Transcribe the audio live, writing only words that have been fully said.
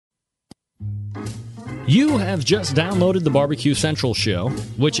You have just downloaded the Barbecue Central Show,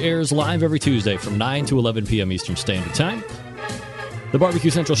 which airs live every Tuesday from 9 to 11 p.m. Eastern Standard Time. The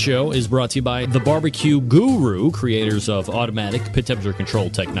Barbecue Central Show is brought to you by the Barbecue Guru, creators of automatic pit temperature control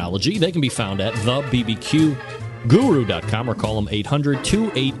technology. They can be found at thebbqguru.com or call them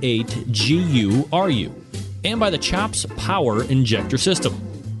 800-288-GURU. And by the Chops Power Injector System,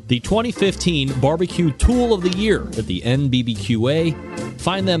 the 2015 Barbecue Tool of the Year at the NBBQA.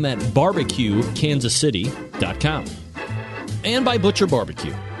 Find them at barbecuekansascity.com. And by Butcher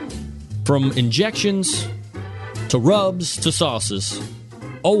Barbecue. From injections to rubs to sauces,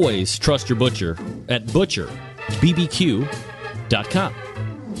 always trust your butcher at butcherbbq.com.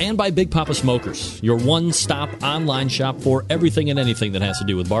 And by Big Papa Smokers, your one-stop online shop for everything and anything that has to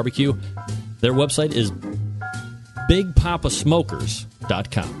do with barbecue. Their website is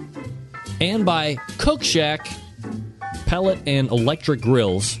bigpapasmokers.com. And by Cook Shack Pellet and Electric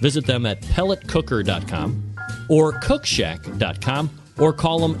Grills. Visit them at pelletcooker.com or cookshack.com or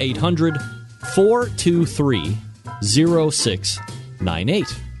call them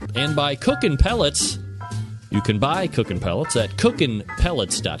 800-423-0698. And by Cookin' Pellets, you can buy Cookin' Pellets at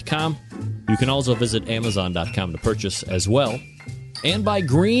cookinpellets.com. You can also visit amazon.com to purchase as well. And by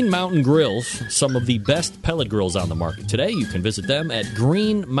Green Mountain Grills, some of the best pellet grills on the market today. You can visit them at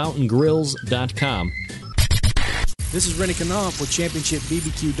greenmountaingrills.com. This is Rennie Knopf with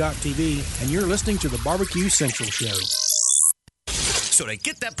ChampionshipBBQ.tv, and you're listening to the Barbecue Central Show. So to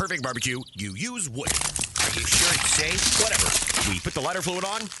get that perfect barbecue, you use wood. Are you sure it's safe? Whatever. We put the lighter fluid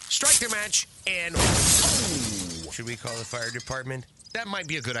on, strike the match, and... Oh! Should we call the fire department? That might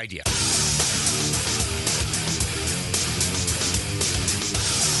be a good idea.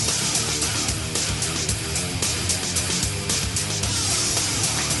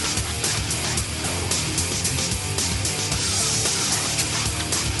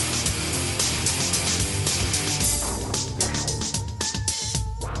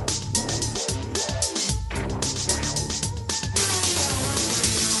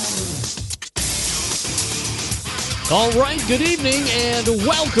 All right, good evening, and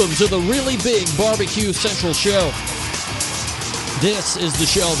welcome to the really big Barbecue Central Show. This is the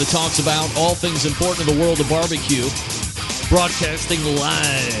show that talks about all things important in the world of barbecue, broadcasting live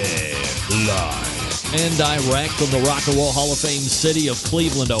and direct from the Rock and Roll Hall of Fame city of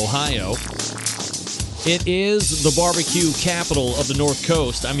Cleveland, Ohio. It is the barbecue capital of the North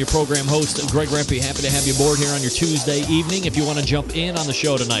Coast. I'm your program host, Greg Rempe. Happy to have you aboard here on your Tuesday evening. If you want to jump in on the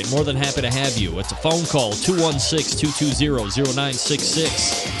show tonight, more than happy to have you. It's a phone call,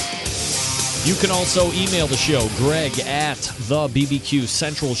 216-220-0966. You can also email the show, Greg at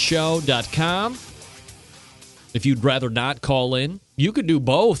thebbqcentralshow.com. If you'd rather not call in, you could do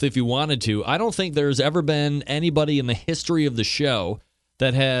both if you wanted to. I don't think there's ever been anybody in the history of the show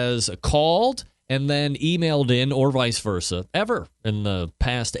that has called and then emailed in, or vice versa, ever in the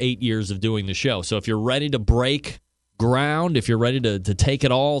past 8 years of doing the show. So if you're ready to break ground, if you're ready to take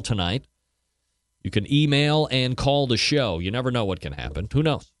it all tonight, you can email and call the show. You never know what can happen. Who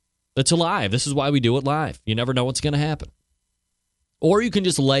knows? It's live. This is why we do it live. You never know what's going to happen. Or you can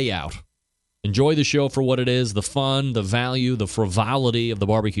just lay out. Enjoy the show for what it is, the fun, the value, the frivolity of the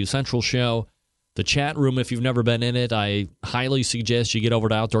Barbecue Central Show. The chat room, if you've never been in it, I highly suggest you get over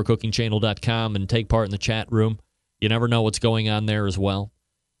to OutdoorCookingChannel.com and take part in the chat room. You never know what's going on there as well.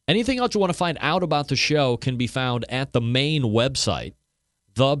 Anything else you want to find out about the show can be found at the main website,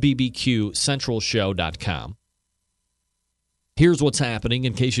 thebbqcentralshow.com. Here's what's happening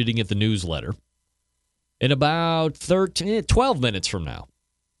in case you didn't get the newsletter. In about 12 minutes from now,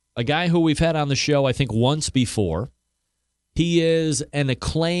 a guy who we've had on the show, I think, once before. He is an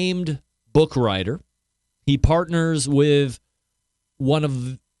acclaimed book writer. He partners with one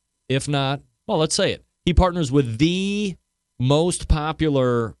of, if not, well, let's say it. He partners with the most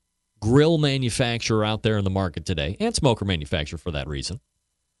popular grill manufacturer out there in the market today, and smoker manufacturer for that reason.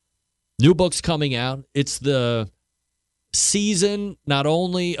 New book's coming out. It's the season not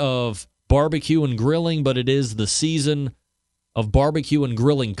only of barbecue and grilling, but it is the season of barbecue and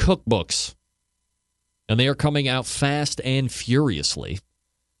grilling cookbooks. And they are coming out fast and furiously.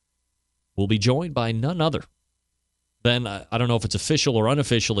 We'll be joined by none other than, I don't know if it's official or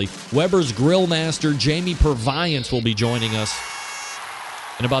unofficially, Weber's Grillmaster, Jamie Purviance, will be joining us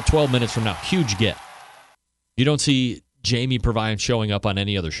in about 12 minutes from now. Huge get. You don't see Jamie Purviance showing up on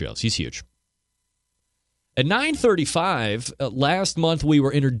any other shows. He's huge. At 9:35, last month we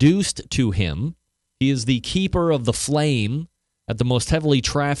were introduced to him. He is the keeper of the flame at the most heavily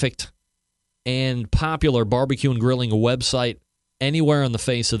trafficked and popular barbecue and grilling website anywhere on the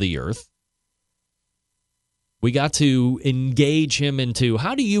face of the earth. We got to engage him into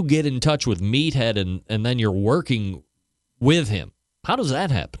how do you get in touch with Meathead and then you're working with him. How does that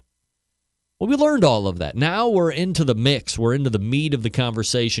happen? Well, we learned all of that. Now we're into the mix. We're into the meat of the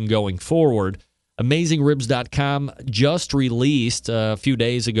conversation going forward. AmazingRibs.com just released a few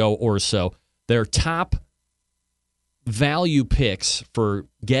days ago or so their top value picks for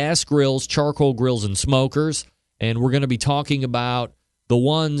gas grills, charcoal grills, and smokers. And we're going to be talking about the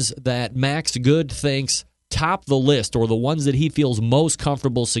ones that Max Good thinks top the list, or the ones that he feels most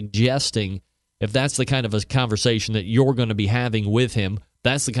comfortable suggesting. If that's the kind of a conversation that you're going to be having with him,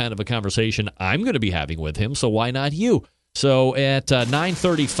 that's the kind of a conversation I'm going to be having with him, so why not you? So at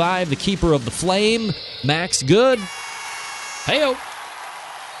 9:35, the keeper of the flame, Max Good. Hey-o.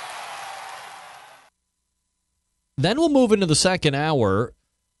 Then we'll move into the second hour.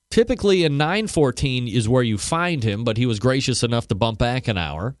 Typically in 9:14 is where you find him, but he was gracious enough to bump back an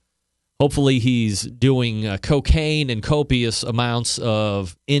hour. Hopefully he's doing cocaine and copious amounts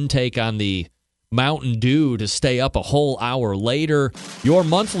of intake on the Mountain Dew to stay up a whole hour later. Your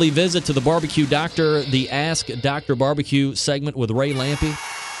monthly visit to the Barbecue Doctor, the Ask Dr. Barbecue segment with Ray Lampe.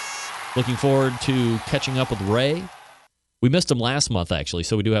 Looking forward to catching up with Ray. We missed him last month, actually,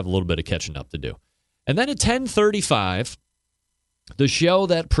 so we do have a little bit of catching up to do. And then at 10:35, the show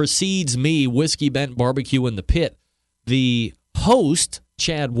that precedes me, Whiskey Bent Barbecue in the Pit, the host,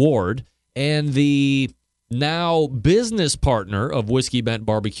 Chad Ward, and the now business partner of Whiskey Bent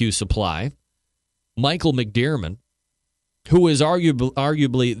Barbecue Supply, Michael McDearman, who is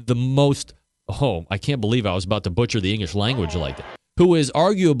arguably the most, I can't believe I was about to butcher the English language like that, who is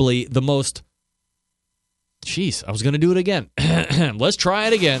arguably the most, I was going to do it again. Let's try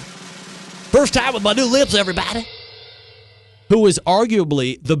it again. First time with my new lips, everybody. Who is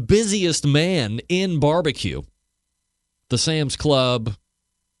arguably the busiest man in barbecue. The Sam's Club,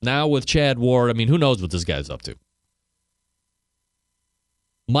 now with Chad Ward. I mean, who knows what this guy's up to?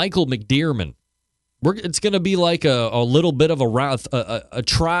 Michael McDearman. It's going to be like a little bit of a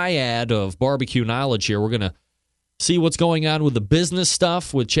triad of barbecue knowledge here. We're going to see what's going on with the business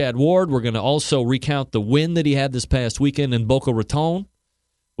stuff with Chad Ward. We're going to also recount the win that he had this past weekend in Boca Raton,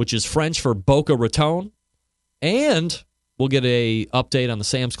 which is French for Boca Raton. And we'll get a update on the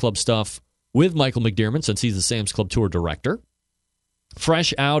Sam's Club stuff with Michael McDearman, since he's the Sam's Club tour director.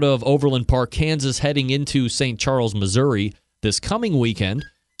 Fresh out of Overland Park, Kansas, heading into St. Charles, Missouri this coming weekend.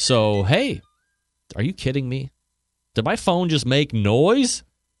 So, hey, are you kidding me? Did my phone just make noise?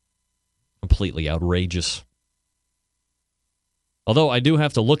 Completely outrageous. Although I do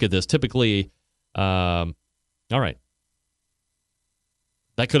have to look at this. Typically, all right.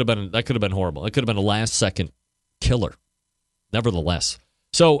 That could have been horrible. It could have been a last-second killer. Nevertheless.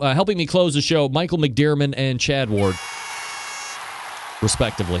 So, helping me close the show, Michael McDearman and Chad Ward,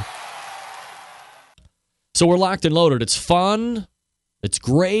 respectively. So we're locked and loaded. It's fun. It's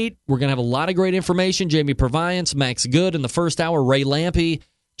great. We're going to have a lot of great information. Jamie Purviance, Max Good in the first hour, Ray Lampe,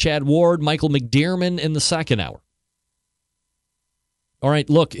 Chad Ward, Michael McDearman in the second hour. All right,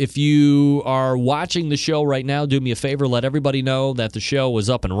 look, if you are watching the show right now, do me a favor, let everybody know that the show is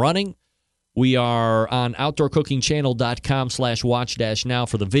up and running. We are on OutdoorCookingChannel.com/watch-now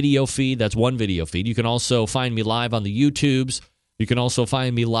for the video feed. That's one video feed. You can also find me live on the YouTubes. You can also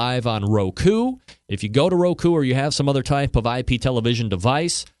find me live on Roku. If you go to Roku or you have some other type of IP television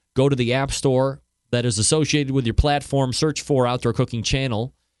device, go to the App Store that is associated with your platform, search for Outdoor Cooking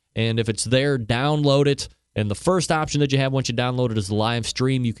Channel, and if it's there, download it. And the first option that you have once you download it is the live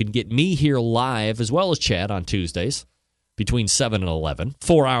stream. You can get me here live as well as Chad on Tuesdays between 7 and 11.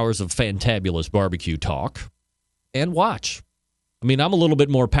 4 hours of fantabulous barbecue talk. And watch. I mean, I'm a little bit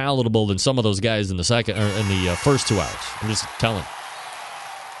more palatable than some of those guys in the first 2 hours. I'm just telling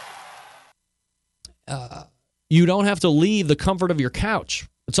you. You don't have to leave the comfort of your couch.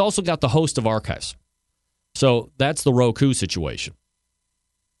 It's also got the host of archives. So that's the Roku situation.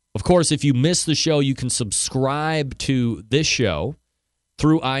 Of course, if you miss the show, you can subscribe to this show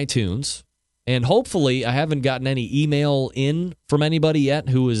through iTunes. And hopefully, I haven't gotten any email in from anybody yet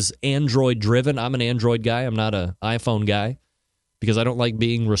who is Android-driven. I'm an Android guy. I'm not an iPhone guy because I don't like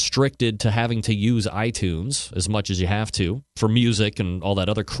being restricted to having to use iTunes as much as you have to for music and all that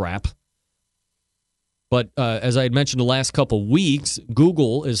other crap. But as I had mentioned the last couple weeks,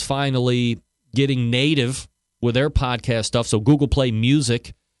 Google is finally getting native with their podcast stuff. So Google Play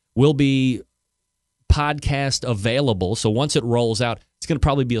Music will be podcast available. So once it rolls out, it's going to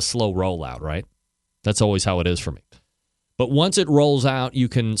probably be a slow rollout, right? That's always how it is for me. But once it rolls out, you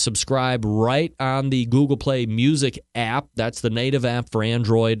can subscribe right on the Google Play Music app. That's the native app for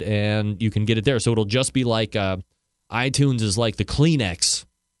Android, and you can get it there. So it'll just be like iTunes is like the Kleenex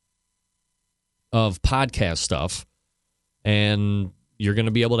of podcast stuff, and you're going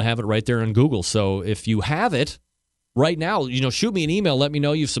to be able to have it right there on Google. So if you have it right now, shoot me an email. Let me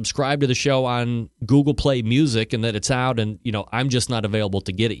know you've subscribed to the show on Google Play Music and that it's out, and, I'm just not available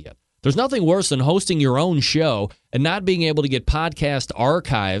to get it yet. There's nothing worse than hosting your own show and not being able to get podcast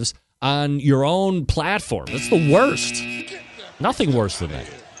archives on your own platform. That's the worst. Nothing worse than that.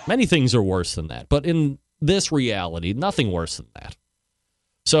 Many things are worse than that. But in this reality, nothing worse than that.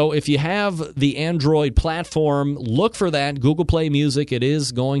 So if you have the Android platform, look for that. Google Play Music. It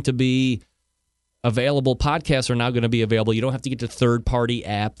is going to be available. Podcasts are now going to be available. You don't have to get the third-party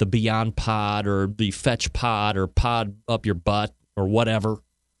app, the Beyond Pod or the Fetch Pod or Pod Up Your Butt or whatever.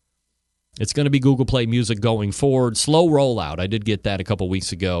 It's going to be Google Play Music going forward. Slow rollout. I did get that a couple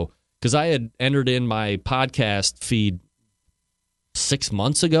weeks ago because I had entered in my podcast feed 6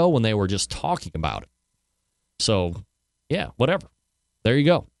 months ago when they were just talking about it. So, yeah, whatever. There you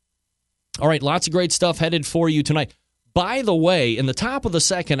go. All right, lots of great stuff headed for you tonight. By the way, in the top of the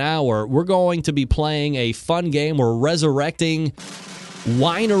second hour, we're going to be playing a fun game. We're resurrecting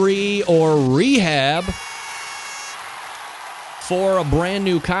Winery or Rehab for a brand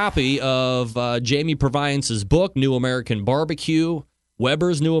new copy of Jamie Purviance's book, New American Barbecue,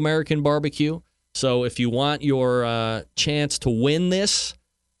 Weber's New American Barbecue. So if you want your chance to win this,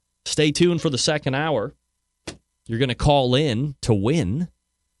 stay tuned for the second hour. You're going to call in to win.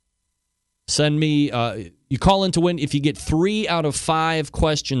 Send me, you call in to win. If you get 3 out of 5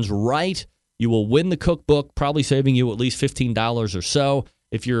 questions right, you will win the cookbook, probably saving you at least $15 or so.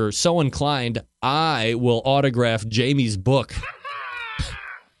 If you're so inclined, I will autograph Jamie's book.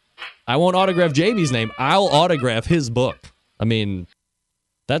 I won't autograph Jamie's name. I'll autograph his book. I mean,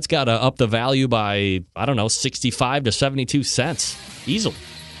 that's got to up the value by, 65 to 72 cents. Easily.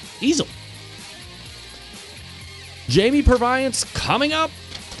 Jamie Purviance coming up.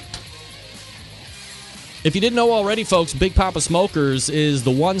 If you didn't know already, folks, Big Papa Smokers is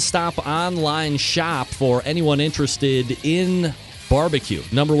the one-stop online shop for anyone interested in barbecue.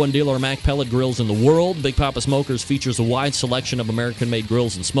 #1 dealer of Mac pellet grills in the world. Big Papa Smokers features a wide selection of American-made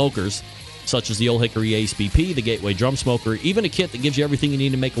grills and smokers, such as the Old Hickory Ace BP, the Gateway Drum Smoker, even a kit that gives you everything you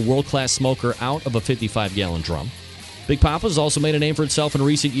need to make a world-class smoker out of a 55-gallon drum. Big Papa's also made a name for itself in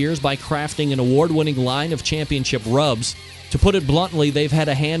recent years by crafting an award-winning line of championship rubs. To put it bluntly, they've had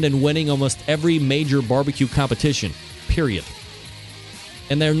a hand in winning almost every major barbecue competition, period.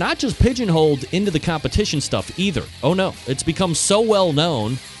 And they're not just pigeonholed into the competition stuff either. Oh no, it's become so well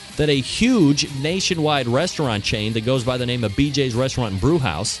known that a huge nationwide restaurant chain that goes by the name of BJ's Restaurant and Brew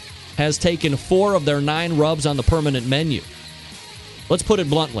House has taken 4 of their 9 rubs on the permanent menu. Let's put it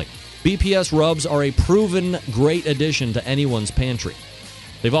bluntly. BPS rubs are a proven great addition to anyone's pantry.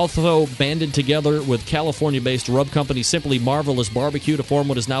 They've also banded together with California-based rub company Simply Marvelous Barbecue to form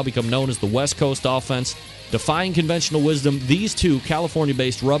what has now become known as the West Coast Offense. Defying conventional wisdom, these 2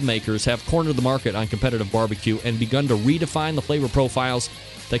 California-based rub makers have cornered the market on competitive barbecue and begun to redefine the flavor profiles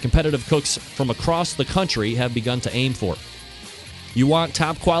that competitive cooks from across the country have begun to aim for. You want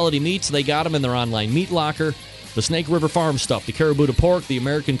top-quality meats? They got them in their online meat locker. The Snake River Farm stuff, the Caribou pork, the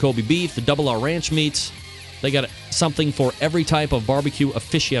American Kobe beef, the Double R Ranch meats. They got something for every type of barbecue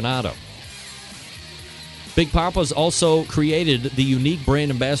aficionado. Big Papa's also created the unique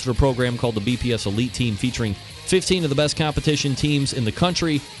brand ambassador program called the BPS Elite Team, featuring 15 of the best competition teams in the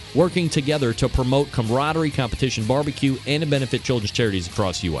country working together to promote camaraderie, competition barbecue, and to benefit children's charities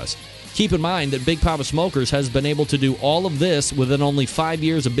across the U.S. Keep in mind that Big Papa Smokers has been able to do all of this within only 5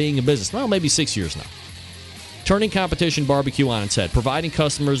 years of being in business. Well, maybe 6 years now. Turning competition barbecue on its head, providing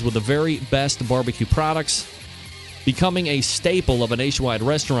customers with the very best barbecue products, becoming a staple of a nationwide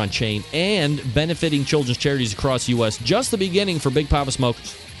restaurant chain, and benefiting children's charities across the U.S. Just the beginning for Big Papa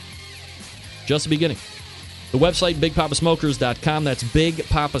Smokers. Just the beginning. The website, BigPapaSmokers.com. That's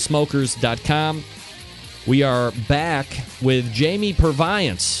BigPapaSmokers.com. We are back with Jamie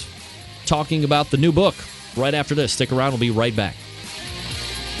Purviance talking about the new book right after this. Stick around. We'll be right back.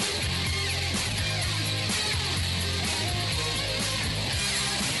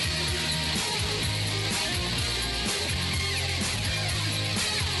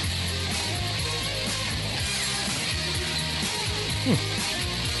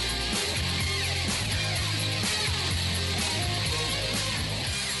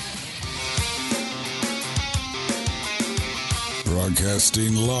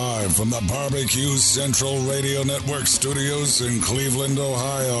 Broadcasting live from the Barbecue Central Radio Network studios in Cleveland,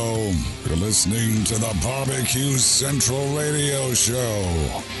 Ohio. You're listening to the Barbecue Central Radio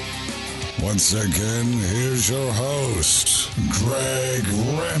Show. Once again, here's your host, Greg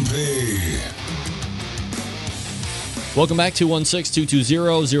Rempe. Welcome back to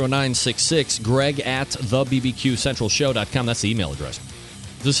 16220-0966. Greg at thebbqcentralshow.com. That's the email address.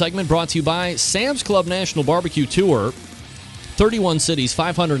 The segment brought to you by Sam's Club National Barbecue Tour. 31 cities,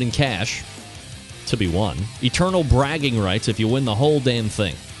 500 in cash to be won. Eternal bragging rights if you win the whole damn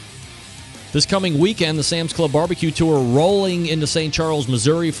thing. This coming weekend, the Sam's Club Barbecue Tour rolling into St. Charles,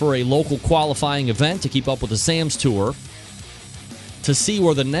 Missouri for a local qualifying event to keep up with the Sam's Tour, to see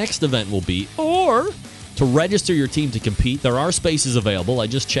where the next event will be, or to register your team to compete. There are spaces available. I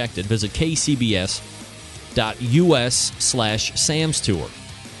just checked it. Visit kcbs.us/Sam's Tour.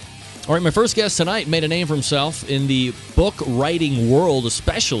 All right, my first guest tonight made a name for himself in the book writing world,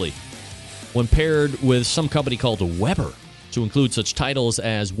 especially when paired with some company called Weber, to include such titles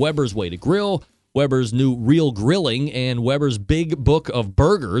as Weber's Way to Grill, Weber's New Real Grilling, and Weber's Big Book of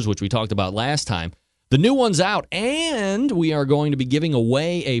Burgers, which we talked about last time. The new one's out, and we are going to be giving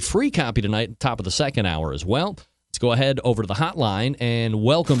away a free copy tonight, top of the second hour as well. Let's go ahead over to the hotline and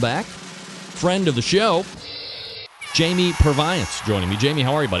welcome back friend of the show, Jamie Purviance, joining me. Jamie,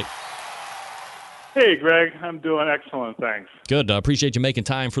 how are you, buddy? Hey, Greg. I'm doing excellent, thanks. Good. I appreciate you making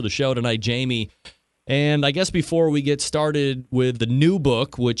time for the show tonight, Jamie. And I guess before we get started with the new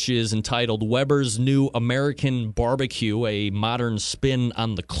book, which is entitled Weber's New American Barbecue, a modern spin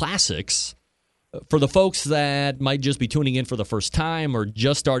on the classics, for the folks that might just be tuning in for the first time or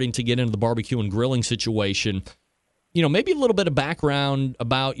just starting to get into the barbecue and grilling situation, you know, maybe a little bit of background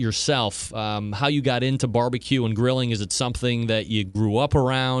about yourself, how you got into barbecue and grilling. Is it something that you grew up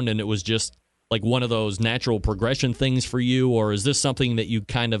around and it was just like one of those natural progression things for you, or is this something that you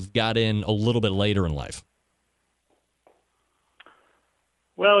kind of got in a little bit later in life?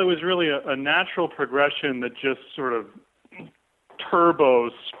 Well, it was really a natural progression that just sort of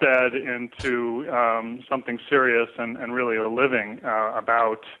turbo sped into something serious and really a living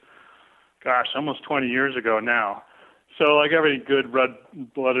about, almost 20 years ago now. So like every good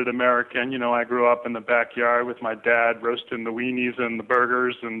red-blooded American, you know, I grew up in the backyard with my dad roasting the weenies and the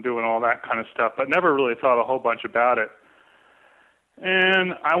burgers and doing all that kind of stuff, but never really thought a whole bunch about it.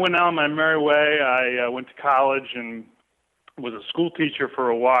 And I went on my merry way. I went to college and was a school teacher for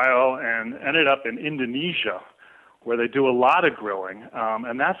a while and ended up in Indonesia, where they do a lot of grilling.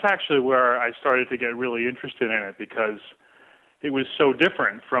 And that's actually where I started to get really interested in it, because it was so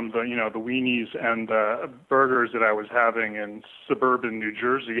different from the weenies and the burgers that I was having in suburban New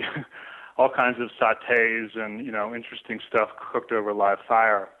Jersey, all kinds of sautés and, interesting stuff cooked over live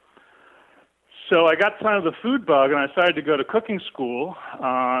fire. So I got kind of the food bug, and I decided to go to cooking school.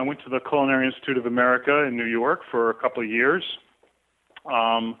 I went to the Culinary Institute of America in New York for a couple of years.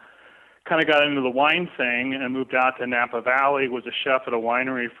 Kind of got into the wine thing and moved out to Napa Valley, was a chef at a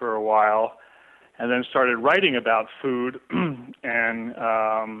winery for a while, and then started writing about food and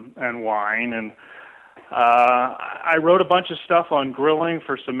wine. And I wrote a bunch of stuff on grilling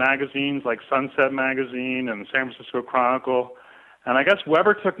for some magazines like Sunset Magazine and San Francisco Chronicle. And I guess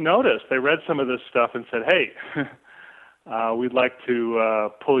Weber took notice. They read some of this stuff and said, hey, we'd like to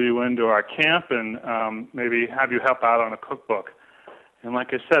pull you into our camp and maybe have you help out on a cookbook. And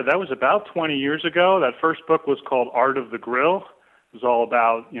like I said, that was about 20 years ago. That first book was called Art of the Grill. It was all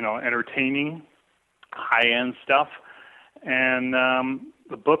about, entertaining, high-end stuff. And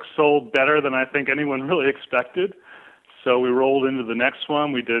the book sold better than I think anyone really expected. So we rolled into the next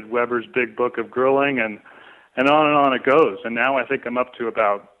one. We did Weber's Big Book of Grilling, and on it goes. And now I think I'm up to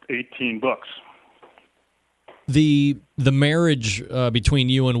about 18 books. The marriage between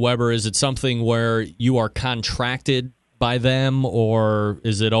you and Weber, is it something where you are contracted by them, or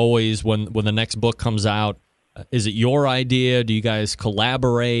is it always when the next book comes out, is it your idea? Do you guys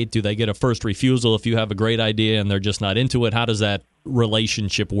collaborate? Do they get a first refusal if you have a great idea and they're just not into it? How does that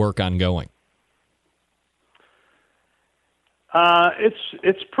relationship work ongoing?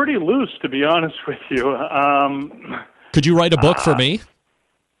 It's pretty loose, to be honest with you. Could you write a book for me?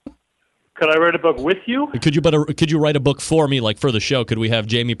 Could I write a book with you? Could you write a book for me, like for the show? Could we have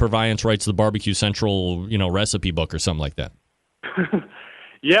Jamie Purviance writes the Barbecue Central, recipe book or something like that?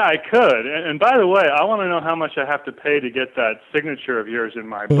 Yeah, I could. And by the way, I want to know how much I have to pay to get that signature of yours in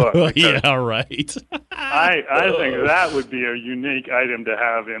my book. Yeah, right. I think that would be a unique item to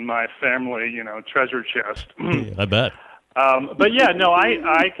have in my family, treasure chest. I bet. But yeah, no,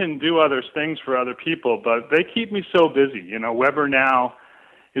 I can do other things for other people, but they keep me so busy. Weber now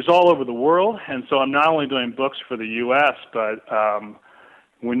is all over the world, and so I'm not only doing books for the U.S., but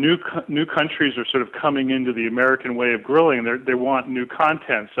when new countries are sort of coming into the American way of grilling, they want new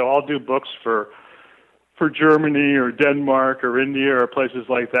content. So I'll do books for Germany or Denmark or India or places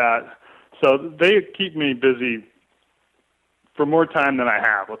like that. So they keep me busy for more time than I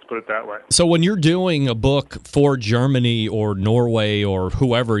have. Let's put it that way. So when you're doing a book for Germany or Norway or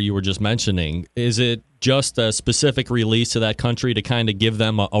whoever you were just mentioning, is it just a specific release to that country to kind of give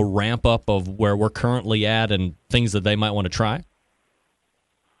them a ramp up of where we're currently at and things that they might want to try?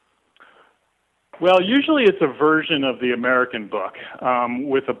 Well, usually it's a version of the American book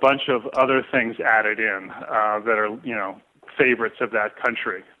with a bunch of other things added in that are, favorites of that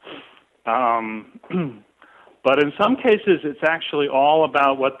country. But in some cases, it's actually all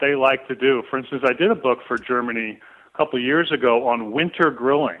about what they like to do. For instance, I did a book for Germany a couple of years ago on winter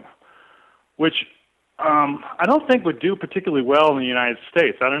grilling, which I don't think would do particularly well in the United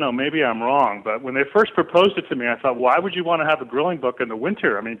States. I don't know, maybe I'm wrong, but when they first proposed it to me, I thought, why would you want to have a grilling book in the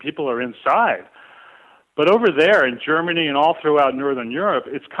winter? I mean, people are inside. But over there in Germany and all throughout Northern Europe,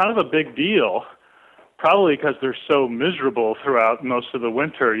 it's kind of a big deal, probably because they're so miserable throughout most of the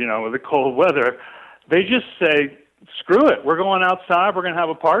winter, with the cold weather. They just say, screw it, we're going outside, we're going to have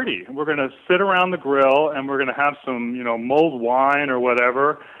a party. We're going to sit around the grill, and we're going to have some, mulled wine or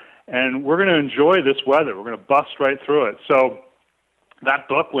whatever, and we're going to enjoy this weather. We're going to bust right through it. So that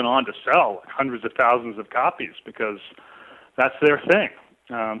book went on to sell hundreds of thousands of copies because that's their thing.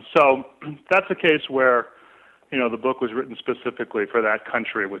 So that's a case where, the book was written specifically for that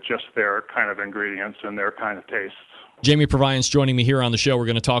country with just their kind of ingredients and their kind of tastes. Jamie Purviance joining me here on the show. We're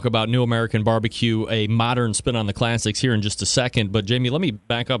going to talk about New American Barbecue, a modern spin on the classics here in just a second. But, Jamie, let me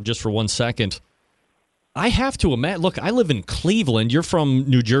back up just for 1 second. I have to imagine, look, I live in Cleveland. You're from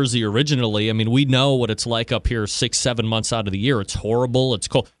New Jersey originally. I mean, we know what it's like up here 6-7 months out of the year. It's horrible. It's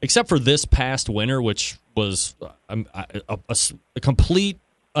cold, except for this past winter, which was a complete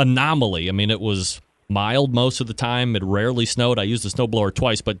anomaly. I mean, it was mild most of the time. It rarely snowed. I used the snowblower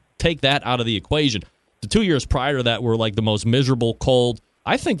twice, but take that out of the equation. The 2 years prior to that were like the most miserable cold.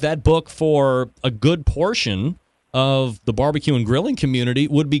 I think that book for a good portion of the barbecue and grilling community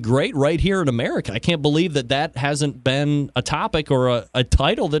would be great right here in America. I can't believe that hasn't been a topic or a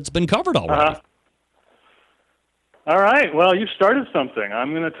title that's been covered already. All right. Well, you started something.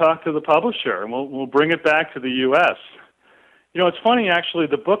 I'm going to talk to the publisher, and we'll bring it back to the U.S. It's funny, actually,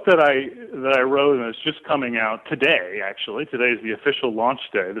 the book that I wrote, and it's just coming out today, actually. Today is the official launch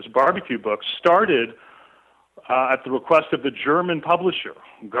day. This barbecue book started at the request of the German publisher,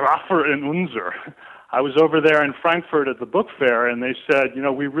 Graffer and Unser. I was over there in Frankfurt at the book fair, and they said,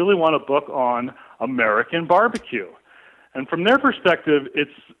 we really want a book on American barbecue. And from their perspective, it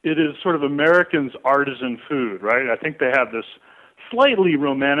is sort of Americans' artisan food, right? I think they have this slightly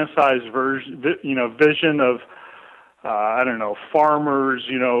romanticized vision of, farmers,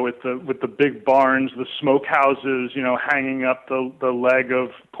 with the big barns, the smokehouses, hanging up the leg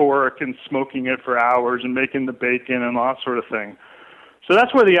of pork and smoking it for hours and making the bacon and all that sort of thing. So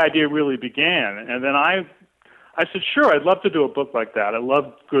that's where the idea really began. And then I said, sure, I'd love to do a book like that. I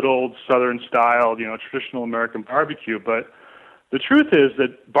love good old Southern style, traditional American barbecue. But the truth is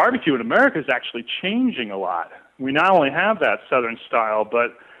that barbecue in America is actually changing a lot. We not only have that Southern style,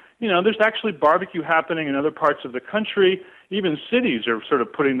 but there's actually barbecue happening in other parts of the country. Even cities are sort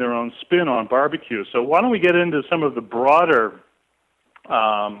of putting their own spin on barbecue. So why don't we get into some of the broader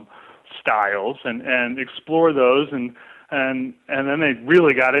styles and explore those, and then they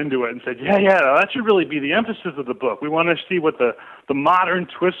really got into it and said, yeah, that should really be the emphasis of the book. We want to see what the modern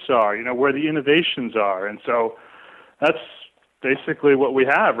twists are, where the innovations are. And so that's basically what we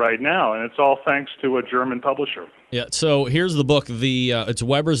have right now, and it's all thanks to a German publisher. Yeah, so here's the book. It's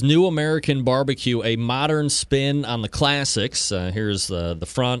Weber's New American Barbecue, a modern spin on the classics. Here's the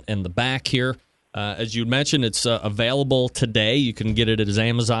front and the back here. As you mentioned, it's available today. You can get it at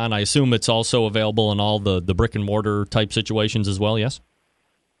Amazon. I assume it's also available in all the brick-and-mortar type situations as well, yes?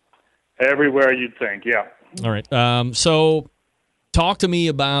 Everywhere you'd think, yeah. All right. So talk to me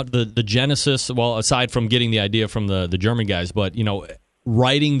about the genesis, well, aside from getting the idea from the German guys, but,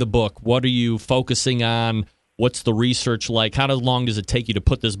 writing the book, what are you focusing on? What's the research like? How long does it take you to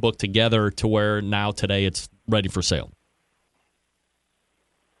put this book together to where now today it's ready for sale?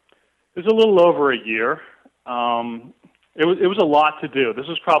 It was a little over a year. It was a lot to do. This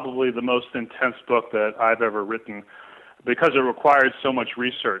is probably the most intense book that I've ever written because it required so much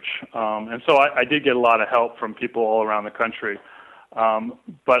research. And so I did get a lot of help from people all around the country.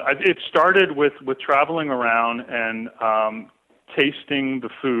 But it started with traveling around and tasting the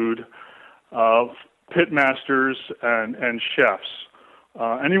food of pitmasters and chefs,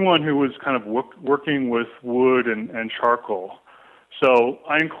 anyone who was kind of working with wood and charcoal. So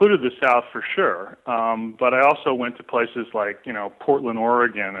I included the South for sure, but I also went to places like, Portland,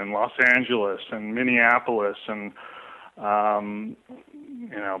 Oregon, and Los Angeles, and Minneapolis, and,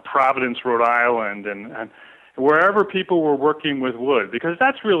 Providence, Rhode Island, and wherever people were working with wood, because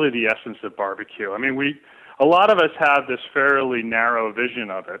that's really the essence of barbecue. I mean, a lot of us have this fairly narrow vision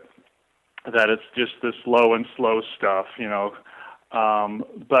of it, that it's just this low and slow stuff,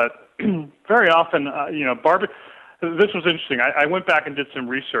 but very often, this was interesting. I went back and did some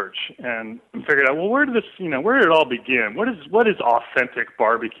research and figured out, well, where did it all begin? What is authentic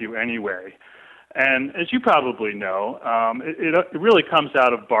barbecue anyway? And as you probably know, it really comes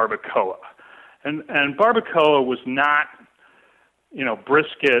out of barbacoa. And barbacoa was not,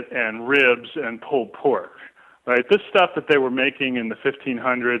 brisket and ribs and pulled pork, right? This stuff that they were making in the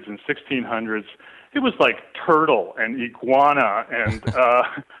 1500s and 1600s, it was like turtle and iguana and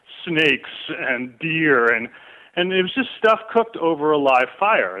snakes and deer, and it was just stuff cooked over a live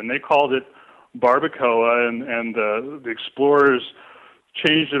fire, and they called it barbacoa, and the explorers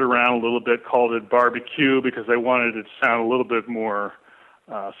changed it around a little bit, called it barbecue, because they wanted it to sound a little bit more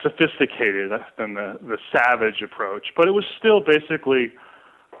sophisticated than the savage approach. But it was still basically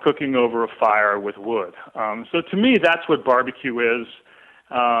cooking over a fire with wood. So to me, that's what barbecue is,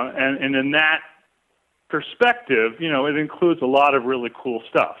 and in that perspective, it includes a lot of really cool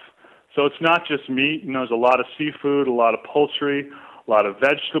stuff. So it's not just meat. There's a lot of seafood, a lot of poultry, a lot of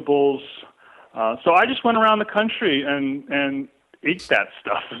vegetables. So I just went around the country and ate that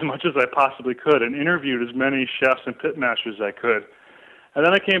stuff as much as I possibly could and interviewed as many chefs and pitmasters as I could. And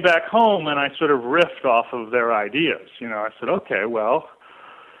then I came back home and I sort of riffed off of their ideas. I said, okay, well,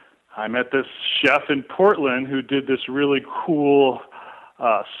 I met this chef in Portland who did this really cool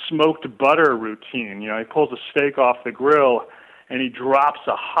smoked butter routine. He pulls a steak off the grill and he drops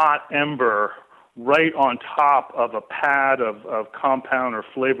a hot ember right on top of a pad of compound or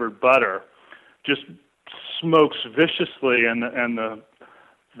flavored butter, just smokes viciously, and the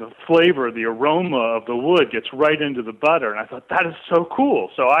flavor, the aroma of the wood gets right into the butter. And I thought, that is so cool.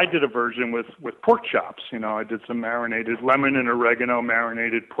 So I did a version with pork chops. I did some marinated lemon and oregano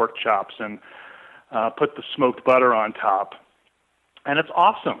marinated pork chops and put the smoked butter on top. And it's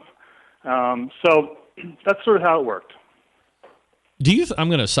awesome. So that's sort of how it worked. I'm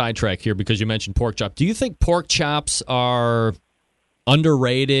going to sidetrack here because you mentioned pork chop. Do you think pork chops are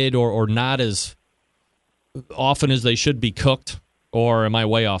underrated or not as often as they should be cooked, or am I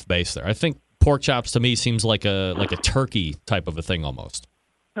way off base there? I think pork chops to me seems like a turkey type of a thing almost.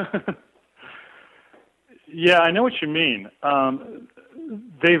 Yeah, I know what you mean.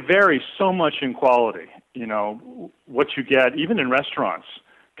 They vary so much in quality. What you get, even in restaurants,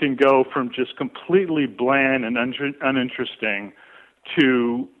 can go from just completely bland and uninteresting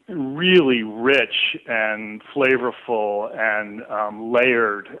to really rich and flavorful and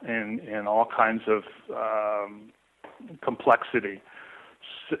layered in all kinds of complexity.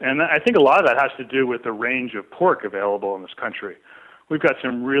 And I think a lot of that has to do with the range of pork available in this country. We've got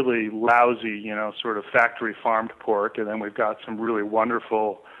some really lousy, sort of factory farmed pork, and then we've got some really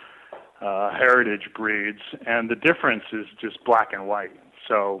wonderful heritage breeds, and the difference is just black and white.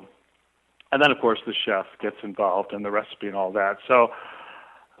 So, and then of course the chef gets involved in the recipe and all that. So,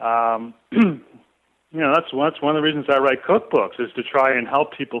 that's one of the reasons I write cookbooks, is to try and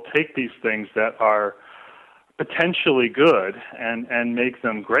help people take these things that are potentially good and make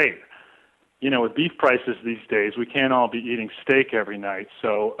them great. With beef prices these days, we can't all be eating steak every night,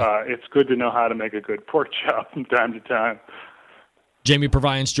 so it's good to know how to make a good pork chop from time to time. Jamie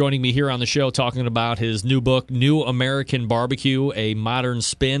Purviance joining me here on the show, talking about his new book, New American Barbecue, a modern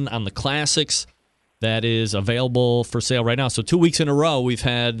spin on the classics, that is available for sale right now. So 2 weeks in a row, we've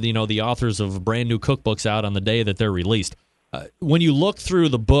had the authors of brand new cookbooks out on the day that they're released. When you look through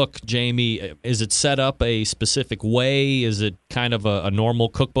the book, Jamie, is it set up a specific way? Is it kind of a normal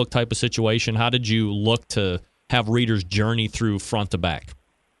cookbook type of situation? How did you look to have readers journey through front to back?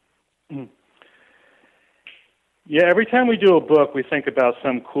 Yeah, every time we do a book, we think about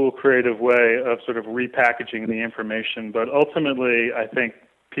some cool, creative way of sort of repackaging the information. But ultimately, I think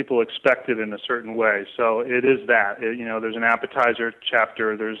people expect it in a certain way. So it is that. There's an appetizer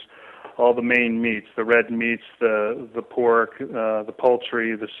chapter. There's all the main meats, the red meats, the pork, the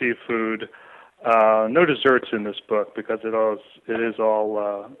poultry, the seafood. No desserts in this book because it is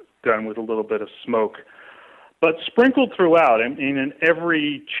all done with a little bit of smoke. But sprinkled throughout, in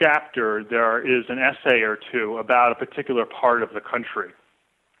every chapter, there is an essay or two about a particular part of the country,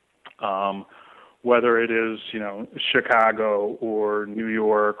 whether it is, Chicago or New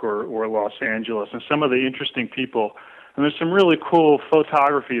York or Los Angeles, and some of the interesting people. And there's some really cool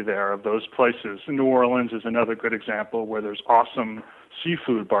photography there of those places. New Orleans is another good example where there's awesome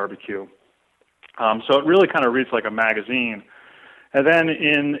seafood barbecue. So it really kind of reads like a magazine. And then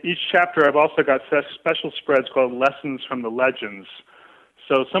in each chapter, I've also got special spreads called Lessons from the Legends.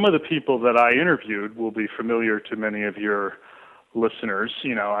 So some of the people that I interviewed will be familiar to many of your listeners.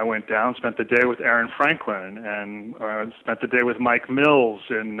 I went down, spent the day with Aaron Franklin, and spent the day with Mike Mills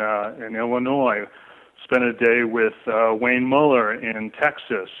in Illinois, spent a day with Wayne Muller in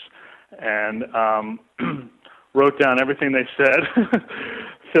Texas, and wrote down everything they said,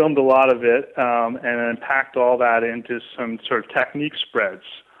 filmed a lot of it, and then packed all that into some sort of technique spreads.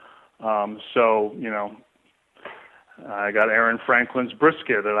 I got Aaron Franklin's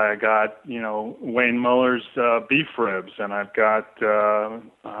brisket, and I got, Wayne Muller's beef ribs, and I've got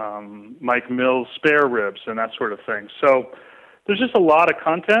Mike Mills' spare ribs, and that sort of thing. So there's just a lot of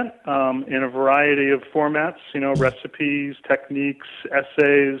content in a variety of formats, recipes, techniques,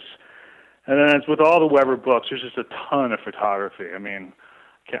 essays, and then it's with all the Weber books, there's just a ton of photography. I mean,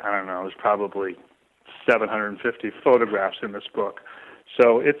 I don't know, there's probably 750 photographs in this book.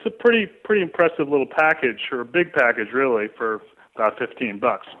 So it's a pretty impressive little package, or a big package, really, for about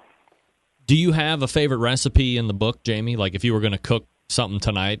 $15. Do you have a favorite recipe in the book, Jamie? Like, if you were going to cook something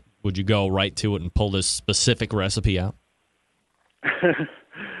tonight, would you go right to it and pull this specific recipe out?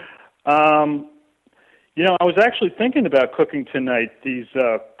 I was actually thinking about cooking tonight these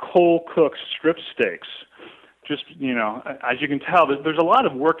coal-cooked strip steaks. Just, as you can tell, there's a lot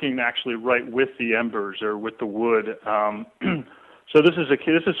of working actually right with the embers or with the wood. So this is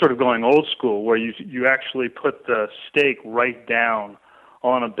sort of going old school, where you actually put the steak right down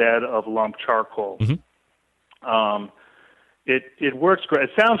on a bed of lump charcoal. Mm-hmm. It works great.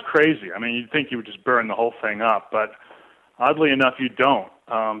 It sounds crazy. I mean, you'd think you would just burn the whole thing up, but oddly enough, you don't,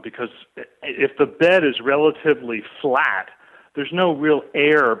 because if the bed is relatively flat, there's no real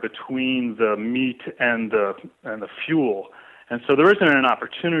air between the meat and the fuel, and so there isn't an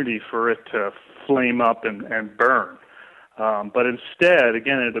opportunity for it to flame up and burn. But instead,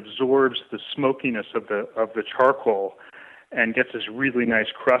 again, it absorbs the smokiness of the charcoal and gets this really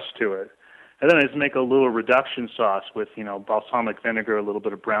nice crust to it. And then I just make a little reduction sauce with, balsamic vinegar, a little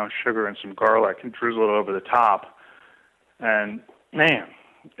bit of brown sugar, and some garlic, and drizzle it over the top. And, man,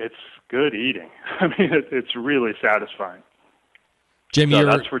 it's good eating. I mean, it's really satisfying. Jamie, so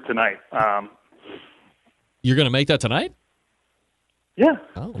that's for tonight. You're going to make that tonight? Yeah.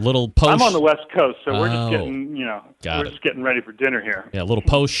 Oh, a little post. I'm on the West Coast, so we're just getting, just getting ready for dinner here. Yeah, a little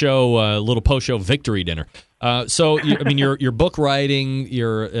post show victory dinner. You're book writing.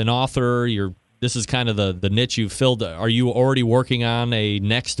 You're an author. This is kind of the niche you've filled. Are you already working on a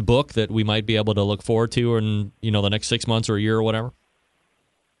next book that we might be able to look forward to in the next 6 months or a year or whatever?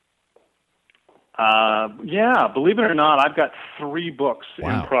 Yeah, believe it or not, I've got 3 books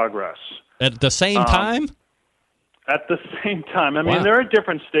in progress at the same time. At the same time. I mean, they're at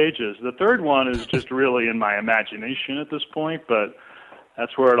different stages. The third one is just really in my imagination at this point, but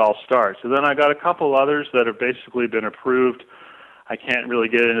that's where it all starts. So then I got a couple others that have basically been approved. I can't really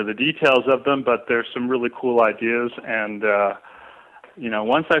get into the details of them, but there's some really cool ideas. And,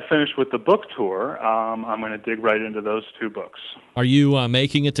 once I finish with the book tour, I'm going to dig right into those 2 books. Are you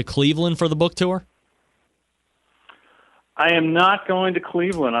making it to Cleveland for the book tour? I am not going to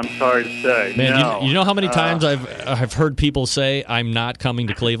Cleveland, I'm sorry to say. Man, no. you know how many times I've heard people say, I'm not coming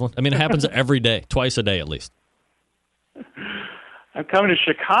to Cleveland? I mean, it happens every day, twice a day at least. I'm coming to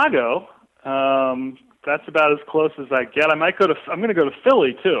Chicago. That's about as close as I get. I'm going to go to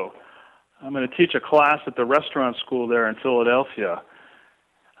Philly, too. I'm going to teach a class at the restaurant school there in Philadelphia.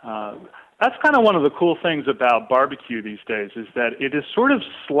 That's kind of one of the cool things about barbecue these days, is that it is sort of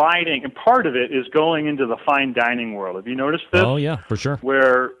sliding, and part of it is going into the fine dining world. Have you noticed this? Oh, yeah, for sure.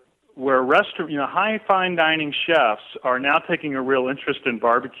 Where high fine dining chefs are now taking a real interest in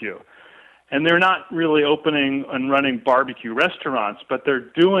barbecue. And they're not really opening and running barbecue restaurants, but they're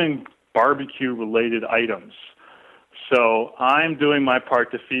doing barbecue-related items. So I'm doing my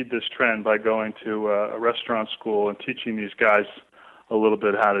part to feed this trend by going to a restaurant school and teaching these guys a little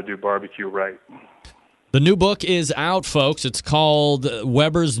bit how to do barbecue right. The new book is out, folks. It's called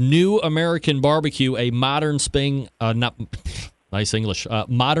Weber's New American Barbecue, a modern spin, modern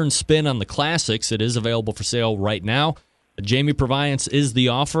spin on the classics. It is available for sale right now. Jamie Purviance is the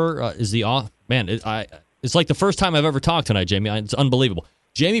author. It's like the first time I've ever talked tonight, Jamie. It's unbelievable.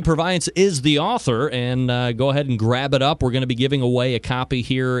 Jamie Purviance is the author, and go ahead and grab it up. We're going to be giving away a copy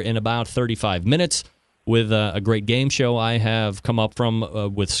here in about 35 minutes. With a great game show I have come up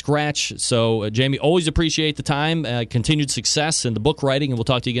from with Scratch. So, Jamie, always appreciate the time, continued success in the book writing, and we'll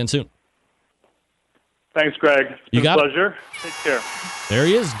talk to you again soon. Thanks, Greg. It's been a pleasure. Take care. There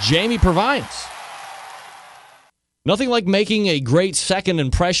he is, Jamie Purviance. Nothing like making a great second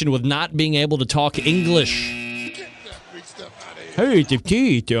impression with not being able to talk English. Hey, the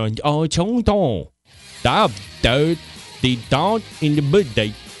kid, dude. They don't in the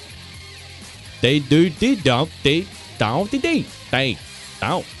birthday. They do, they don't, they don't, they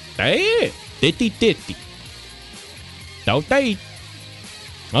don't, they titty. Don't they?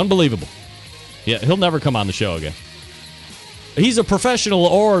 Unbelievable. Yeah, he'll never come on the show again. He's a professional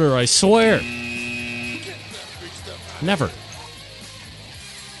orator, I swear. Never.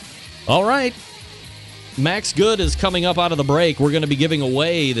 All right. Max Good is coming up out of the break. We're going to be giving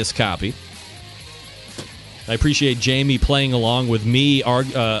away this copy. I appreciate Jamie playing along with me,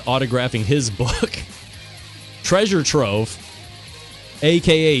 autographing his book. Treasure Trove,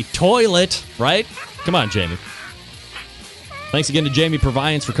 a.k.a. Toilet, right? Come on, Jamie. Thanks again to Jamie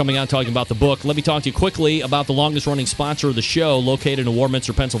Purviance for coming out and talking about the book. Let me talk to you quickly about the longest-running sponsor of the show, located in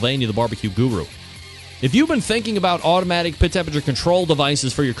Warminster, Pennsylvania, the Barbecue Guru. If you've been thinking about automatic pit temperature control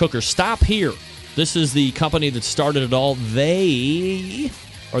devices for your cooker, stop here. This is the company that started it all. They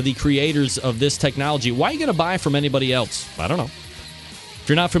are the creators of this technology. Why are you going to buy from anybody else? I don't know. If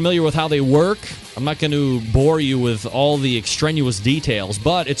you're not familiar with how they work, I'm not going to bore you with all the extraneous details,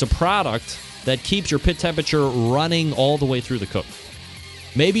 but it's a product that keeps your pit temperature running all the way through the cook.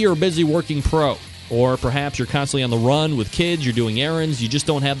 Maybe you're a busy working pro, or perhaps you're constantly on the run with kids, you're doing errands, you just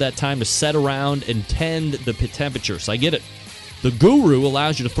don't have that time to sit around and tend the pit temperatures. I get it. The Guru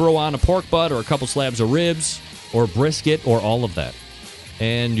allows you to throw on a pork butt or a couple slabs of ribs or brisket or all of that.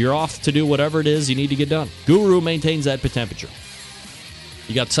 And you're off to do whatever it is you need to get done. Guru maintains that pit temperature.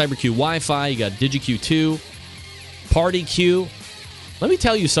 You got CyberQ Wi-Fi, you got DigiQ2, PartyQ. Let me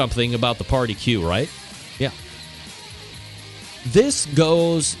tell you something about the PartyQ, right? Yeah. This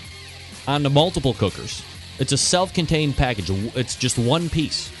goes onto multiple cookers. It's a self-contained package. It's just one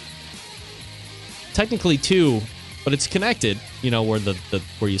piece. Technically two, but it's connected, where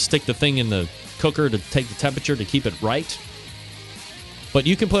where you stick the thing in the cooker to take the temperature to keep it right. But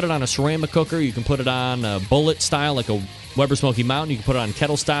you can put it on a ceramic cooker. You can put it on a bullet style, like a Weber Smoky Mountain. You can put it on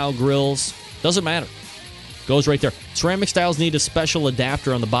kettle style grills. Doesn't matter. Goes right there. Ceramic styles need a special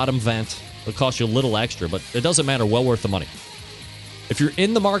adapter on the bottom vent. It'll cost you a little extra, but it doesn't matter. Well worth the money. If you're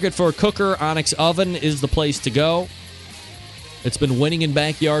in the market for a cooker, Onyx Oven is the place to go. It's been winning in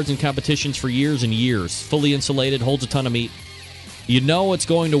backyards and competitions for years and years. Fully insulated, holds a ton of meat. You know it's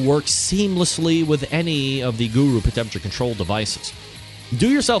going to work seamlessly with any of the Guru pit temperature control devices. Do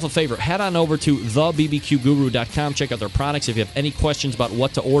yourself a favor. Head on over to thebbqguru.com. Check out their products. If you have any questions about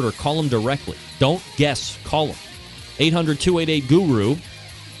what to order, call them directly. Don't guess. Call them. 800-288-GURU.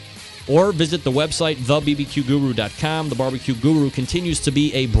 Or visit the website, thebbqguru.com. The Barbecue Guru continues to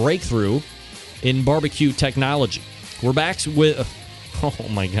be a breakthrough in barbecue technology. We're back with... Oh,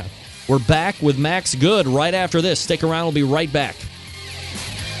 my God. We're back with Max Good right after this. Stick around. We'll be right back.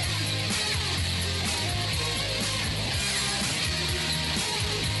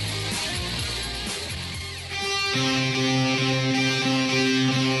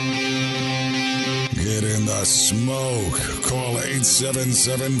 Get in the smoke. Call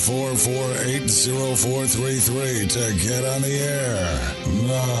 877-448-0433 to get on the air.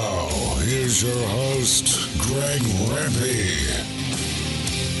 Now, here's your host, Greg Rempe.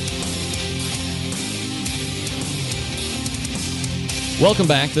 Welcome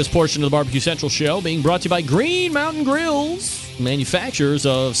back. This portion of the Barbecue Central Show being brought to you by Green Mountain Grills, manufacturers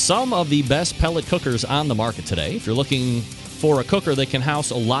of some of the best pellet cookers on the market today. If you're looking for a cooker that can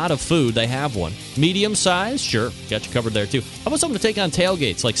house a lot of food, they have one. Medium size, sure, got you covered there too. How about something to take on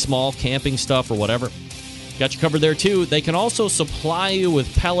tailgates, like small camping stuff or whatever? Got you covered there too. They can also supply you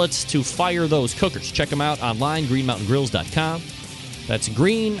with pellets to fire those cookers. Check them out online, greenmountaingrills.com. That's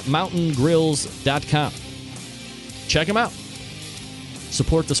greenmountaingrills.com. Check them out.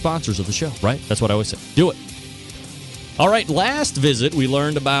 Support the sponsors of the show, right? That's what I always say. Do it. All right, last visit, we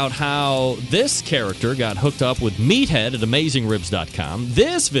learned about how this character got hooked up with Meathead at AmazingRibs.com.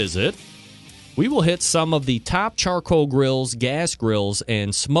 This visit, we will hit some of the top charcoal grills, gas grills,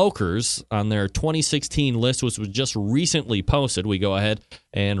 and smokers on their 2016 list, which was just recently posted. We go ahead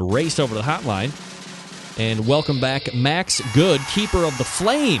and race over the hotline and welcome back Max Good, keeper of the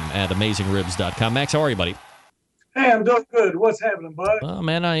flame at AmazingRibs.com. Max, how are you, buddy? Hey, I'm doing good. What's happening, bud? Oh,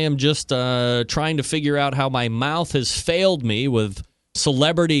 man, I am just trying to figure out how my mouth has failed me with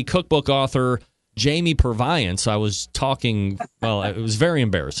celebrity cookbook author Jamie Purviance. I was talking, well, it was very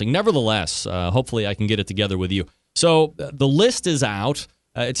embarrassing. Nevertheless, hopefully I can get it together with you. So the list is out.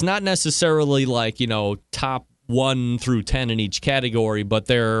 It's not necessarily like, top 1 through 10 in each category, but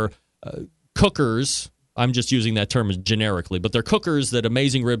they're cookers. I'm just using that term generically, but they're cookers that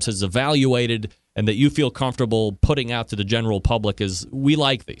Amazing Ribs has evaluated and that you feel comfortable putting out to the general public is we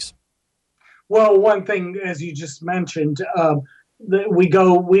like these. Well, one thing, as you just mentioned, we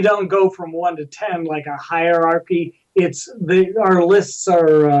don't go from 1 to 10 like a hierarchy. Our lists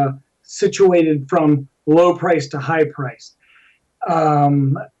are situated from low price to high price.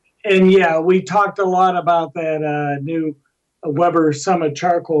 And yeah, we talked a lot about that new Weber Summit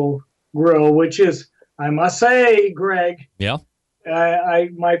charcoal grill, which is, I must say, Greg. Yeah.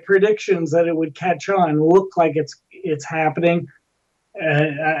 My predictions that it would catch on look like it's happening.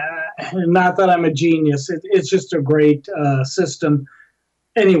 Not that I'm a genius. It's just a great system.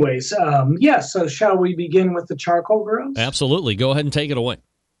 Anyways, so shall we begin with the charcoal grills? Absolutely. Go ahead and take it away.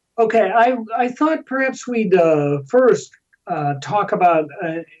 Okay, I thought perhaps we'd first talk about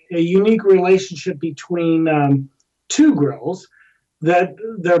a unique relationship between two grills that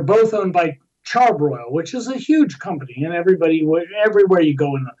they're both owned by Charbroil, which is a huge company, and everywhere you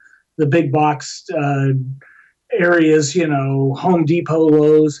go in the big box areas, Home Depot,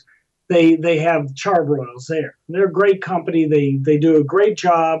 Lowe's, they have Charbroils there. They're a great company. They do a great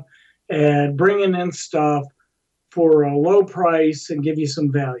job at bringing in stuff for a low price and give you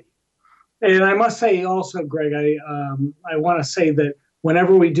some value. And I must say also, Greg, I want to say that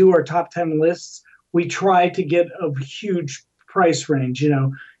whenever we do our top 10 lists, we try to get a huge price range.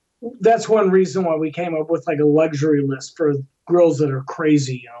 That's one reason why we came up with like a luxury list for grills that are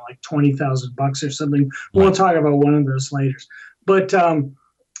crazy, like $20,000 or something. We'll talk about one of those later. But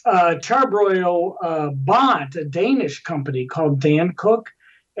Charbroil bought a Danish company called Dan Cook,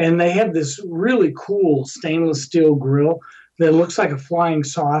 and they have this really cool stainless steel grill that looks like a flying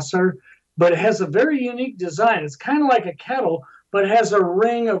saucer, but it has a very unique design. It's kind of like a kettle, but it has a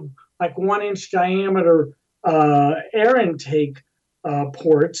ring of like 1-inch diameter air intake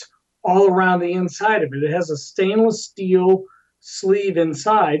ports all around the inside of it. It has a stainless steel sleeve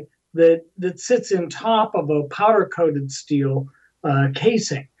inside that sits in top of a powder coated steel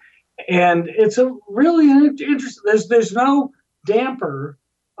casing. And it's a really interesting, there's no damper,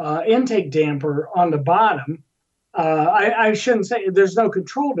 intake damper on the bottom. I shouldn't say there's no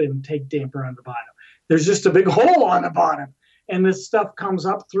controlled intake damper on the bottom. There's just a big hole on the bottom. And this stuff comes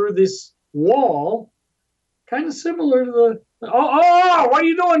up through this wall, kind of similar to the, what are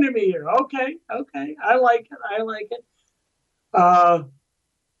you doing to me here? Okay. I like it.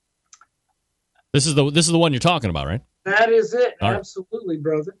 This is the one you're talking about, right? That is it. All right. Absolutely,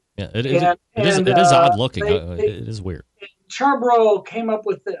 brother. Yeah, it is odd looking. It is weird. Charbroil came up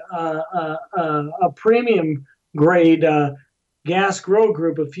with a premium grade gas grill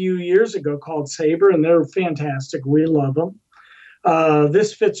group a few years ago called Sabre, and they're fantastic. We love them.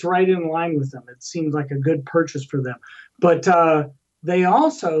 This fits right in line with them. It seems like a good purchase for them. But they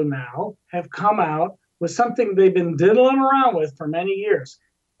also now have come out with something they've been diddling around with for many years.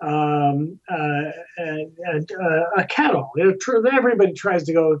 A kettle. Everybody tries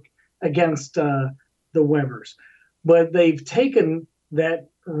to go against the Webers, but they've taken that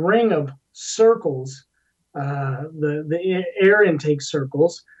ring of circles, the air intake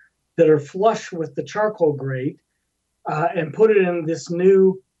circles that are flush with the charcoal grate, and put it in this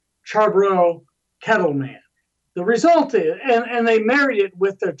new Charbroil Kettleman. The result is, and they married it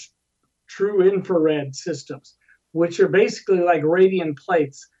with their true infrared systems, which are basically like radiant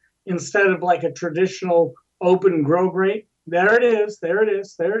plates instead of like a traditional open grill grate. There it is.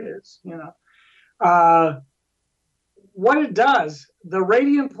 What it does, the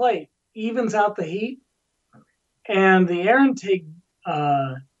radiant plate evens out the heat, and the air intake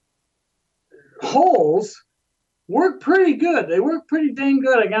holes work pretty good. They work pretty dang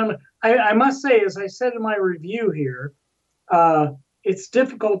good. I must say, as I said in my review here, it's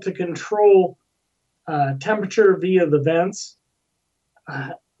difficult to control temperature via the vents.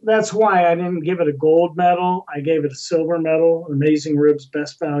 That's why I didn't give it a gold medal. I gave it a silver medal, Amazing Ribs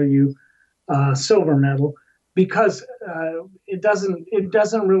Best Value silver medal, because it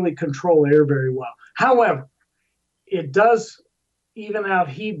doesn't really control air very well. However, it does even out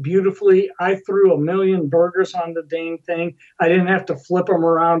heat beautifully. I threw 1 million burgers on the dang thing. I didn't have to flip them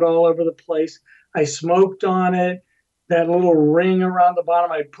around all over the place. I smoked on it. That little ring around the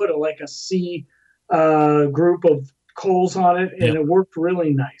bottom, I put like a C group of coals on it, and it worked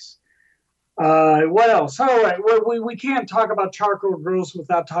really nice. What else? All right, we can't talk about charcoal grills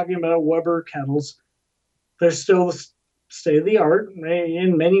without talking about Weber kettles. They're still the state of the art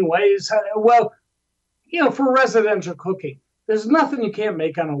in many ways. Well, for residential cooking, there's nothing you can't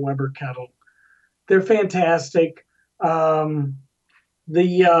make on a Weber kettle. They're fantastic. If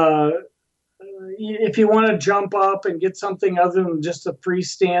you want to jump up and get something other than just a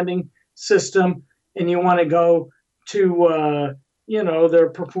freestanding system, and you want to go to their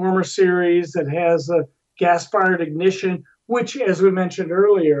Performer series that has a gas-fired ignition, which, as we mentioned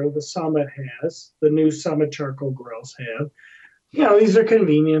earlier, the Summit has, the new Summit charcoal grills have. these are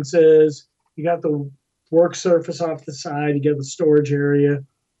conveniences. You got the work surface off the side. You get the storage area.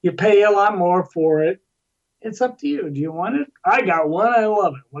 You pay a lot more for it. It's up to you. Do you want it? I got one. I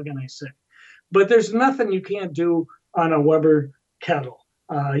love it. What can I say? But there's nothing you can't do on a Weber kettle.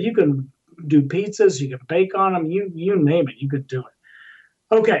 You can do pizzas. You can bake on them. You name it. You could do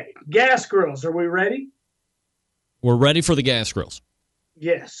it. Okay, gas grills. Are we ready? We're ready for the gas grills.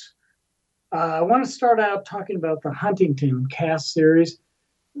 Yes. I want to start out talking about the Huntington cast series.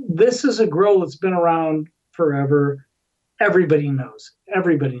 This is a grill that's been around forever. Everybody knows.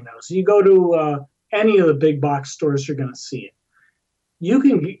 Everybody knows. You go to any of the big box stores, you're going to see it. You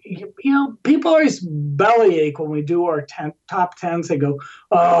can, people always bellyache when we do our top 10s. They go,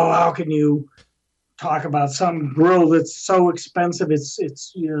 oh, how can you talk about some grill that's so expensive? It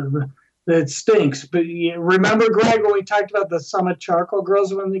stinks. But remember, Greg, when we talked about the Summit charcoal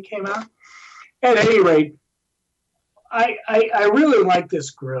grills when they came out? At any rate, I really like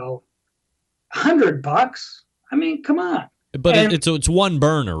this grill. $100. I mean, come on. But it's one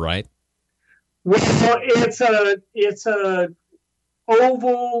burner, right? Well, it's a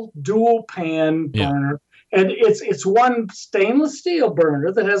oval dual pan burner, and it's one stainless steel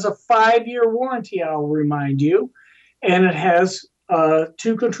burner that has a 5-year warranty. I'll remind you, and it has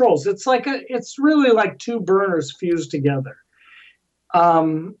 2 controls. It's really like 2 burners fused together.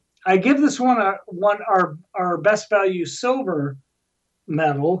 I give this one our best value silver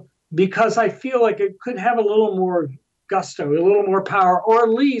medal because I feel like it could have a little more gusto, a little more power, or at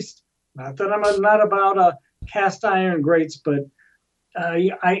least, not that I'm not about cast iron grates, but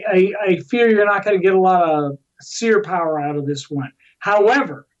I fear you're not going to get a lot of sear power out of this one.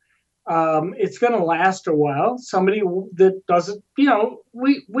 However, it's going to last a while. Somebody that doesn't,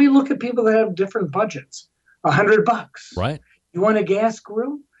 we look at people that have different budgets. $100. Right. You want a gas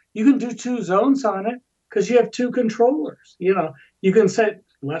grill? You can do 2 zones on it because you have 2 controllers. You can set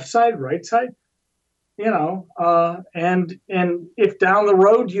left side, right side. And if down the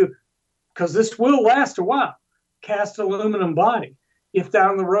road because this will last a while, cast aluminum body. If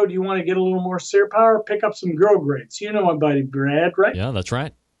down the road you want to get a little more sear power, pick up some grill grates. You know my buddy Brad, right? Yeah, that's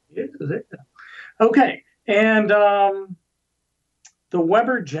right. Yeah. Okay, and the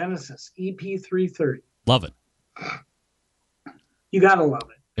Weber Genesis EP330. Love it. You gotta love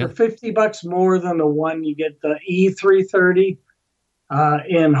it. Yeah. For $50 more than the one, you get the E330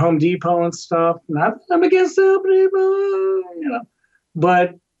 in Home Depot and stuff. Not that I'm against Home Depot,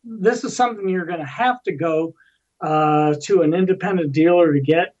 but this is something you're going to have to go to an independent dealer to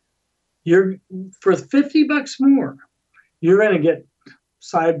get. For $50 more, you're going to get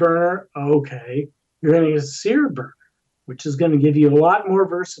side burner. Okay, you're going to get a sear burner, which is going to give you a lot more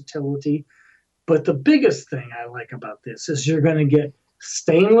versatility. But the biggest thing I like about this is you're going to get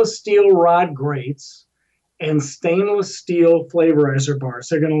stainless steel rod grates and stainless steel flavorizer bars.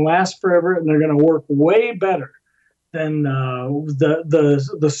 They're going to last forever, and they're going to work way better than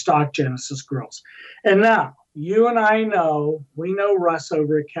the stock Genesis grills. And now, you and I we know Russ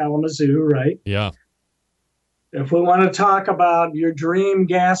over at Kalamazoo, right? Yeah. If we want to talk about your dream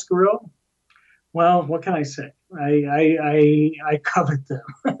gas grill, well, what can I say? I covet them.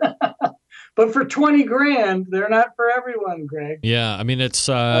 But for $20,000, they're not for everyone, Greg. Yeah, I mean it's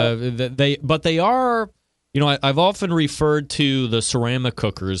they are. I've often referred to the ceramic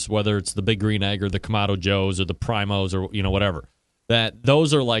cookers, whether it's the Big Green Egg or the Kamado Joes or the Primos or whatever. That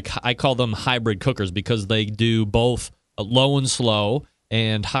those are I call them hybrid cookers because they do both low and slow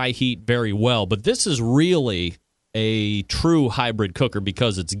and high heat very well. But this is really a true hybrid cooker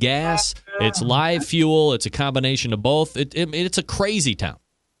because it's gas, it's live fuel, it's a combination of both. It's a crazy town.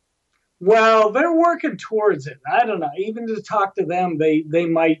 Well, they're working towards it. I don't know. Even to talk to them, they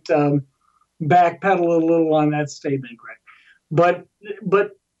might backpedal a little on that statement, Greg. But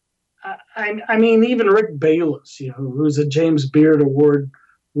I mean, even Rick Bayless, who's a James Beard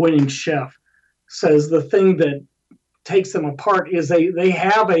Award-winning chef, says the thing that takes them apart is they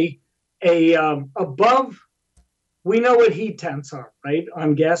have a above. We know what heat temps are, right?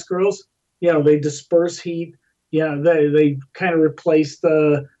 On gas grills, they disperse heat. They kind of replace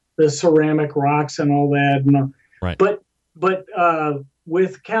the ceramic rocks and all that. Right. But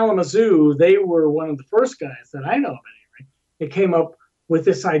with Kalamazoo, they were one of the first guys that I know of anyway. It came up with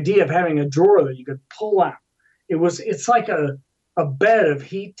this idea of having a drawer that you could pull out. It's like a bed of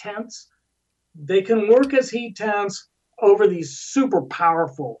heat temps. They can work as heat temps over these super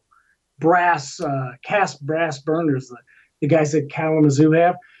powerful cast brass burners that the guys at Kalamazoo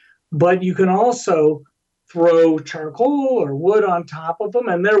have. But you can also throw charcoal or wood on top of them,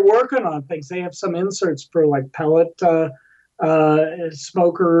 and they're working on things. They have some inserts for like pellet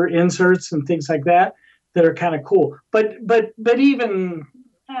smoker inserts and things like that. that are kind of cool. But even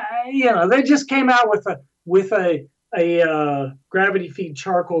they just came out with a gravity feed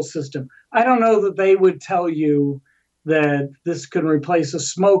charcoal system. I don't know that they would tell you that this can replace a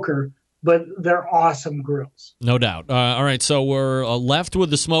smoker, but they're awesome grills. No doubt. All right, so we're left with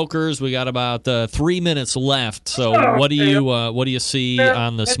the smokers. We got about 3 minutes left. So what do you see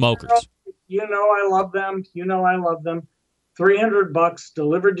on the smokers? I love them. I love them. $300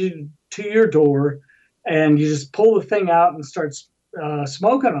 delivered to your door, and you just pull the thing out and start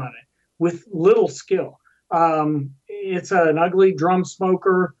smoking on it with little skill. It's an ugly drum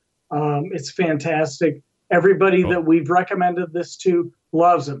smoker. It's fantastic. Everybody that we've recommended this to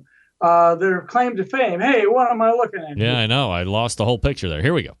loves them. Their claim to fame. Hey, what am I looking at? Yeah, I know. I lost the whole picture there.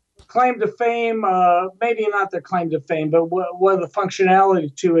 Here we go. Claim to fame, maybe not their claim to fame, but what the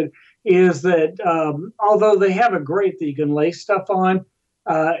functionality to it is that although they have a grate that you can lay stuff on,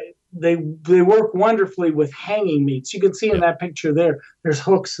 they work wonderfully with hanging meats. You can see in that picture there's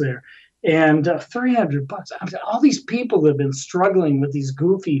hooks there. And $300. All these people that have been struggling with these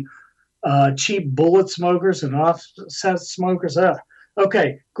goofy, cheap bullet smokers and offset smokers.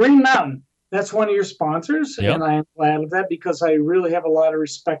 Okay, Green Mountain. That's one of your sponsors, and I am glad of that because I really have a lot of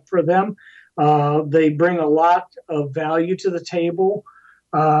respect for them. They bring a lot of value to the table.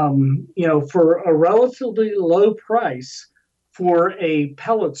 For a relatively low price for a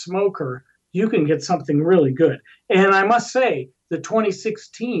pellet smoker, you can get something really good. And I must say, the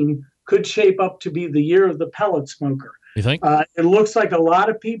 2016 could shape up to be the year of the pellet smoker. You think? It looks like a lot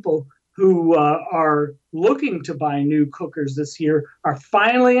of people who are looking to buy new cookers this year are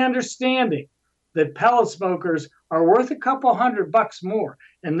finally understanding that pellet smokers are worth a couple $100 more.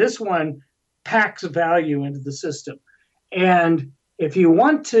 And this one packs value into the system. And if you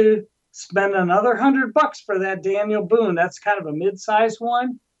want to spend another $100 for that Daniel Boone, that's kind of a mid-sized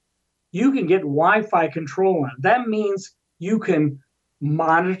one, you can get Wi-Fi control on it. That means you can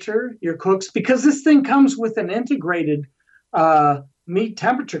monitor your cooks because this thing comes with an integrated meat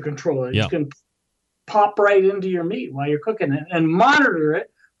temperature controller. You can pop right into your meat while you're cooking it and monitor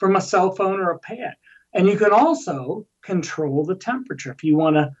it from a cell phone or a pad. And you can also control the temperature. If you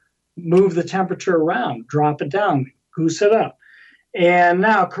want to move the temperature around, drop it down, goose it up. And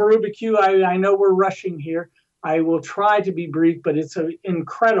now, Karuba Q, I know we're rushing here. I will try to be brief, but it's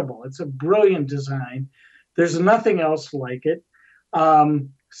incredible. It's a brilliant design. There's nothing else like it.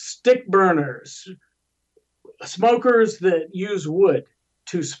 Stick burners, smokers that use wood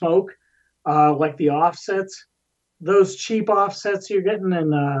to smoke, like the offsets. Those cheap offsets you're getting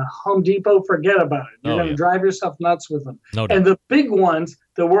in Home Depot, forget about it. You're going to drive yourself nuts with them. No doubt. And the big ones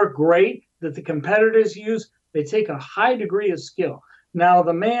that work great, that the competitors use, they take a high degree of skill. Now,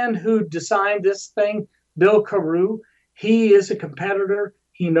 the man who designed this thing, Bill Carew, he is a competitor.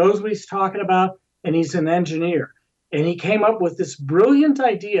 He knows what he's talking about, and he's an engineer. And he came up with this brilliant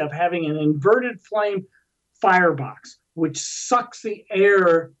idea of having an inverted flame firebox, which sucks the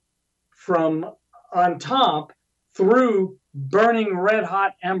air from on top through burning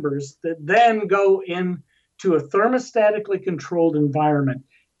red-hot embers that then go into a thermostatically controlled environment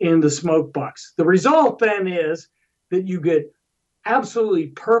in the smoke box. The result then is that you get absolutely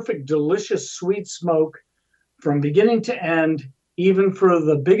perfect, delicious, sweet smoke from beginning to end, even for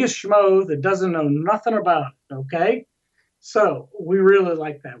the biggest schmo that doesn't know nothing about it, okay? So we really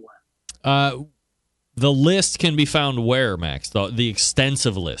like that one. The list can be found where, Max? The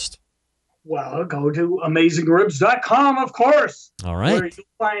extensive list. Well, go to AmazingRibs.com, of course. All right. Where you'll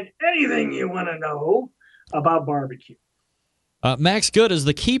find anything you want to know about barbecue. Max Good is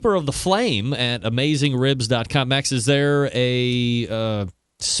the keeper of the flame at AmazingRibs.com. Max, is there a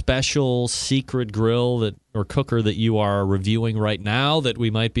special secret grill or cooker that you are reviewing right now that we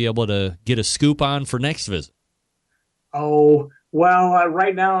might be able to get a scoop on for next visit? Oh, well,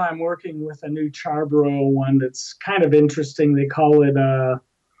 right now I'm working with a new charbroil one that's kind of interesting. They call it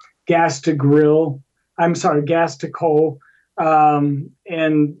gas to coal.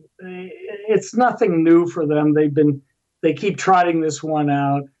 And it's nothing new for them. They keep trotting this one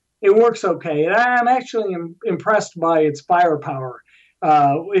out. It works okay. And I'm actually impressed by its firepower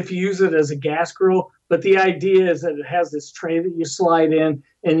if you use it as a gas grill. But the idea is that it has this tray that you slide in,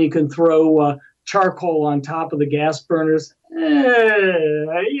 and you can throw charcoal on top of the gas burners.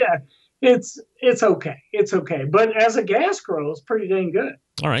 Yeah, it's okay. It's okay. But as a gas grill, it's pretty dang good.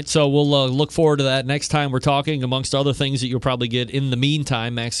 All right, so we'll look forward to that next time we're talking, amongst other things that you'll probably get. In the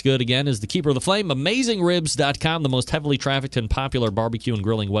meantime, Max Good, again, is the keeper of the flame. AmazingRibs.com, the most heavily trafficked and popular barbecue and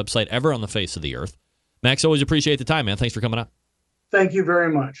grilling website ever on the face of the earth. Max, always appreciate the time, man. Thanks for coming on. Thank you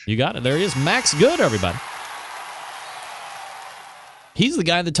very much. You got it. There he is, Max Good, everybody. He's the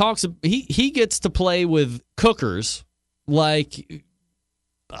guy that talks. He gets to play with cookers like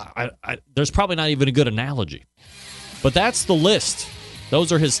there's probably not even a good analogy. But that's the list.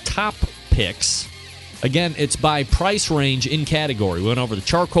 Those are his top picks. Again, it's by price range in category. We went over the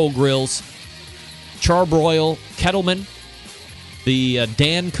charcoal grills, Charbroil, Kettleman, the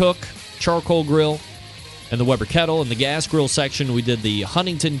Dan Cook charcoal grill, and the Weber kettle. In the gas grill section, we did the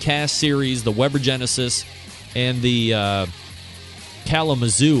Huntington Cast Series, the Weber Genesis, and the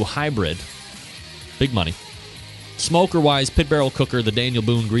Kalamazoo Hybrid. Big money. Smoker-wise, pit barrel cooker, the Daniel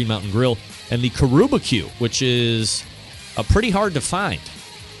Boone Green Mountain Grill, and the Karubakyu, which is pretty hard to find.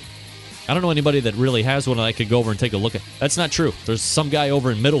 I don't know anybody that really has one that I could go over and take a look at. That's not true. There's some guy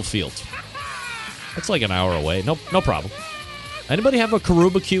over in Middlefield. That's like an hour away. No problem. Anybody have a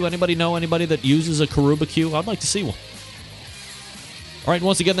Karubakyu? Anybody know anybody that uses a Karubakyu? I'd like to see one. All right,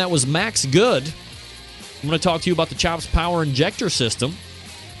 once again, that was Max Good. I'm going to talk to you about the Chops Power Injector System.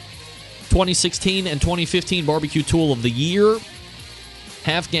 2016 and 2015 Barbecue Tool of the Year.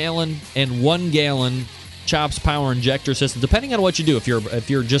 Half-gallon and 1-gallon Chops Power Injector System, depending on what you do. If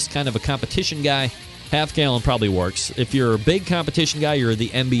you're just kind of a competition guy, half-gallon probably works. If you're a big competition guy, you're the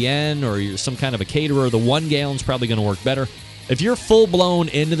MBN or you're some kind of a caterer, the 1-gallon's probably going to work better. If you're full-blown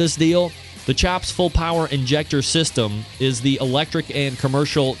into this deal, the Chops Full Power Injector System is the electric and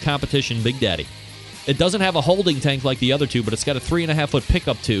commercial competition Big Daddy. It doesn't have a holding tank like the other two, but it's got a 3.5-foot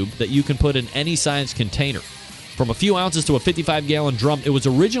pickup tube that you can put in any size container. From a few ounces to a 55-gallon drum, it was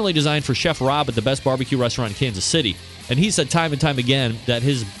originally designed for Chef Rob at the best barbecue restaurant in Kansas City. And he said time and time again that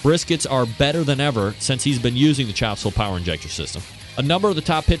his briskets are better than ever since he's been using the Chops Full Power Injector System. A number of the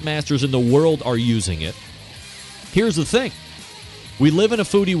top pit masters in the world are using it. Here's the thing. We live in a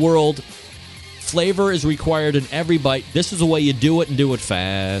foodie world. Flavor is required in every bite. This is the way you do it and do it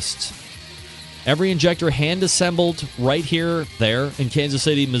fast. Every injector hand-assembled right here, there, in Kansas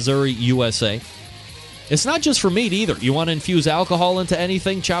City, Missouri, USA. It's not just for meat either. You want to infuse alcohol into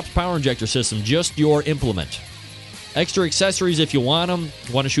anything? Chops Power Injector System, just your implement. Extra accessories if you want them.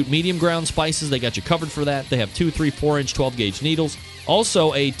 You want to shoot medium ground spices? They got you covered for that. They have 2, 3, 4-inch 12-gauge needles.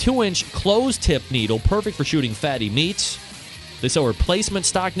 Also, a 2-inch closed-tip needle, perfect for shooting fatty meats. They sell replacement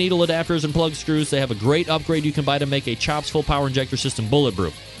stock needle adapters and plug screws. They have a great upgrade you can buy to make a Chops Full Power Injector System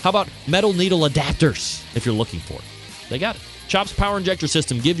bulletproof. How about metal needle adapters if you're looking for it? They got it. Chops Power Injector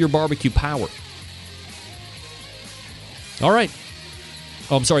System. Give your barbecue power. All right.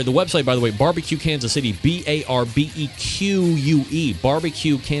 Oh, I'm sorry. The website, by the way, Barbecue Kansas City, BARBEQUE,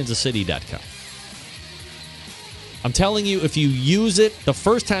 barbecuekansascity.com. I'm telling you, if you use it, the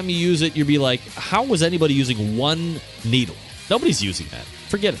first time you use it, you'll be like, how was anybody using one needle? Nobody's using that.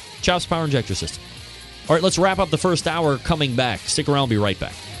 Forget it. Chops Power Injector System. All right, let's wrap up the first hour coming back. Stick around. I'll be right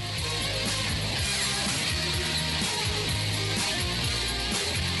back.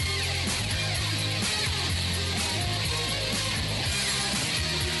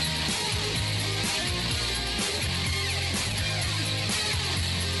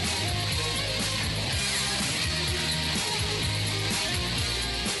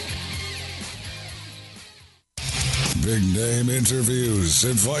 Big name interviews,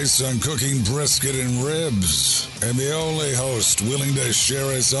 advice on cooking brisket and ribs, and the only host willing to share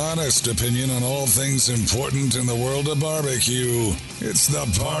his honest opinion on all things important in the world of barbecue. It's the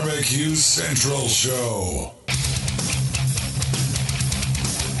Barbecue Central Show.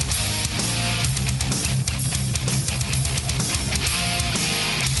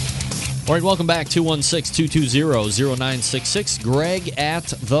 All right, welcome back. 216-220-0966. Greg at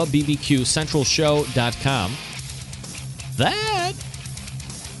thebbqcentralshow.com. That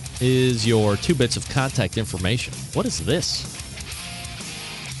is your 2 bits of contact information. What is this?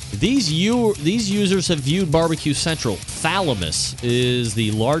 These users have viewed Barbecue Central. Thalamus is the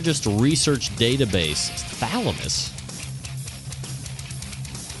largest research database. Thalamus?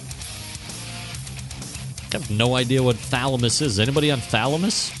 I have no idea what Thalamus is. Anybody on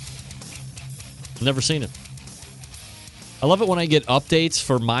Thalamus? Never seen it. I love it when I get updates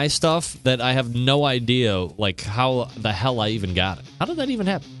for my stuff that I have no idea, like, how the hell I even got it. How did that even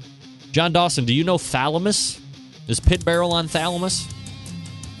happen? John Dawson, do you know Thalamus? Is Pit Barrel on Thalamus?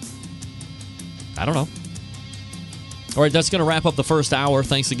 I don't know. All right, that's going to wrap up the first hour.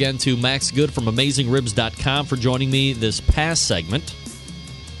 Thanks again to Max Good from AmazingRibs.com for joining me this past segment.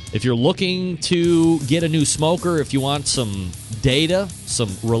 If you're looking to get a new smoker, if you want some data,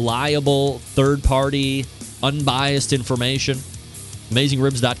 some reliable, third-party, unbiased information,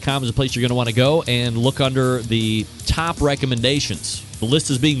 AmazingRibs.com is a place you're going to want to go and look under the top recommendations. The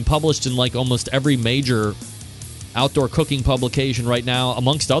list is being published in like almost every major outdoor cooking publication right now,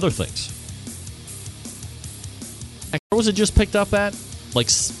 amongst other things. Where was it just picked up at? like,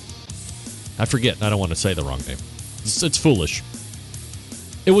 I forget. I don't want to say the wrong name. It's foolish.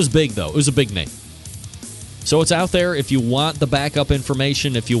 It was big, though. It was a big name. So it's out there. If you want the backup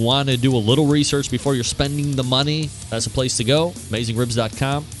information, if you want to do a little research before you're spending the money, that's a place to go.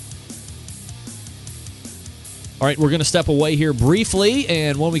 AmazingRibs.com. All right, we're going to step away here briefly,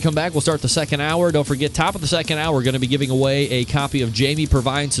 and when we come back, we'll start the second hour. Don't forget, top of the second hour, we're going to be giving away a copy of Jamie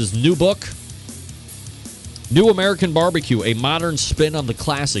Purviance's new book, New American Barbecue, a modern spin on the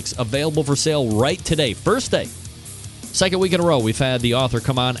classics, available for sale right today. First day. Second week in a row, we've had the author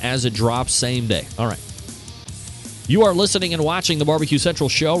come on as it drops, same day. All right. You are listening and watching the Barbecue Central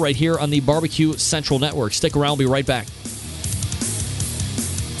show right here on the Barbecue Central Network. Stick around. We'll be right back.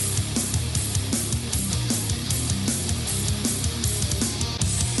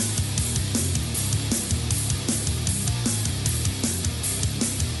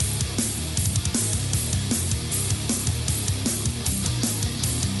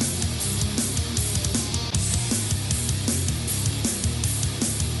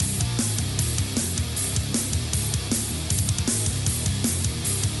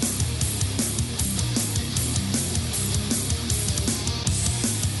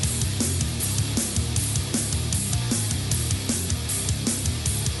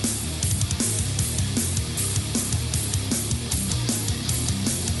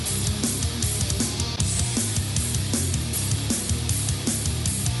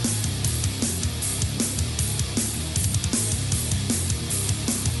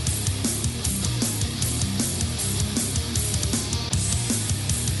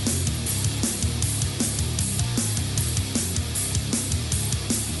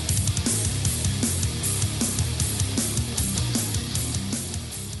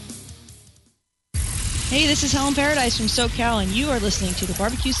 Hey, this is Helen Paradise from SoCal, and you are listening to the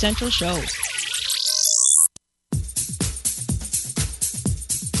Barbecue Central Show.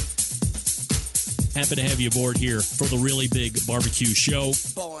 Happy to have you aboard here for the really big barbecue show.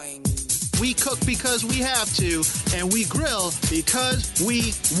 Boing. We cook because we have to, and we grill because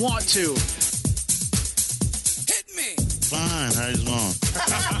we want to. Hit me! Fine, how you doing?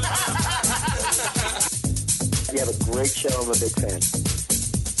 You have a great show. I'm a big fan.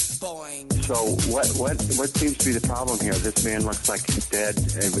 Boing. So what seems to be the problem here? This man looks like he's dead,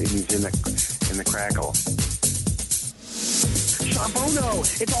 and he's in the crackle. Charbono!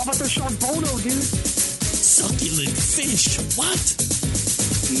 It's all about the Charbono, dude. Succulent fish. What?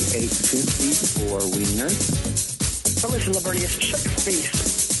 He ate 54 wieners. So listen, Lavernius, shake your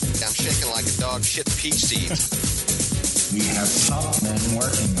face. I'm shaking like a dog shit peach seeds. We have top men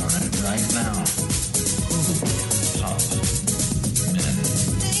working on it right now. Top men.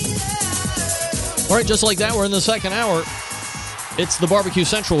 All right, just like that, we're in the second hour. It's the Barbecue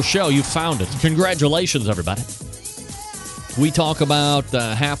Central show. You found it. Congratulations, everybody. We talk about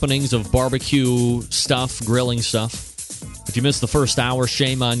the happenings of barbecue stuff, grilling stuff. If you missed the first hour,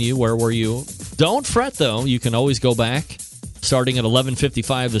 shame on you. Where were you? Don't fret, though. You can always go back. Starting at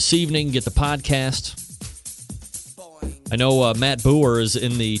 11:55 this evening, get the podcast. I know Matt Boer is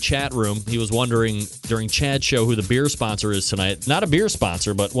in the chat room. He was wondering during Chad's show who the beer sponsor is tonight. Not a beer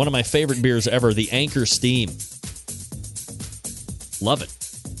sponsor, but one of my favorite beers ever, the Anchor Steam. Love it.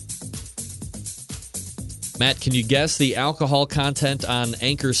 Matt, can you guess the alcohol content on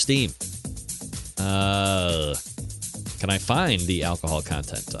Anchor Steam? Can I find the alcohol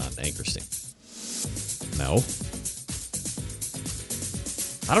content on Anchor Steam? No.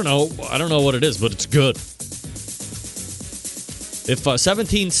 I don't know. I don't know what it is, but it's good. If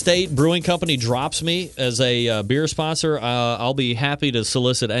 17 State Brewing Company drops me as a beer sponsor, I'll be happy to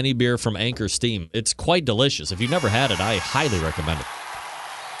solicit any beer from Anchor Steam. It's quite delicious. If you've never had it, I highly recommend it.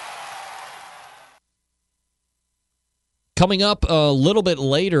 Coming up a little bit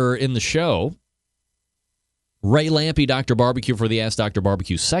later in the show, Ray Lampe, Dr. Barbecue, for the Ask Dr.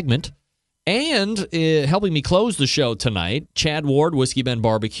 Barbecue segment. And helping me close the show tonight, Chad Ward, Whiskey Ben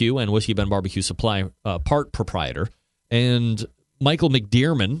Barbecue and Whiskey Ben Barbecue Supply part proprietor, and Michael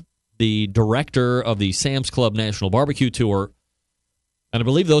McDearman, the director of the Sam's Club National Barbecue Tour. And I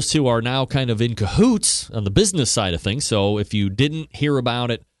believe those two are now kind of in cahoots on the business side of things. So if you didn't hear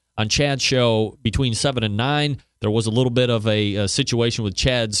about it on Chad's show between 7 and 9, there was a little bit of a situation with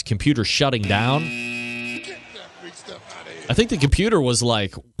Chad's computer shutting down. I think the computer was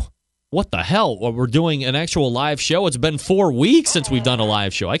like, what the hell? Well, we're doing an actual live show. It's been 4 weeks since we've done a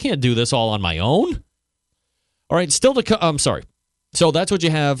live show. I can't do this all on my own. All right, still to come. I'm sorry. So that's what you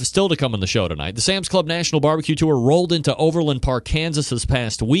have still to come on the show tonight. The Sam's Club National Barbecue Tour rolled into Overland Park, Kansas this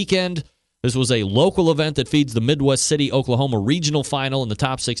past weekend. This was a local event that feeds the Midwest City, Oklahoma regional final, and the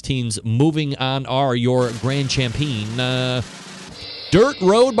top 6 teams moving on are your grand champion. Dirt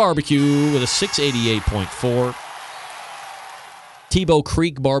Road Barbecue with a 688.4. Tebow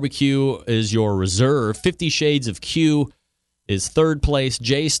Creek Barbecue is your reserve. 50 Shades of Q is third place.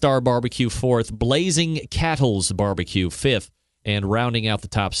 J-Star Barbecue fourth. Blazing Cattle's Barbecue fifth. And rounding out the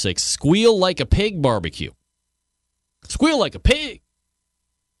top six, Squeal Like a Pig Barbecue. Squeal like a pig.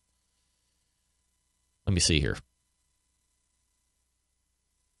 Let me see here.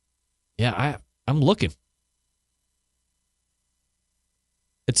 Yeah, I'm looking.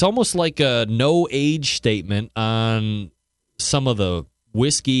 It's almost like a no age statement on some of the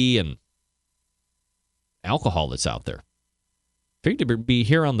whiskey and alcohol that's out there. Figured to be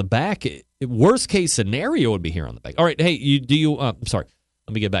here on the back. Worst case scenario would be here on the back. All right, hey, I'm sorry.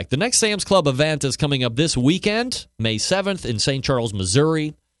 Let me get back. The next Sam's Club event is coming up this weekend, May 7th in St. Charles,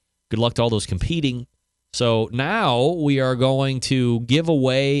 Missouri. Good luck to all those competing. So now we are going to give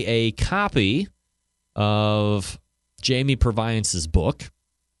away a copy of Jamie Purviance's book.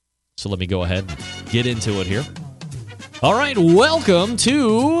 So let me go ahead and get into it here. All right, welcome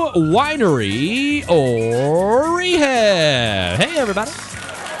to Winery or Rehab. Hey, everybody.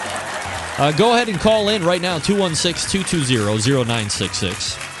 Go ahead and call in right now,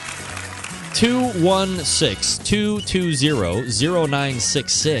 216-220-0966.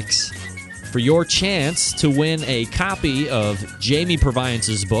 216-220-0966 for your chance to win a copy of Jamie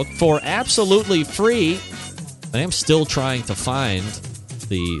Purviance's book for absolutely free. I am still trying to find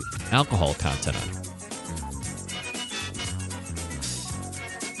the alcohol content on it.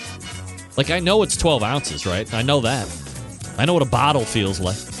 Like, I know it's 12 ounces, right? I know that. I know what a bottle feels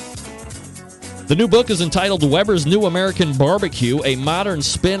like. The new book is entitled Weber's New American Barbecue, a modern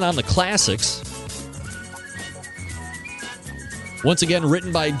spin on the classics. Once again,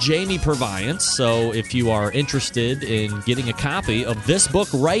 written by Jamie Purviance. So if you are interested in getting a copy of this book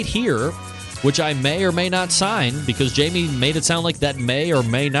right here, which I may or may not sign, because Jamie made it sound like that may or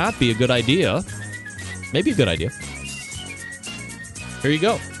may not be a good idea. Maybe a good idea. Here you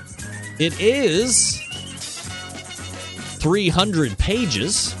go. It is 300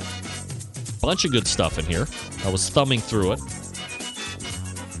 pages. Bunch of good stuff in here. I was thumbing through it.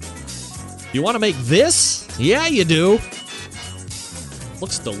 You want to make this? Yeah, you do.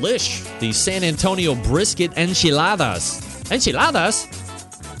 Looks delish. The San Antonio brisket enchiladas. Enchiladas?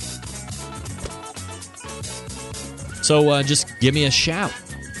 So just give me a shout.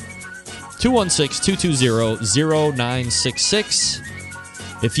 216-220-0966.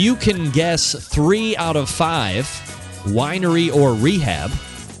 If you can guess 3 out of 5, winery or rehab,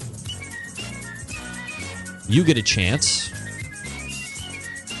 you get a chance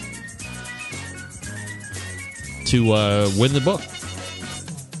to win the book.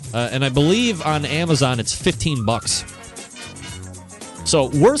 And I believe on Amazon it's $15.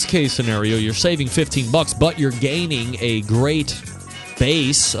 So worst case scenario, you're saving $15, but you're gaining a great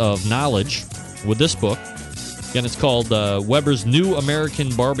base of knowledge with this book. Again, it's called Weber's New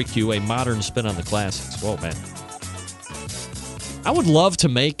American Barbecue, a modern spin on the classics. Whoa, man. I would love to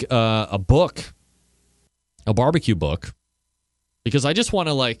make a book, a barbecue book, because I just want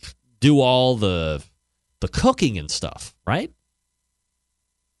to, like, do all the cooking and stuff, right?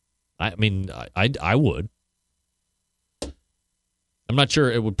 I mean, I would. I'm not sure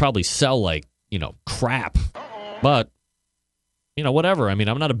it would probably sell like, crap, but, whatever. I mean,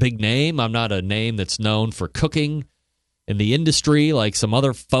 I'm not a big name. I'm not a name that's known for cooking in the industry like some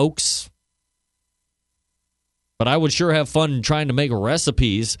other folks. But I would sure have fun trying to make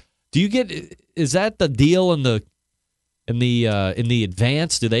recipes. Is that the deal in the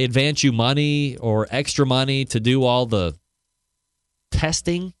advance? Do they advance you money or extra money to do all the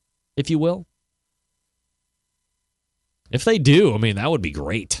testing, if you will? If they do, I mean, that would be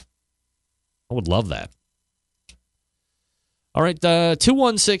great. I would love that. All right,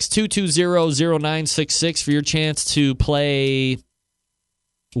 216-220-0966 for your chance to play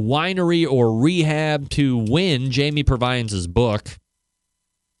Winery or Rehab to win Jamie Purviance's book.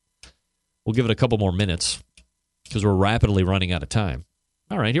 We'll give it a couple more minutes because we're rapidly running out of time.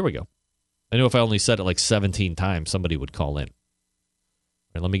 All right, here we go. I know if I only said it like 17 times, somebody would call in. All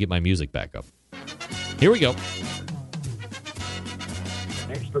right, let me get my music back up. Here we go.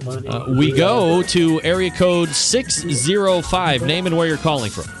 We go to area code 605. Name and where you're calling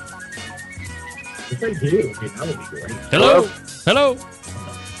from. If they do, that would be great. Hello? Hello?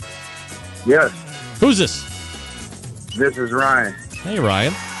 Yes. Who's this? This is Ryan. Hey,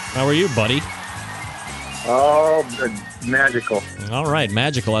 Ryan. How are you, buddy? Oh, magical. All right,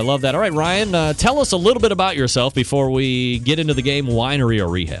 magical. I love that. All right, Ryan, tell us a little bit about yourself before we get into the game Winery or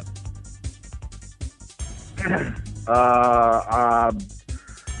Rehab.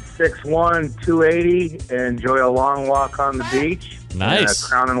 6'1", 280, enjoy a long walk on the beach. Nice.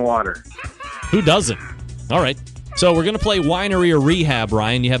 Crown and Water. Who doesn't? All right. So we're going to play winery or rehab,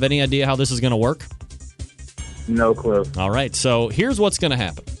 Ryan. You have any idea how this is going to work? No clue. All right. So here's what's going to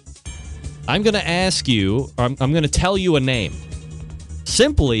happen. I'm going to ask you, or I'm going to tell you a name.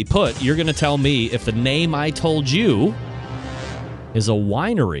 Simply put, you're going to tell me if the name I told you is a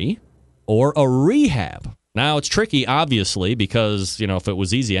winery or a rehab. Now, it's tricky, obviously, because, if it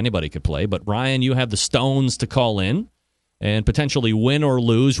was easy, anybody could play. But, Ryan, you have the stones to call in and potentially win or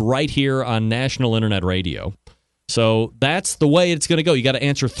lose right here on National Internet Radio. So that's the way it's going to go. You got to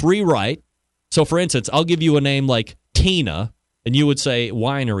answer 3 right. So, for instance, I'll give you a name like Tina, and you would say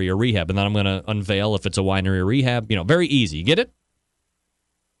winery or rehab, and then I'm going to unveil if it's a winery or rehab. Very easy. You get it?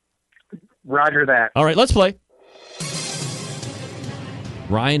 Roger that. All right, let's play.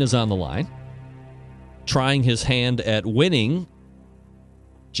 Ryan is on the line, trying his hand at winning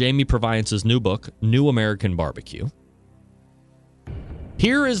Jamie Purviance's new book, New American Barbecue.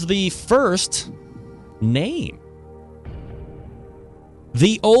 Here is the first name.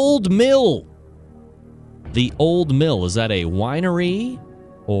 The Old Mill. The Old Mill. Is that a winery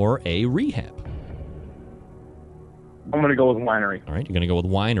or a rehab? I'm going to go with winery. All right, you're going to go with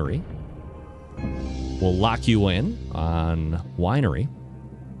winery. We'll lock you in on winery.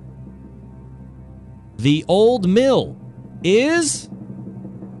 The Old Mill is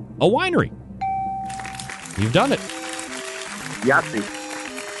a winery. You've done it.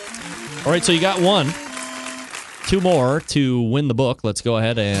 Yahtzee. All right, so you got 1. 2 more to win the book. Let's go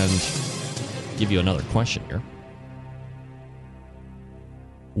ahead and give you another question here.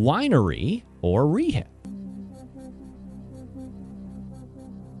 Winery or rehab?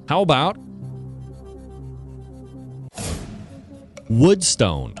 How about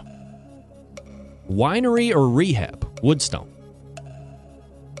Woodstone? Winery or rehab? Woodstone.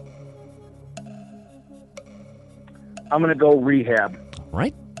 I'm going to go rehab. All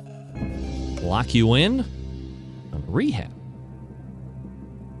right. Lock you in on rehab.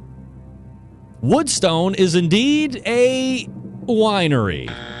 Woodstone is indeed a winery.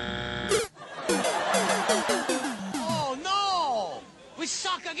 Oh, no! We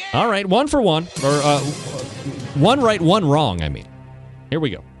suck again! All right, 1 for 1. Or 1 right, 1 wrong, I mean. Here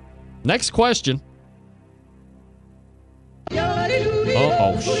we go. Next question. What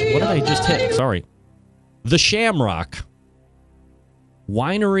did I just hit? Sorry. The Shamrock.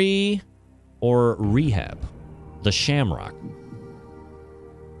 Winery or rehab? The Shamrock.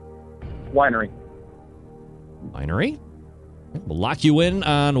 Winery. Winery. We'll lock you in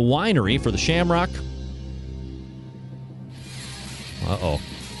on winery for the Shamrock. Uh-oh.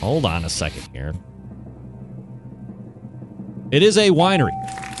 Hold on a second here. It is a winery.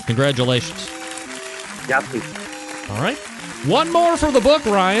 Congratulations. Yahtzee. All right. 1 more for the book,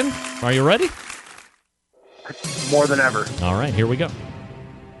 Ryan. Are you ready? More than ever. All right, here we go.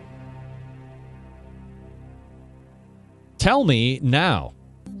 Tell me now,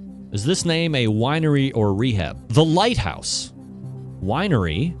 is this name a winery or rehab? The Lighthouse.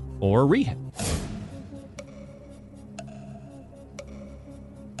 Winery or rehab?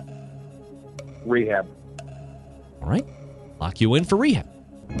 Rehab. All right. Lock you in for rehab.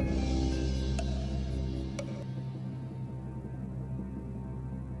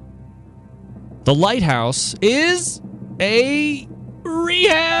 The Lighthouse is a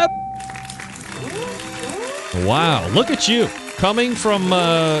rehab. Wow, look at you. Coming from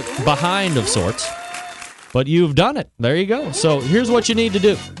behind of sorts. But you've done it. There you go. So here's what you need to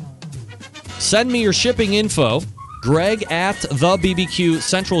do. Send me your shipping info. Greg at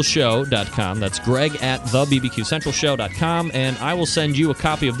thebbqcentralshow.com. That's Greg at thebbqcentralshow.com. And I will send you a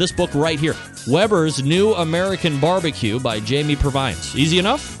copy of this book right here. Weber's New American Barbecue by Jamie Purviance. Easy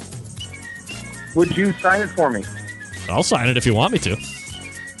enough? Would you sign it for me? I'll sign it if you want me to.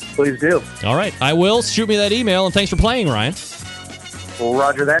 Please do. All right. I will. Shoot me that email, and thanks for playing, Ryan. Well,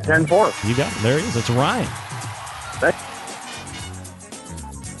 roger that, 10-4. You got it. There he is. It's Ryan.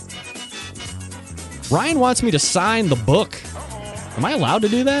 Ryan wants me to sign the book. Am I allowed to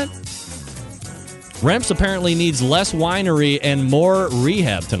do that? Remps apparently needs less winery and more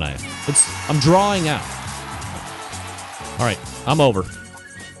rehab tonight. I'm drawing out. All right. I'm over.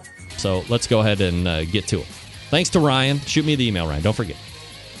 So let's go ahead and get to it. Thanks to Ryan. Shoot me the email, Ryan. Don't forget.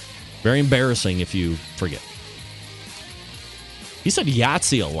 Very embarrassing if you forget. He said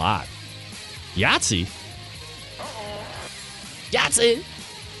Yahtzee a lot. Yahtzee? Yahtzee!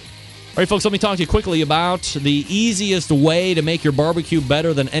 All right, folks, let me talk to you quickly about the easiest way to make your barbecue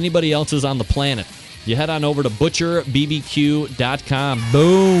better than anybody else's on the planet. You head on over to butcherbbq.com.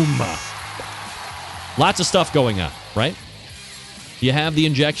 Boom! Lots of stuff going on, right? You have the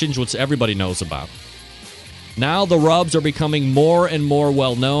injections, which everybody knows about. Now the rubs are becoming more and more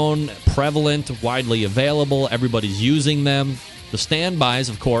well-known, prevalent, widely available. Everybody's using them. The standbys,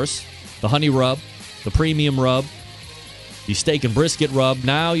 of course, the honey rub, the premium rub, the steak and brisket rub.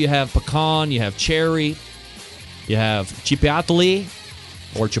 Now you have pecan, you have cherry, you have chipotle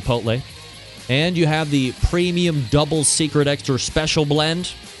or chipotle, and you have the premium double secret extra special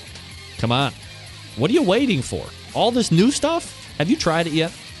blend. Come on. What are you waiting for? All this new stuff? Have you tried it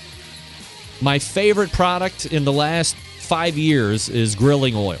yet? My favorite product in the last 5 years is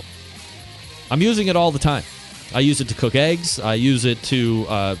grilling oil. I'm using it all the time. I use it to cook eggs. I use it to,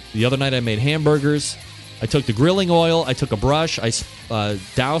 the other night I made hamburgers. I took the grilling oil. I took a brush. I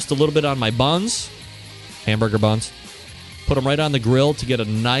doused a little bit on my buns, hamburger buns. Put them right on the grill to get a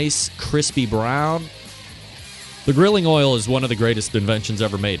nice crispy brown. The grilling oil is one of the greatest inventions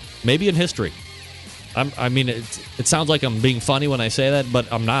ever made, maybe in history. It sounds like I'm being funny when I say that, but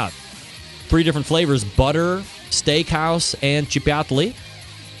I'm not. 3 different flavors, butter, steakhouse, and chipotle.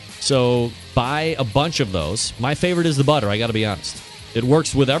 So buy a bunch of those. My favorite is the butter, I got to be honest. It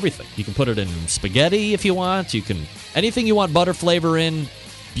works with everything. You can put it in spaghetti if you want. You can anything you want butter flavor in,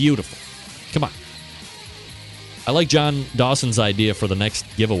 beautiful. Come on. I like John Dawson's idea for the next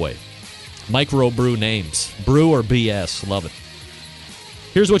giveaway. Microbrew names. Brew or BS. Love it.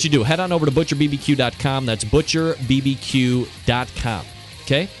 Here's what you do. Head on over to butcherbbq.com. That's butcherbbq.com.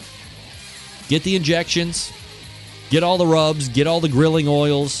 Okay? Get the injections. Get all the rubs. Get all the grilling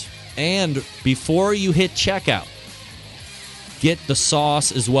oils. And before you hit checkout, get the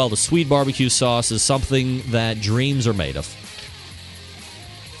sauce as well. The sweet barbecue sauce is something that dreams are made of.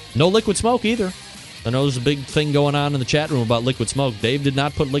 No liquid smoke either. I know there's a big thing going on in the chat room about liquid smoke. Dave did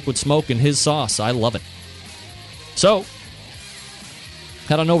not put liquid smoke in his sauce. I love it. So,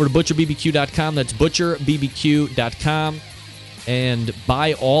 head on over to butcherbbq.com. That's butcherbbq.com. And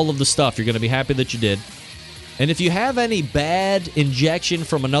buy all of the stuff. You're going to be happy that you did. And if you have any bad injection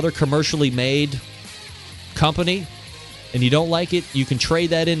from another commercially made company and you don't like it, you can trade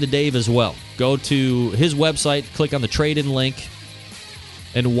that in to Dave as well. Go to his website, click on the trade-in link,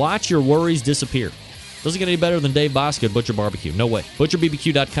 and watch your worries disappear. Doesn't get any better than Dave Bosca at Butcher Barbecue. No way.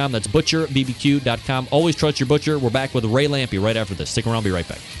 ButcherBBQ.com. That's ButcherBBQ.com. Always trust your butcher. We're back with Ray Lampe right after this. Stick around. Be right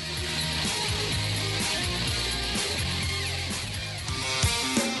back.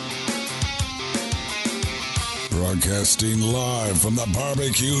 Broadcasting live from the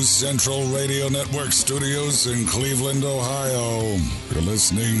Barbecue Central Radio Network studios in Cleveland, Ohio. You're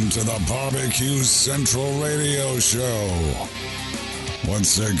listening to the Barbecue Central Radio Show.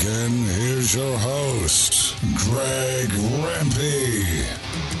 Once again, here's your host, Greg Rempe.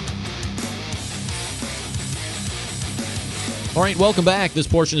 All right, welcome back. This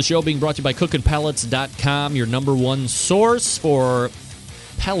portion of the show being brought to you by cookinpellets.com, your number one source for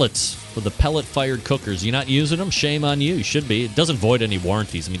pellets, for the pellet-fired cookers. You're not using them? Shame on you. You should be. It doesn't void any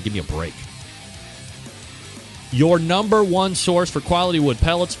warranties. I mean, give me a break. Your number one source for quality wood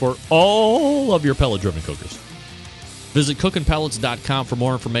pellets for all of your pellet-driven cookers. Visit cookinpellets.com for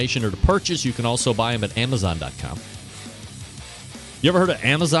more information or to purchase. You can also buy them at amazon.com. You ever heard of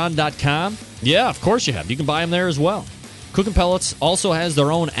amazon.com? Yeah, of course you have. You can buy them there as well. Cookin' Pellets also has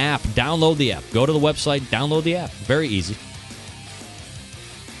their own app. Download the app. Go to the website, download the app. Very easy.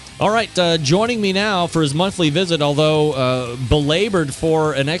 All right, joining me now for his monthly visit, although belabored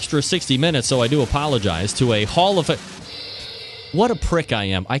for an extra 60 minutes, so I do apologize, to a Hall of Fame. What a prick I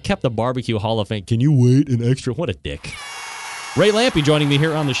am. I kept the Barbecue Hall of Fame. Can you wait an extra? What a dick. Ray Lampe joining me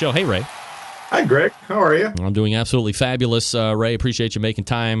here on the show. Hey, Ray. Hi, Greg. How are you? I'm doing absolutely fabulous, Ray. Appreciate you making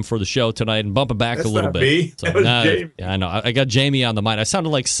time for the show tonight and bumping back a little bit. Me. So, that was Jamie. Yeah, I know. I got Jamie on the mind. I sounded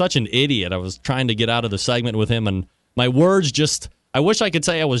like such an idiot. I was trying to get out of the segment with him, and my words just... I wish I could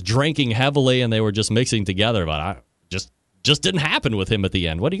say I was drinking heavily and they were just mixing together, but I just didn't happen with him at the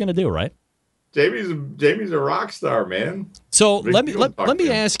end. What are you going to do, right? Jamie's a rock star, man. So let me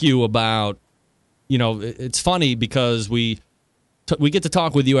ask you about, it's funny because we get to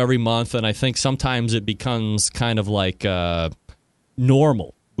talk with you every month, and I think sometimes it becomes kind of like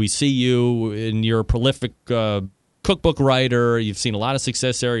normal. We see you and you're a prolific cookbook writer. You've seen a lot of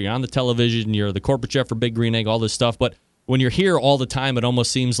success there. You're on the television. You're the corporate chef for Big Green Egg, all this stuff. But when you're here all the time, it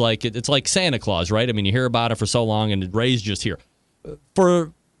almost seems like it's like Santa Claus, right? I mean, you hear about it for so long, and Ray's just here.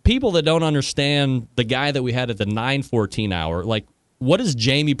 For people that don't understand the guy that we had at the 9:14 hour, like, what is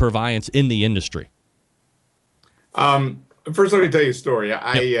Jamie Purviance in the industry? First, let me tell you a story.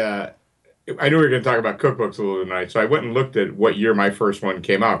 I knew we were going to talk about cookbooks a little tonight, so I went and looked at what year my first one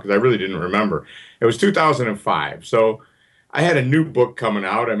came out because I really didn't remember. It was 2005. So I had a new book coming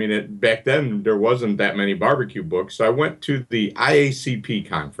out. I mean, back then there wasn't that many barbecue books. So I went to the IACP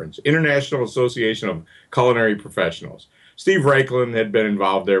conference, International Association of Culinary Professionals. Steve Reichland had been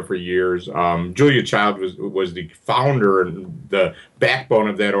involved there for years. Julia Child was the founder and the backbone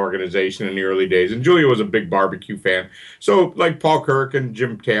of that organization in the early days. And Julia was a big barbecue fan. So like Paul Kirk and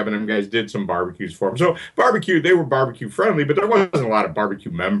Jim Tab and them guys did some barbecues for him. So they were barbecue friendly, but there wasn't a lot of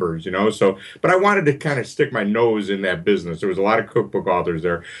barbecue members, So, but I wanted to kind of stick my nose in that business. There was a lot of cookbook authors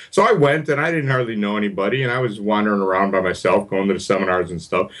there. So I went, and I didn't hardly know anybody. And I was wandering around by myself, going to the seminars and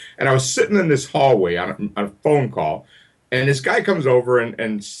stuff. And I was sitting in this hallway on a phone call. And this guy comes over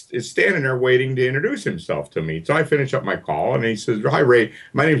and is standing there waiting to introduce himself to me. So I finish up my call, and he says, "Hi, Ray.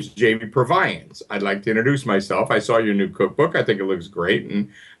 My name's Jamie Purviance. I'd like to introduce myself. I saw your new cookbook. I think it looks great, and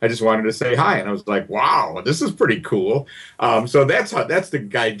I just wanted to say hi." And I was like, "Wow, this is pretty cool." So that's the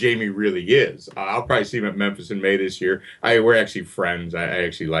guy Jamie really is. I'll probably see him at Memphis in May this year. We're actually friends. I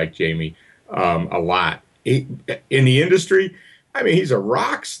actually like Jamie a lot. In the industry, I mean, he's a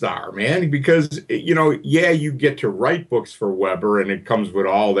rock star, man, because, you get to write books for Weber and it comes with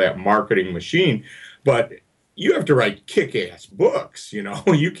all that marketing machine, but you have to write kick-ass books,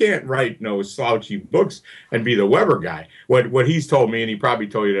 You can't write no slouchy books and be the Weber guy. What he's told me, and he probably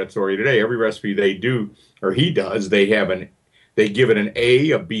told you that story today, every recipe they do, or he does, they give it an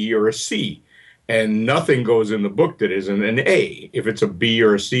A, a B, or a C. And nothing goes in the book that isn't an A. If it's a B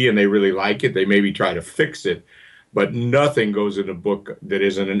or a C and they really like it, they maybe try to fix it. But nothing goes in a book that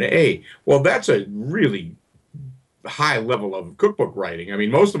isn't an A. Well, that's a really high level of cookbook writing. I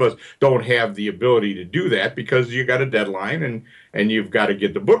mean, most of us don't have the ability to do that because you got a deadline and you've got to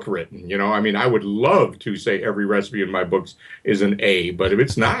get the book written. I mean, I would love to say every recipe in my books is an A, but if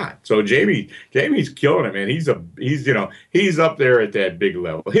it's not. So Jamie's killing it, man. He's up there at that big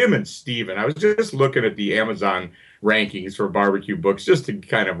level. Him and Steven. I was just looking at the Amazon rankings for barbecue books just to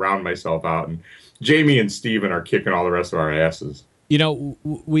kind of round myself out, and Jamie and Steven are kicking all the rest of our asses.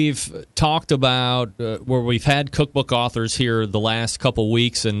 We've talked about where we've had cookbook authors here the last couple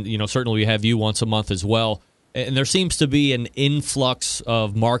weeks, and certainly we have you once a month as well. And there seems to be an influx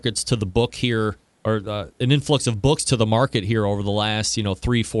of markets to the book here, or an influx of books to the market here over the last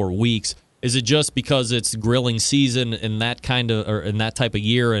 3-4 weeks. Is it just because it's grilling season in that in that type of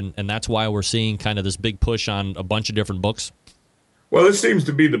year, and that's why we're seeing kind of this big push on a bunch of different books? Well, this seems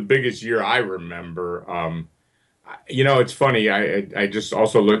to be the biggest year I remember. It's funny. I just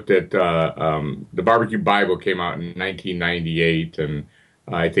also looked at the Barbecue Bible came out in 1998, and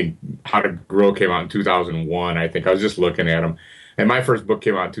I think How to Grill came out in 2001. I think I was just looking at them, and my first book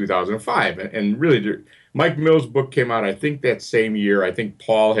came out in 2005. And really, Mike Mills' book came out, I think, that same year. I think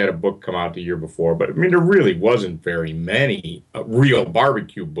Paul had a book come out the year before. But I mean, there really wasn't very many real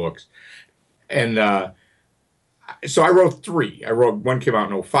barbecue books, and so I wrote 3. One came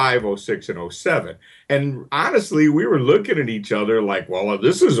out in 05, 06, and 07. And honestly, we were looking at each other like, well,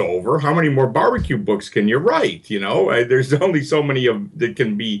 this is over. How many more barbecue books can you write? There's only so many that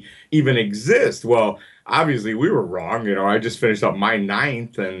can even exist. Well, obviously we were wrong. I just finished up my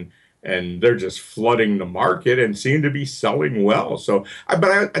 9th, and they're just flooding the market and seem to be selling well. So,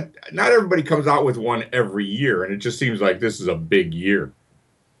 but not everybody comes out with one every year, and it just seems like this is a big year.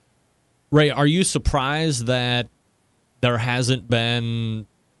 Ray, are you surprised that there hasn't been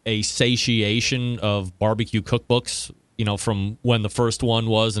a satiation of barbecue cookbooks, from when the first one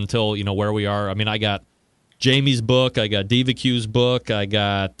was until, where we are? I mean, I got Jamie's book, I got DVQ's book, I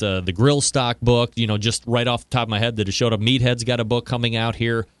got the Grill Stock book, just right off the top of my head that it showed up. Meathead's got a book coming out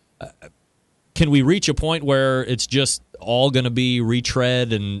here. Can we reach a point where it's just all going to be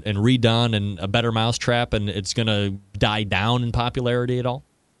retread and redone and a better mousetrap, and it's going to die down in popularity at all?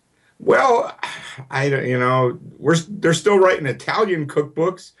 Well, they're still writing Italian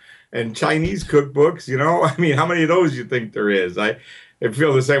cookbooks and Chinese cookbooks. I mean, how many of those do you think there is? I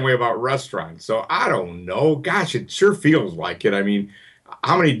feel the same way about restaurants. So I don't know. Gosh, it sure feels like it. I mean,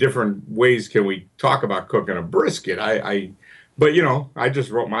 how many different ways can we talk about cooking a brisket? But I just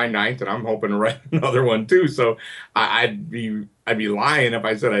wrote my 9th, and I'm hoping to write another one too. So I'd be lying if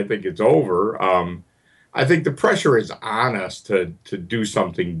I said I think it's over. I think the pressure is on us to do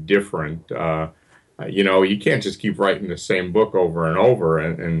something different. You can't just keep writing the same book over and over.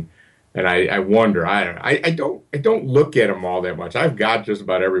 And I wonder. I don't look at them all that much. I've got just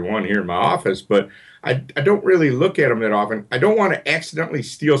about every one here in my office, but I don't really look at them that often. I don't want to accidentally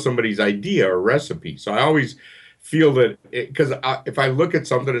steal somebody's idea or recipe. So I always feel that because if I look at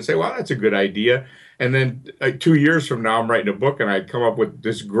something and say, well, that's a good idea, and then 2 years from now I'm writing a book and I come up with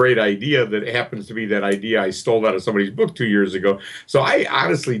this great idea that happens to be that idea I stole out of somebody's book 2 years ago. So I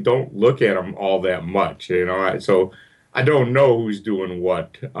honestly don't look at them all that much, So I don't know who's doing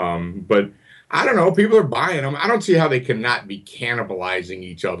what. But I don't know. People are buying them. I don't see how they cannot be cannibalizing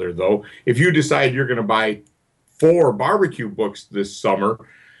each other, though. If you decide you're going to buy 4 barbecue books this summer,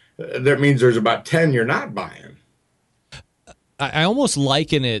 that means there's about 10 you're not buying. I almost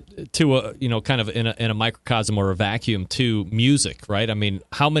liken it to a, kind of in a microcosm or a vacuum to music, right? I mean,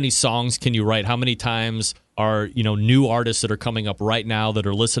 how many songs can you write? How many times are, new artists that are coming up right now that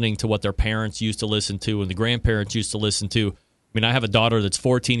are listening to what their parents used to listen to and the grandparents used to listen to? I mean, I have a daughter that's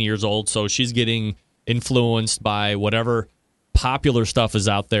 14 years old, so she's getting influenced by whatever popular stuff is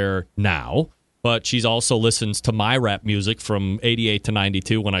out there now, but she's also listens to my rap music from 88 to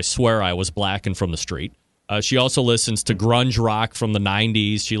 92 when I swear I was black and from the street. She also listens to grunge rock from the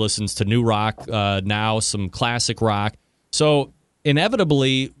 90s. She listens to new rock now, some classic rock. So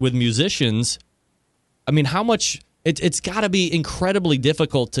inevitably with musicians, I mean, how much it's got to be incredibly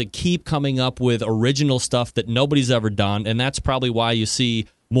difficult to keep coming up with original stuff that nobody's ever done. And that's probably why you see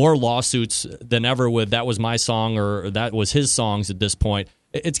more lawsuits than ever with that was my song or that was his songs at this point.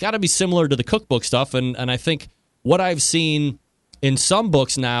 It's got to be similar to the cookbook stuff. And I think what I've seen in some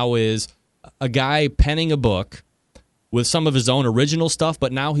books now is a guy penning a book with some of his own original stuff,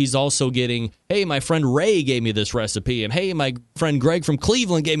 but now he's also getting, hey, my friend Ray gave me this recipe, and hey, my friend Greg from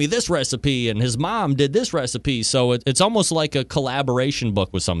Cleveland gave me this recipe, and his mom did this recipe. So it's almost like a collaboration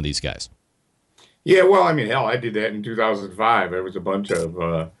book with some of these guys. Yeah, well, I mean, hell, I did that in 2005. There was a bunch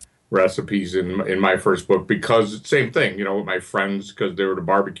of recipes in my first book because same thing, with my friends because they were the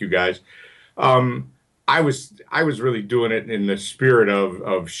barbecue guys. I was really doing it in the spirit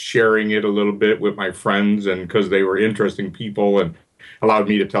of sharing it a little bit with my friends, and because they were interesting people and allowed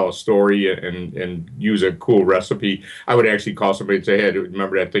me to tell a story and use a cool recipe. I would actually call somebody and say, hey,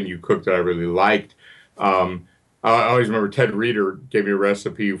 remember that thing you cooked that I really liked? I always remember Ted Reeder gave me a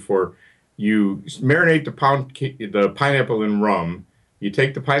recipe for you marinate the pineapple in rum. You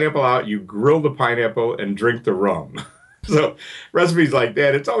take the pineapple out, you grill the pineapple, and drink the rum. So recipes like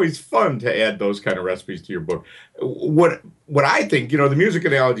that, it's always fun to add those kind of recipes to your book. What I think, the music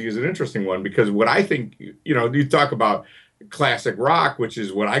analogy is an interesting one because what I think, you talk about classic rock, which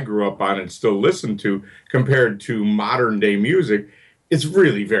is what I grew up on and still listen to, compared to modern day music, it's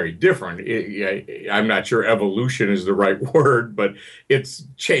really very different. I'm not sure evolution is the right word, but it's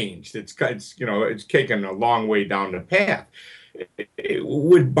changed. It's taken a long way down the path.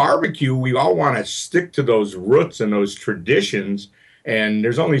 With barbecue, we all want to stick to those roots and those traditions, and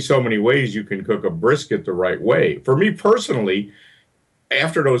there's only so many ways you can cook a brisket the right way. For me personally,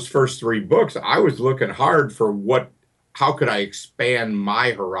 after those first 3 books, I was looking hard for how could I expand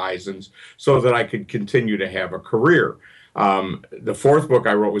my horizons so that I could continue to have a career. The 4th book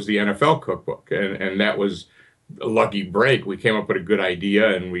I wrote was the NFL cookbook, and that was a lucky break. We came up with a good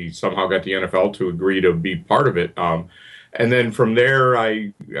idea, and we somehow got the NFL to agree to be part of it. And then from there,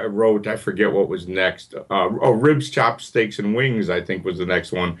 I wrote, I forget what was next. Ribs, chops, steaks, and wings, I think was the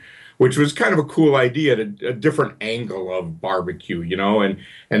next one, which was kind of a cool idea, a different angle of barbecue,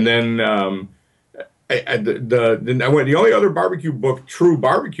 And then the only other barbecue book, true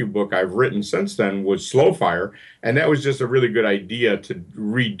barbecue book I've written since then was Slow Fire. And that was just a really good idea to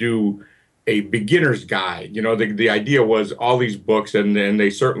redo a beginner's guide. The idea was all these books, and they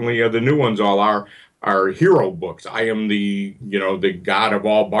certainly, the new ones all are hero books. I am the god of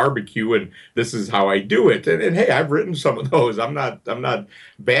all barbecue, and this is how I do it. And hey, I've written some of those. I'm not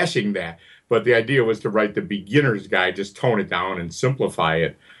bashing that. But the idea was to write the beginner's guide, just tone it down and simplify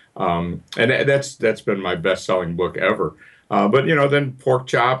it. And that's been my best-selling book ever. But then Pork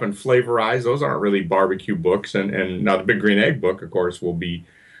Chop and Flavorize, those aren't really barbecue books. And now the Big Green Egg book, of course, will be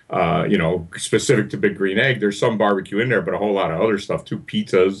specific to Big Green Egg. There's some barbecue in there, but a whole lot of other stuff too,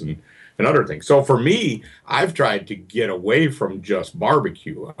 pizzas and other things. So for me, I've tried to get away from just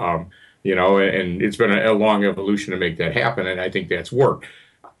barbecue, and it's been a long evolution to make that happen, and I think that's worked.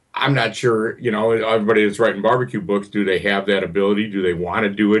 I'm not sure, everybody that's writing barbecue books, do they have that ability? Do they want to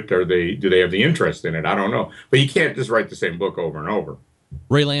do it? Or do they have the interest in it? I don't know. But you can't just write the same book over and over.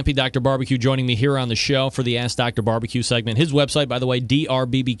 Ray Lampe, Dr. Barbecue, joining me here on the show for the Ask Dr. Barbecue segment. His website, by the way,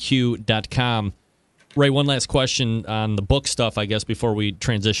 drbbq.com. Ray, one last question on the book stuff, I guess, before we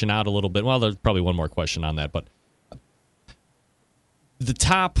transition out a little bit. Well, there's probably one more question on that, but the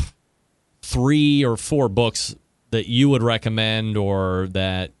top 3 or 4 books that you would recommend or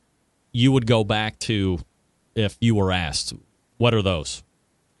that you would go back to if you were asked, what are those?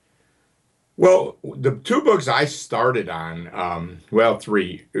 Well, the two books I started on, well,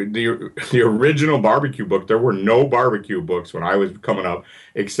 three. The original barbecue book, there were no barbecue books when I was coming up,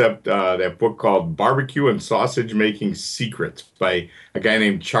 except that book called Barbecue and Sausage Making Secrets by a guy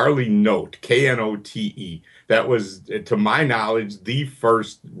named Charlie Note, Knote. That was, to my knowledge, the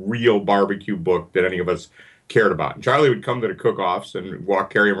first real barbecue book that any of us cared about. And Charlie would come to the cook-offs and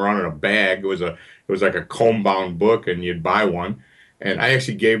carry him around in a bag. It was like a comb-bound book, and you'd buy one. And I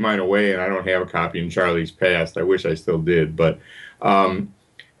actually gave mine away, and I don't have a copy in Charlie's past. I wish I still did. But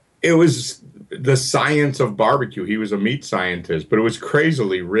it was the science of barbecue. He was a meat scientist, but it was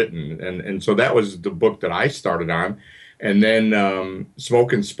crazily written. And so that was the book that I started on. And then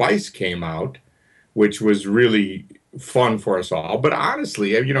Smoke and Spice came out, which was really fun for us all. But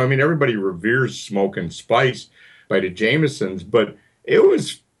honestly, everybody reveres Smoke and Spice by the Jamesons, but it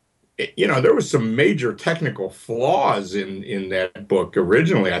was, there was some major technical flaws in that book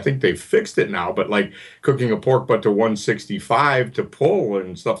originally. I think they fixed it now, but like cooking a pork butt to 165 to pull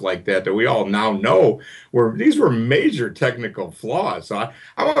and stuff like that we all now know these were major technical flaws. So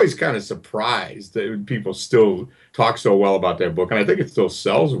I'm always kind of surprised that people still talk so well about that book, and I think it still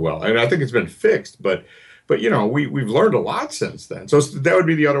sells well. And I think it's been fixed, but we've learned a lot since then. So that would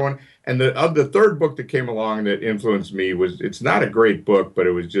be the other one. And the third book that came along that influenced me it's not a great book, but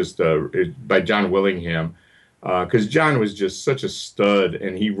it was just by John Willingham, because John was just such a stud,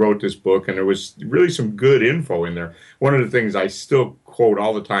 and he wrote this book, and there was really some good info in there. One of the things I still quote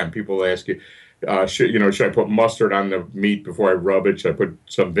all the time, people ask you, should I put mustard on the meat before I rub it? Should I put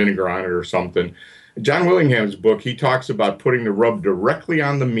some vinegar on it or something? John Willingham's book, he talks about putting the rub directly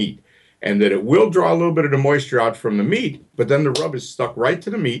on the meat, and that it will draw a little bit of the moisture out from the meat, but then the rub is stuck right to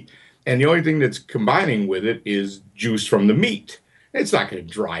the meat, and the only thing that's combining with it is juice from the meat. It's not going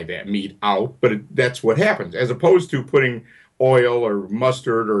to dry that meat out, but that's what happens, as opposed to putting oil or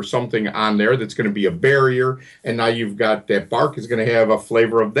mustard or something on there that's going to be a barrier, and now you've got that bark is going to have a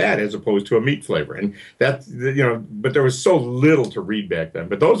flavor of that as opposed to a meat flavor. And that's, but there was so little to read back then.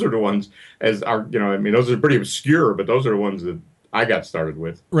 But those are the ones those are pretty obscure, but those are the ones that I got started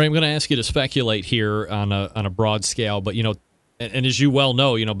with. Ray, I'm going to ask you to speculate here on a broad scale, but and as you well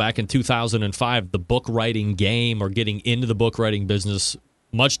know, back in 2005, the book writing game or getting into the book writing business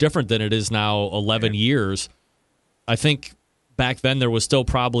much different than it is now 11 years. I think back then there was still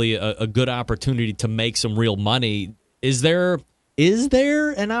probably a good opportunity to make some real money. Is there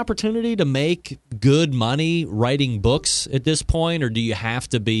an opportunity to make good money writing books at this point, or do you have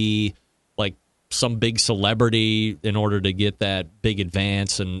to be like some big celebrity in order to get that big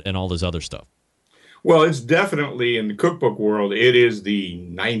advance and all this other stuff? Well, it's definitely, in the cookbook world, it is the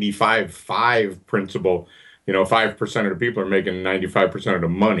 95-5 principle. 5% of the people are making 95% of the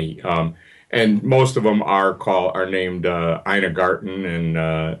money. And most of them are named Ina Garten and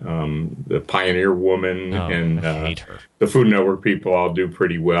the Pioneer Woman, and the Food Network people all do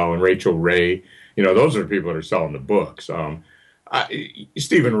pretty well, and Rachel Ray. Those are the people that are selling the books.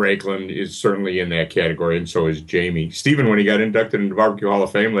 Stephen Raiklen is certainly in that category, and so is Jamie. Stephen, when he got inducted into the Barbecue Hall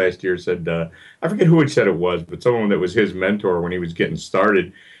of Fame last year, said, I forget who he said it was, but someone that was his mentor when he was getting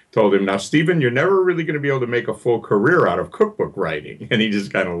started told him, now, Stephen, you're never really going to be able to make a full career out of cookbook writing. And he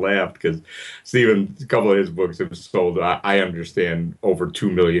just kind of laughed, because Stephen, a couple of his books have sold, I understand, over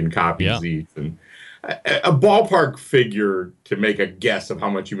 2 million copies each. And a ballpark figure to make a guess of how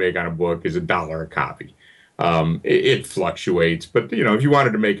much you make on a book is $1 a copy. It fluctuates, but if you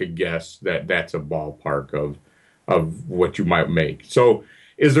wanted to make a guess, that's a ballpark of what you might make. So,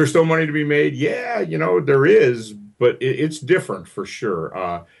 is there still money to be made? Yeah, there is, but it's different for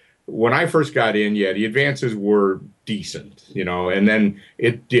sure. When I first got in, the advances were decent, and then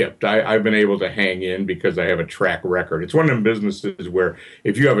it dipped. I've been able to hang in because I have a track record. It's one of them businesses where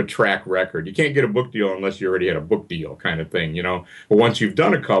if you have a track record, you can't get a book deal unless you already had a book deal, kind of thing, But once you've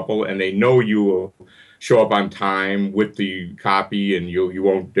done a couple and they know you will show up on time with the copy, and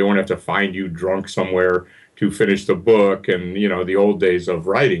they won't have to find you drunk somewhere to finish the book, and the old days of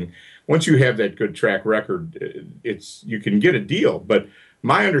writing. Once you have that good track record, you can get a deal. But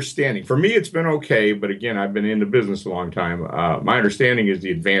my understanding, for me, it's been okay. But again, I've been in the business a long time. My understanding is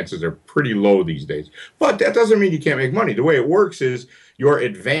the advances are pretty low these days. But that doesn't mean you can't make money. The way it works is your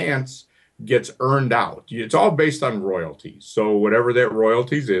advance gets earned out. It's all based on royalties. So whatever that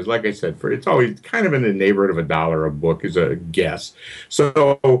royalties is, like I said, it's always kind of in the neighborhood of $1 a book is a guess.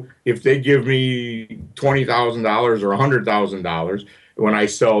 So if they give me $20,000 or $100,000 when I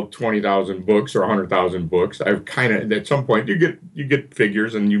sell 20,000 books or 100,000 books, I've kind of, at some point you get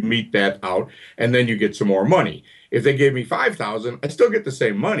figures and you meet that out, and then you get some more money. If they gave me 5,000, I still get the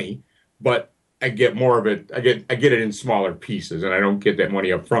same money, but I get more of it. I get it in smaller pieces, and I don't get that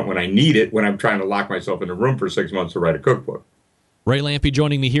money up front when I need it. When I'm trying to lock myself in a room for 6 months to write a cookbook. Ray Lampe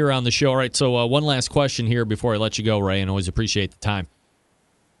joining me here on the show. All right, so one last question here before I let you go, Ray, and always appreciate the time.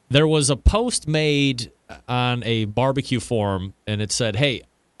 There was a post made on a barbecue forum, and it said, hey,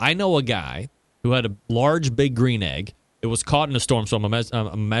 I know a guy who had a large, big green egg. It was caught in a storm, so I'm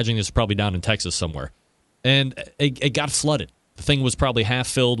imagining this is probably down in Texas somewhere. And it got flooded. The thing was probably half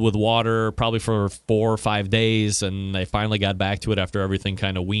filled with water, probably for 4 or 5 days, and they finally got back to it after everything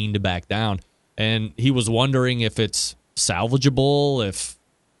kind of weaned back down. And he was wondering if it's salvageable, if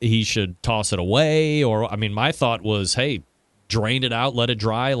he should toss it away, or, I mean, my thought was, hey, drain it out, let it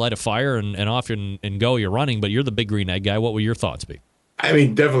dry, light a fire, and off and go, you're running. But you're the big green egg guy. What would your thoughts be? I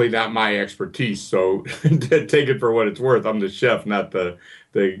mean, definitely not my expertise, so take it for what it's worth. I'm the chef, not the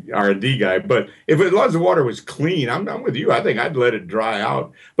R&D guy. But if as long as the water was clean, I'm with you. I think I'd let it dry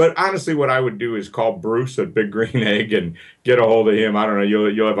out. But honestly, what I would do is call Bruce at Big Green Egg and get a hold of him. I don't know.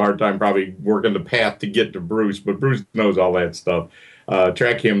 You'll have a hard time probably working the path to get to Bruce, but Bruce knows all that stuff.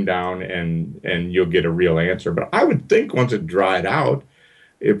 Track him down, and you'll get a real answer. But I would think once it dried out,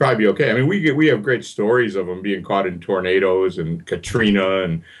 it'd probably be okay. I mean, we have great stories of them being caught in tornadoes and Katrina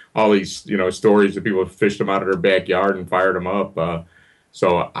and all these, stories that people fished them out of their backyard and fired them up. But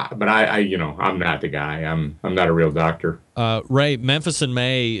I'm not the guy. I'm not a real doctor. Ray, Memphis in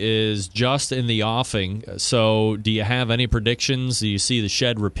May is just in the offing. So, do you have any predictions? Do you see the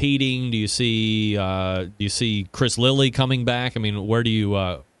shed repeating? Do you see Chris Lilly coming back? I mean, where do you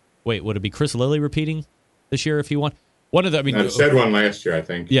wait? Would it be Chris Lilly repeating this year if he won? One of the, I mean, said one last year, I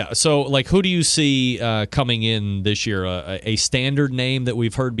think. Yeah. So, who do you see coming in this year? A standard name that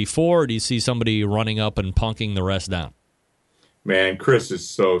we've heard before, or do you see somebody running up and punking the rest down? Man, Chris is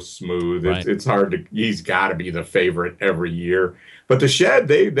so smooth. Right. It's hard to. He's got to be the favorite every year. But the Shed,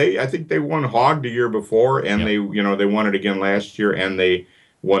 I think they won Hog the year before, and they won it again last year, and they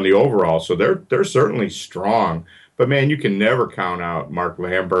won the overall. So they're certainly strong. But man, you can never count out Mark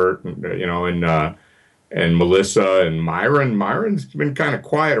Lambert, and Melissa and Myron. Myron's been kind of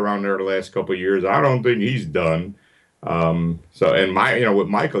quiet around there the last couple of years. I don't think he's done. With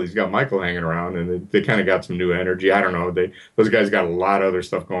Michael, he's got Michael hanging around, and they kind of got some new energy. I don't know. Those guys got a lot of other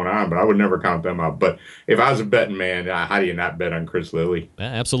stuff going on, but I would never count them out. But if I was a betting man, how do you not bet on Chris Lilly? Yeah,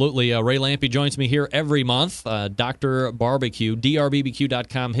 absolutely. Ray Lampe joins me here every month. Dr. Barbecue,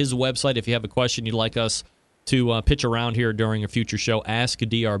 drbbq.com, his website. If you have a question you'd like us to pitch around here during a future show,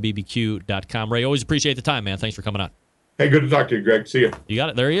 askdrbbq.com. Ray, always appreciate the time, man. Thanks for coming on. Hey, good to talk to you, Greg. See you. You got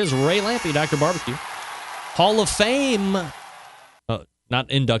it. There he is, Ray Lampe, Dr. Barbecue. Hall of Fame, not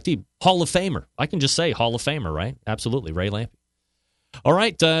inductee, Hall of Famer. I can just say Hall of Famer, right? Absolutely, Ray Lampe. All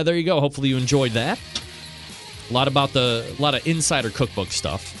right, there you go. Hopefully you enjoyed that. A lot of insider cookbook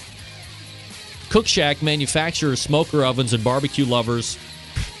stuff. Cook Shack manufactures smoker ovens and barbecue lovers.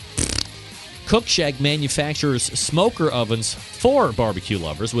 Cook Shack manufactures smoker ovens for barbecue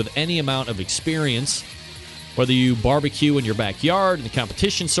lovers with any amount of experience, whether you barbecue in your backyard, in the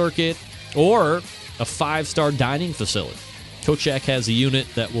competition circuit, or a 5-star dining facility. Cook Shack has a unit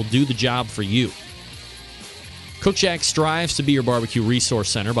that will do the job for you. Cook Shack strives to be your barbecue resource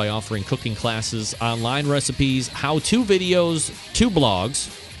center by offering cooking classes, online recipes, how-to videos, 2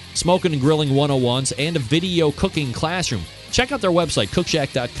 blogs, smoking and grilling 101s, and a video cooking classroom. Check out their website,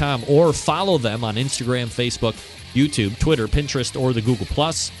 cookshack.com, or follow them on Instagram, Facebook, YouTube, Twitter, Pinterest, or the Google+.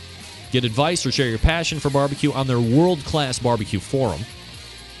 Get advice or share your passion for barbecue on their world-class barbecue forum.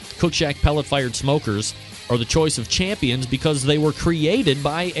 Cook Shack pellet-fired smokers are the choice of champions because they were created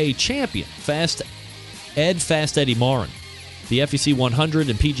by a champion, Fast Eddie Morin. The FEC 100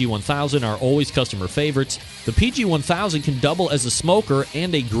 and PG 1000 are always customer favorites. The PG 1000 can double as a smoker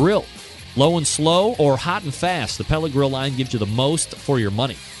and a grill. Low and slow or hot and fast, the pellet grill line gives you the most for your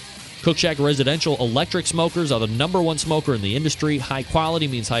money. Cook Shack residential electric smokers are the #1 smoker in the industry. High quality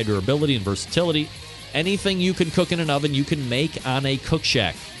means high durability and versatility. Anything you can cook in an oven, you can make on a Cook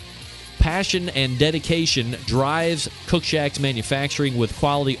Shack. Passion and dedication drives Cook Shack's manufacturing, with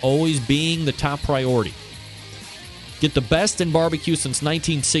quality always being the top priority. Get the best in barbecue since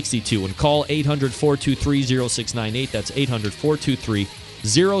 1962 and call 800-423-0698. That's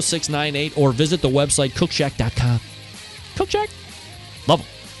 800-423-0698, or visit the website cookshack.com. Cook Shack. Love them.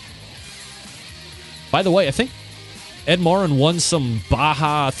 By the way, I think Ed Morin won some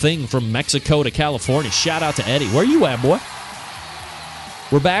Baja thing from Mexico to California. Shout out to Eddie. Where you at, boy?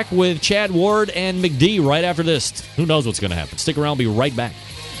 We're back with Chad Ward and McD right after this. Who knows what's going to happen? Stick around. We'll be right back.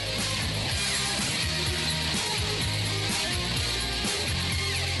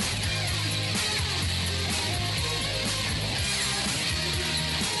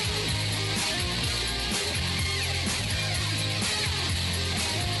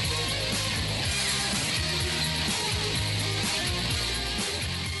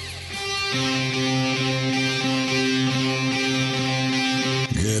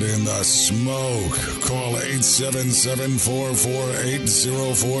 in the smoke. Call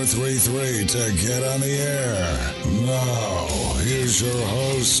 877-448-0433 to get on the air. Now, here's your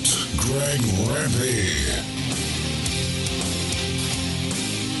host, Greg Rempe.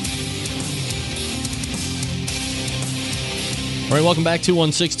 All right, welcome back,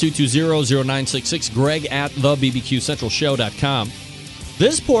 216-220-0966. Greg at thebbqcentralshow.com.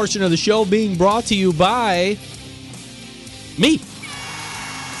 This portion of the show being brought to you by me.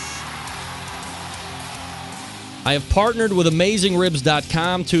 I have partnered with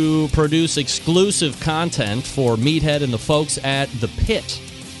AmazingRibs.com to produce exclusive content for Meathead and the folks at The Pit.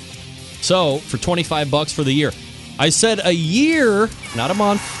 So, for $25 for the year. I said a year, not a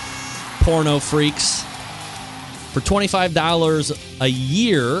month, porno freaks. For $25 a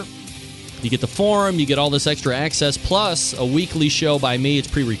year, you get the forum, you get all this extra access, plus a weekly show by me. It's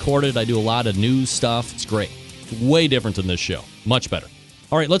pre-recorded. I do a lot of news stuff. It's great. It's way different than this show. Much better.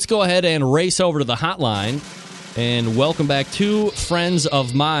 All right, let's go ahead and race over to the hotline and welcome back two friends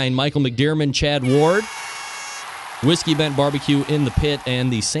of mine, Michael McDermott, Chad Ward, Whiskey Bent Barbecue in the Pit,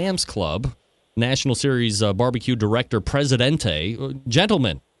 and the Sam's Club National Series Barbecue Director Presidente.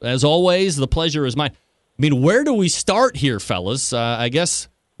 Gentlemen, as always, the pleasure is mine. I mean, where do we start here, fellas? I guess,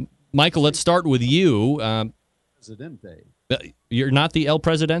 Michael, let's start with you. Presidente. You're not the El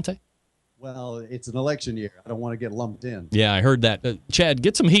Presidente? Well, it's an election year. I don't want to get lumped in. Yeah, I heard that. Chad,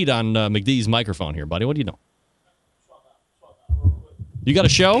 get some heat on McDee's microphone here, buddy. What do you know? You got a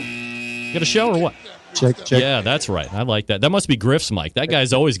show? You got a show or what? Check. Yeah, that's right. I like that. That must be Griff's mic. That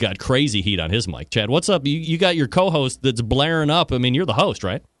guy's always got crazy heat on his mic. Chad, what's up? You got your co-host that's blaring up. I mean, you're the host,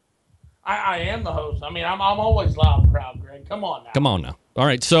 right? I am the host. I mean, I'm always loud and proud, Greg. Come on now. All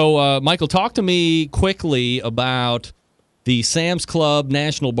right, so, Michael, talk to me quickly about the Sam's Club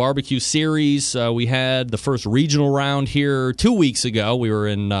National Barbecue Series. We had the first regional round here 2 weeks ago. We were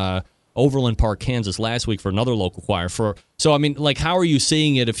in Overland Park, Kansas last week for another local choir. So, I mean, like, how are you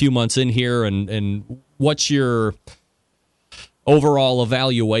seeing it a few months in here, and what's your overall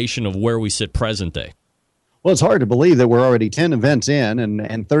evaluation of where we sit present day? Well, it's hard to believe that we're already 10 events in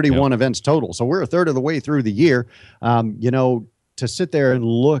and 31 events total. So we're a third of the way through the year. To sit there and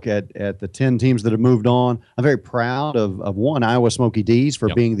look at the 10 teams that have moved on, I'm very proud of one, Iowa Smoky D's,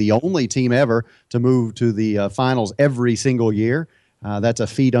 for being the only team ever to move to the finals every single year. That's a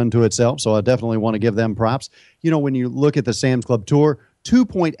feat unto itself, so I definitely want to give them props. You know, when you look at the Sam's Club Tour,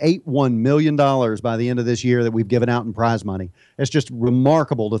 $2.81 million by the end of this year that we've given out in prize money. It's just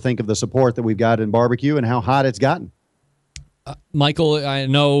remarkable to think of the support that we've got in barbecue and how hot it's gotten. Michael, I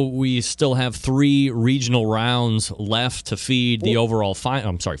know we still have 3 regional rounds left to feed the overall final.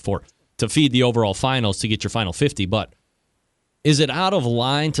 I'm sorry, 4 to feed the overall finals to get your final 50. But is it out of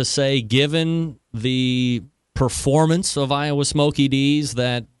line to say, given the performance of Iowa Smoky D's,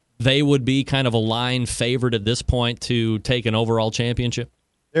 that they would be kind of a line favorite at this point to take an overall championship?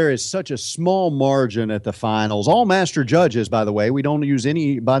 There is such a small margin at the finals. All master judges, by the way. We don't use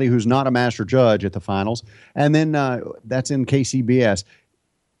anybody who's not a master judge at the finals. And then that's in KCBS.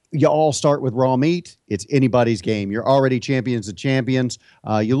 You all start with raw meat. It's anybody's game. You're already champions of champions.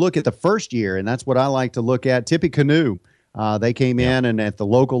 You look at the first year, and that's what I like to look at. Tippy Canoe, they came in, and at the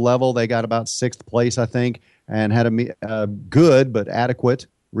local level, they got about 6th place, I think, and had a good but adequate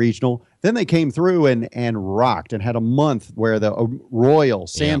regional. Then they came through and rocked and had a month where the Royal,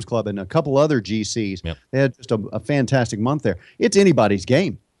 Sam's Club, and a couple other GCs, they had just a fantastic month there. It's anybody's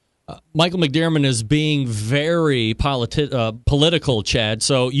game. Michael McDermott is being very political, Chad.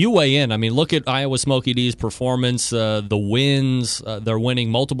 So you weigh in. I mean, look at Iowa Smoky D's performance, the wins. They're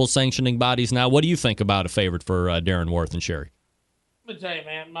winning multiple sanctioning bodies now. What do you think about a favorite for Darren Worth and Sherry? Let me tell you,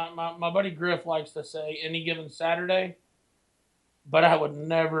 man, my buddy Griff likes to say any given Saturday, but I would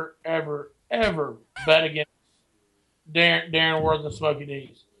never, ever, ever bet against Darren Worth and Smoky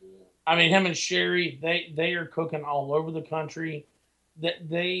D's. I mean, him and Sherry, they are cooking all over the country. That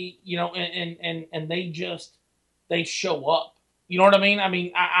they, you know, and they show up. You know what I mean? I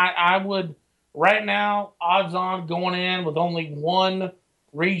mean, I would right now, odds on going in with only one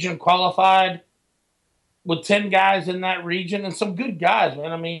region qualified, with 10 guys in that region and some good guys,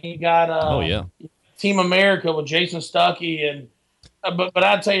 man. I mean, you got Team America with Jason Stuckey and. But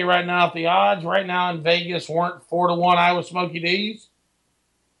I'd tell you right now, if the odds right now in Vegas weren't 4-1 Iowa Smoky D's,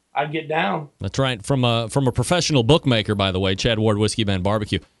 I'd get down. That's right. From a professional bookmaker, by the way, Chad Ward, Whiskey Band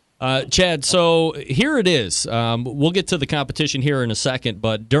Barbecue. Chad, so here it is. We'll get to the competition here in a second,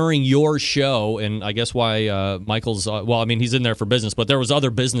 but during your show, and I guess why Michael's, well, I mean, he's in there for business, but there was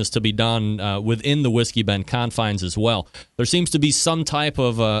other business to be done within the Whiskey Bend confines as well. There seems to be some type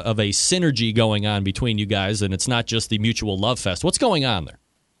of a synergy going on between you guys, and it's not just the mutual love fest. What's going on there?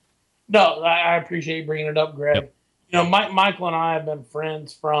 No, I appreciate you bringing it up, Greg. Yep. You know, Michael and I have been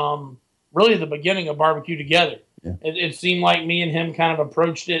friends from really the beginning of barbecue together. Yeah. It seemed like me and him kind of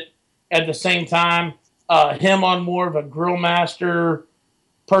approached it at the same time. Him on more of a grill master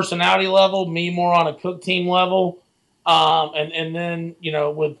personality level, me more on a cook team level. And then, you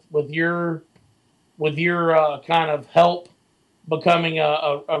know, with your kind of help becoming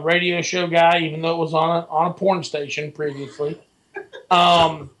a radio show guy, even though it was on a porn station previously.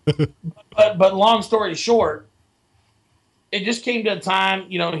 But long story short, it just came to a time,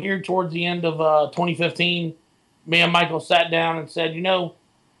 you know, here towards the end of 2015, me and Michael sat down and said, you know,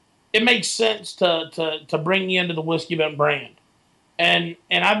 it makes sense to bring you into the Whiskey Bent brand. And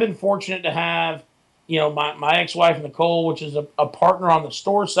I've been fortunate to have, you know, my ex-wife, Nicole, which is a partner on the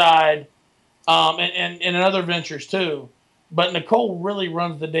store side, and in other ventures too. But Nicole really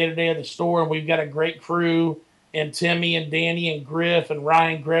runs the day-to-day of the store, and we've got a great crew, and Timmy and Danny and Griff and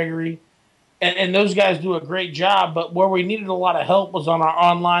Ryan Gregory. And those guys do a great job, but where we needed a lot of help was on our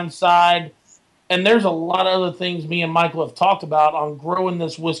online side. And there's a lot of other things me and Michael have talked about on growing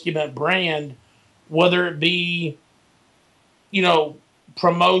this Whiskey Bent brand, whether it be, you know,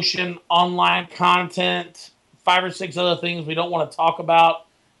 promotion, online content, 5 or 6 other things we don't want to talk about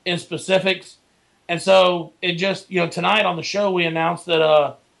in specifics. And so it just, you know, tonight on the show we announced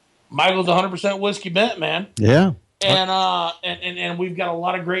that Michael's 100% Whiskey Bent, man. Yeah. And we've got a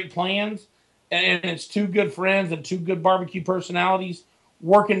lot of great plans. And it's 2 good friends and 2 good barbecue personalities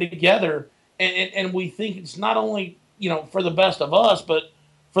working together. And we think it's not only, you know, for the best of us, but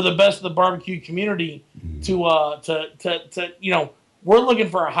for the best of the barbecue community to you know, we're looking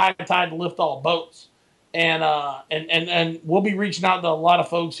for a high tide to lift all boats. And we'll be reaching out to a lot of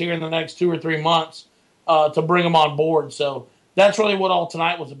folks here in the next 2 or 3 months to bring them on board. So that's really what all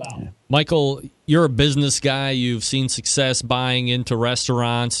tonight was about. Yeah. Michael, you're a business guy. You've seen success buying into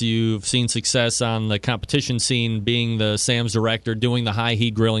restaurants. You've seen success on the competition scene, being the Sam's director, doing the high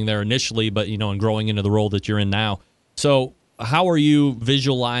heat grilling there initially, but, you know, and growing into the role that you're in now. So how are you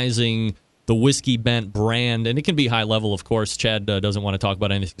visualizing the Whiskey Bent brand? And it can be high level, of course. Chad doesn't want to talk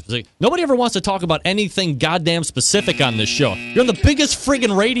about anything specific. Nobody ever wants to talk about anything goddamn specific on this show. You're on the biggest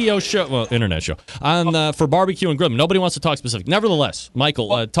friggin' radio show, well, internet show, on for barbecue and grilling. Nobody wants to talk specific. Nevertheless,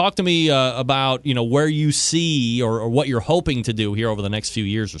 Michael, talk to me about, you know, where you see or what you're hoping to do here over the next few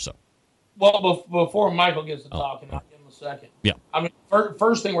years or so. Well, before Michael gets to talking, I'll give him a second. Yeah. I mean,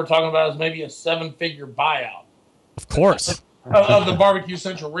 first thing we're talking about is maybe a 7-figure buyout. Of course. Of the Barbecue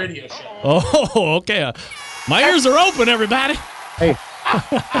Central radio show. Oh, okay. My ears are open, everybody. Hey,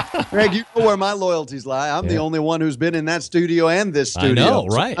 Greg, you know where my loyalties lie. I'm the only one who's been in that studio and this studio. I know,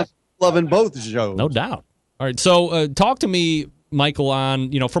 right? So I'm loving both shows. No doubt. All right, so talk to me, Michael,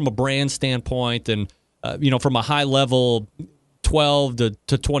 on, you know, from a brand standpoint and, you know, from a high level 12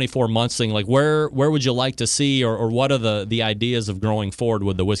 to 24 months thing, like where would you like to see or what are the ideas of growing forward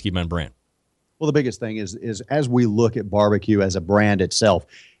with the Whiskey Bent brand? Well, the biggest thing is as we look at barbecue as a brand itself,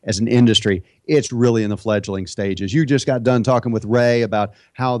 as an industry, it's really in the fledgling stages. You just got done talking with Ray about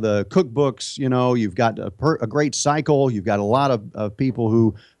how the cookbooks, you know, you've got a great cycle. You've got a lot of people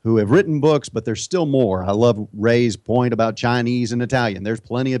who have written books, but there's still more. I love Ray's point about Chinese and Italian. There's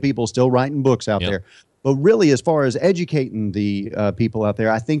plenty of people still writing books out there. But really, as far as educating the people out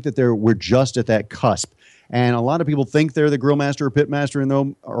there, I think that we're just at that cusp. And a lot of people think they're the grill master or pit master in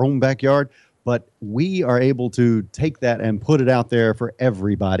our own backyard. But we are able to take that and put it out there for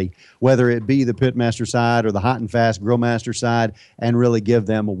everybody, whether it be the pitmaster side or the hot and fast grill master side, and really give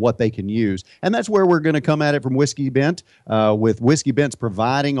them what they can use. And that's where we're going to come at it from Whiskey Bent, with Whiskey Bent's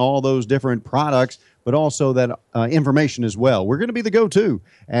providing all those different products, but also that information as well. We're going to be the go-to.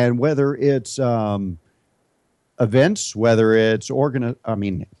 And whether it's events, whether it's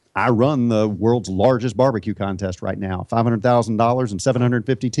I run the world's largest barbecue contest right now, $500,000 and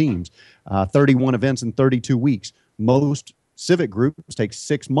 750 teams, 31 events in 32 weeks. Most civic groups take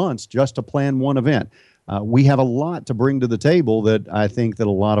 6 months just to plan one event. We have a lot to bring to the table that I think that a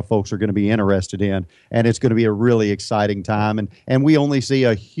lot of folks are going to be interested in, and it's going to be a really exciting time. And we only see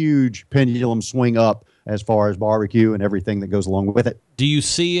a huge pendulum swing up as far as barbecue and everything that goes along with it. Do you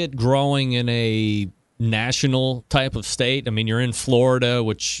see it growing in a national type of state? I mean, you're in Florida,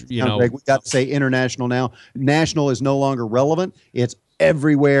 which, you know. Greg, we got to say international now. National is no longer relevant. It's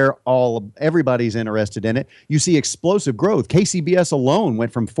everywhere. Everybody's interested in it. You see explosive growth. KCBS alone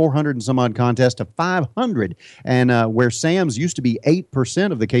went from 400 and some odd contests to 500. And where Sam's used to be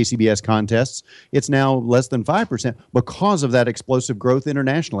 8% of the KCBS contests, it's now less than 5% because of that explosive growth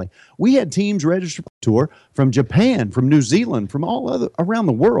internationally. We had teams register tour from Japan, from New Zealand, from around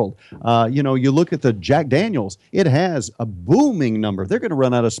the world. You look at the Jack Daniels, it has a booming number. They're going to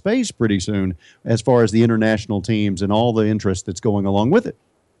run out of space pretty soon as far as the international teams and all the interest that's going along with it.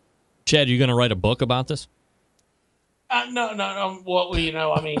 Chad, you going to write a book about this? No. Well,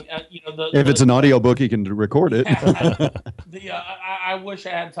 I mean, if it's an audio book, you can record it. I wish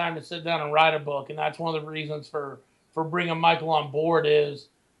I had time to sit down and write a book, and that's one of the reasons for bringing Michael on board is,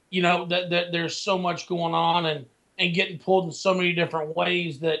 that there's so much going on and getting pulled in so many different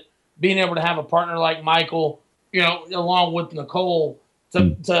ways that being able to have a partner like Michael, along with Nicole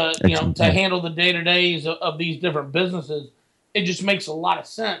to handle the day-to-days of these different businesses, it just makes a lot of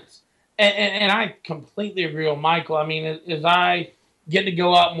sense. And I completely agree with Michael. I mean, as I get to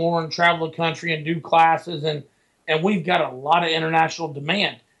go out more and travel the country and do classes, and we've got a lot of international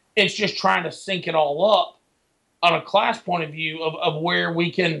demand. It's just trying to sync it all up on a class point of view of where we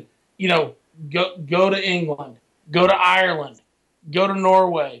can, go to England, go to Ireland, go to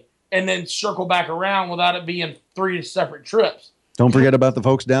Norway, and then circle back around without it being 3 separate trips. Don't forget about the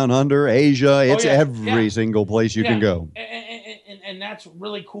folks down under, Asia. It's every single place you can go. And that's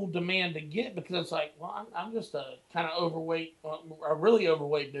really cool demand to get because it's like, well, I'm just a kind of overweight, a really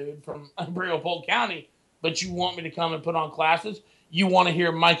overweight dude from Polk County, but you want me to come and put on classes? You want to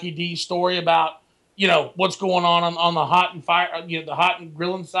hear Mikey D's story about, what's going on the hot and fire, the hot and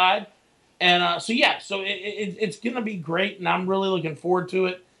grilling side. And so it's going to be great, and I'm really looking forward to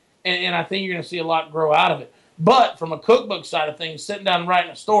it. And I think you're going to see a lot grow out of it. But from a cookbook side of things, sitting down and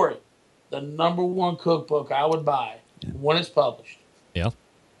writing a story, the number one cookbook I would buy when it's published. Yeah.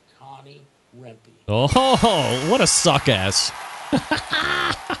 Connie Rempe. Oh, what a suck ass.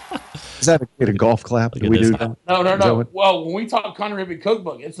 Is that a golf clap? Do we do that? No. Well, when we talk Connie Rempe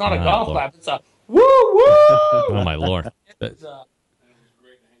cookbook, it's not a golf clap. It's a woo woo. Oh my Lord.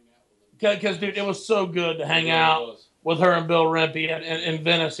 Because dude, it was so good to hang out with her and Bill Rempe in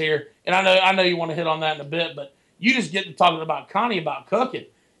Venice here. And I know you want to hit on that in a bit, but you just get to talking about Connie about cooking.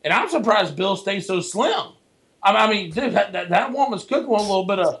 And I'm surprised Bill stays so slim. I mean, dude, that woman's cooking with a little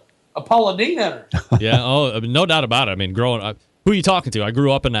bit of Paula Deen in her. Yeah, no doubt about it. I mean, growing up, who are you talking to? I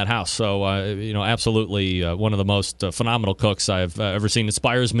grew up in that house, so absolutely one of the most phenomenal cooks I've ever seen.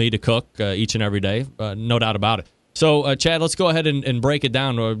 Inspires me to cook each and every day, no doubt about it. So, Chad, let's go ahead and break it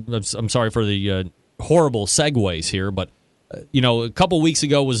down. I'm sorry for the horrible segues here, but a couple weeks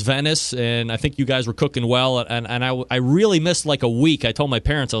ago was Venice, and I think you guys were cooking well, and I really missed like a week. I told my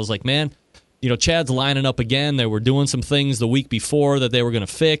parents, I was like, man, Chad's lining up again. They were doing some things the week before that they were going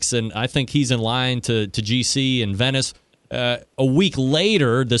to fix, and I think he's in line to GC in Venice. A week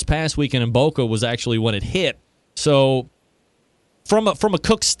later, this past weekend in Boca was actually when it hit. So from a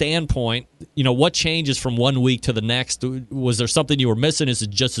cook standpoint, what changes from one week to the next? Was there something you were missing? Is it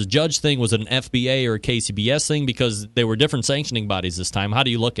just a judge thing? Was it an FBA or a KCBS thing? Because they were different sanctioning bodies this time. How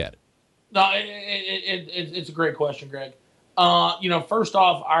do you look at it? No, it's a great question, Greg. First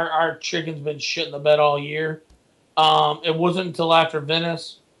off, our chicken's been shit in the bed all year. It wasn't until after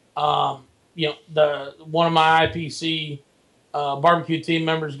Venice, one of my IPC barbecue team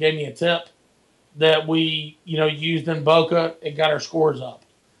members gave me a tip that we, used in Boca. It got our scores up.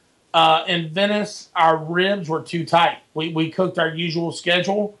 In Venice, our ribs were too tight. We cooked our usual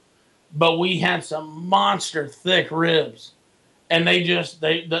schedule, but we had some monster thick ribs, and they just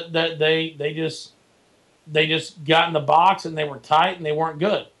got in the box and they were tight and they weren't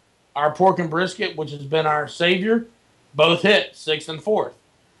good. Our pork and brisket, which has been our savior, both hit 6th and 4th.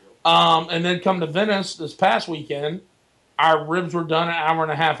 And then come to Venice this past weekend, our ribs were done an hour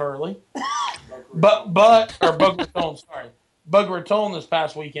and a half early. Boca Raton this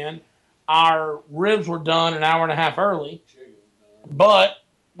past weekend, our ribs were done an hour and a half early, but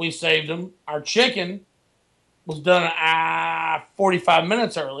we saved them. Our chicken was done 45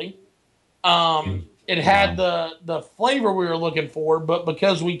 minutes early. It had the flavor we were looking for, but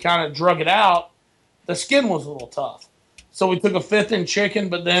because we kind of drug it out, the skin was a little tough. So we took a 5th in chicken,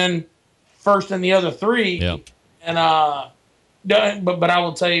 but then 1st in the other 3. Yep. And but I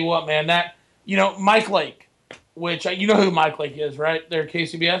will tell you what, man, that Mike Lake, which you know who Mike Lake is, right? They're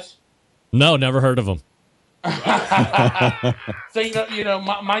KCBS. No, never heard of him. So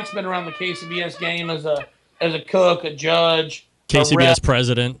Mike's been around the KCBS game as a cook, a judge, KCBS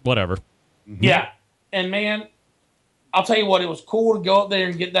president, whatever. Mm-hmm. Yeah, and man, I'll tell you what, it was cool to go up there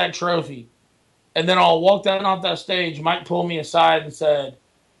and get that trophy, and then I'll walk down off that stage. Mike pulled me aside and said,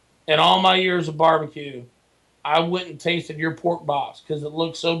 "In all my years of barbecue, I went and tasted your pork box because it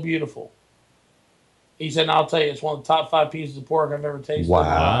looked so beautiful." He said, and I'll tell you, it's one of the top 5 pieces of pork I've ever tasted.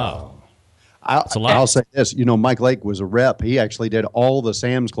 Wow. I'll say this. Mike Lake was a rep. He actually did all the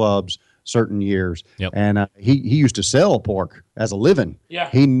Sam's Clubs certain years. Yep. And he used to sell pork as a living. Yeah.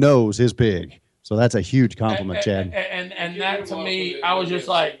 He knows his pig. So that's a huge compliment, Chad. And that to me, I was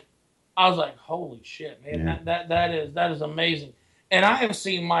like, holy shit, man, that is amazing. And I have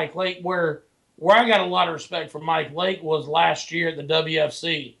seen Mike Lake where I got a lot of respect for Mike Lake was last year at the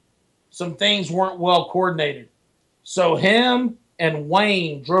WFC. Some things weren't well coordinated. So him and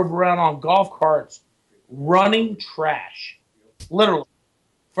Wayne drove around on golf carts running trash, literally,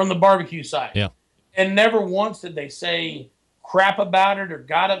 from the barbecue side. Yeah. And never once did they say crap about it or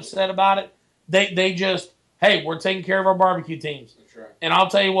got upset about it. They just, hey, we're taking care of our barbecue teams. That's right. And I'll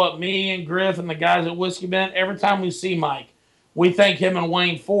tell you what, me and Griff and the guys at Whiskey Bent, every time we see Mike, we thank him and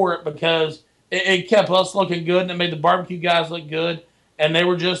Wayne for it because it kept us looking good and it made the barbecue guys look good. And they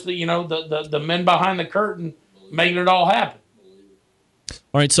were just, the men behind the curtain making it all happen.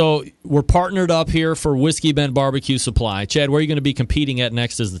 All right, so we're partnered up here for Whiskey Bend Barbecue Supply. Chad, where are you going to be competing at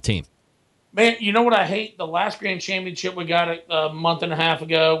next as the team? Man, you know what I hate? The last Grand Championship we got a month and a half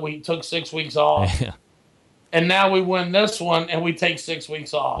ago, we took 6 weeks off. Yeah. And now we win this one, and we take 6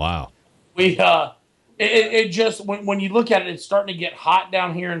 weeks off. Wow. We it just, when you look at it, it's starting to get hot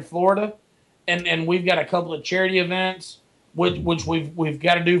down here in Florida. And we've got a couple of charity events, which we've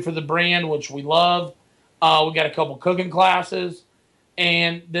got to do for the brand, which we love. We got a couple cooking classes.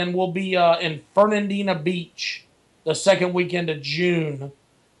 And then we'll be in Fernandina Beach the second weekend of June.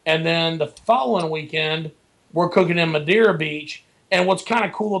 And then the following weekend, we're cooking in Madeira Beach. And what's kind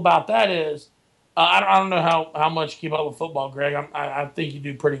of cool about that is, I don't know how much you keep up with football, Greg. I think you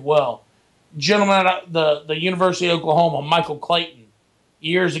do pretty well. Gentleman at the University of Oklahoma, Michael Clayton,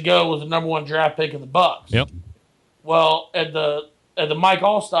 years ago was the number 1 draft pick of the Bucs. Yep. Well, at the Mike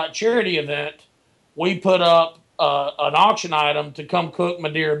Allstott charity event, we put up an auction item to come cook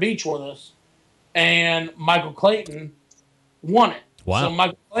Madeira Beach with us, and Michael Clayton won it. Wow. So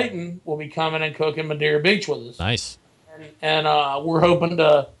Michael Clayton will be coming and cooking Madeira Beach with us. Nice. And we're hoping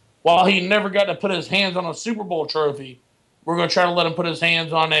to, while he never got to put his hands on a Super Bowl trophy, we're going to try to let him put his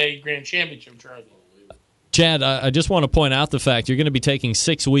hands on a Grand Championship trophy. Chad, I just want to point out the fact you're going to be taking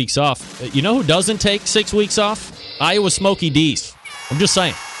 6 weeks off. You know who doesn't take 6 weeks off? Iowa Smoky D's. I'm just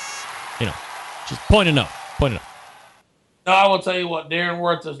saying. Just pointing out. No, I will tell you what, Darren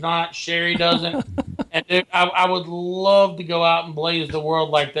Worth does not. Sherry doesn't. And dude, I would love to go out and blaze the world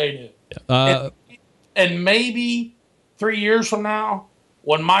like they do. And maybe 3 years from now,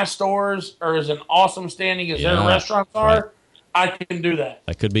 when my stores are as an awesome standing as their restaurants are, I can do that.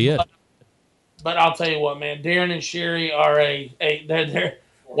 That could be it. But I'll tell you what, man, Darren and Sherry are they're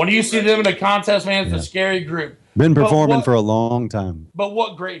when you see them in a contest, man, it's a scary group. Been performing for a long time. But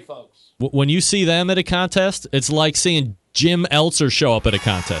what great folks. When you see them at a contest, it's like seeing Jim Eltzer show up at a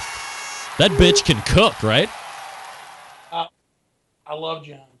contest. That bitch can cook, right? I love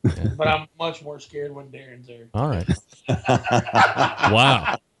John, but I'm much more scared when Darren's there. All right.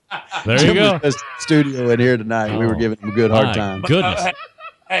 Wow. There Jim you go. was just in the studio in here tonight. We were giving him a good hard My time. Goodness.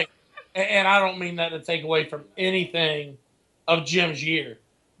 Hey, and I don't mean that to take away from anything of Jim's year,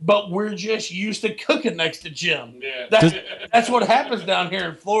 but we're just used to cooking next to Jim. Yeah. That's what happens down here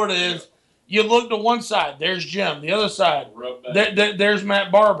in Florida is you look to one side, there's Jim. The other side, there's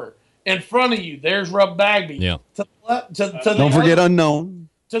Matt Barber. In front of you, there's Rub Bagby. Yeah. Don't forget Unknown.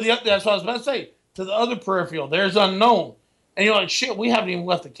 That's what I was about to say. To the other peripheral, there's Unknown. And you're like, shit, we haven't even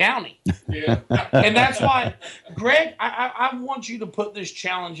left the county. Yeah. And that's why, Greg, I want you to put this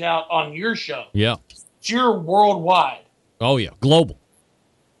challenge out on your show. Yeah. You're worldwide. Oh, yeah. Global.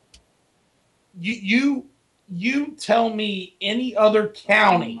 You tell me any other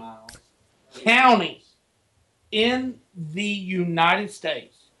county in the United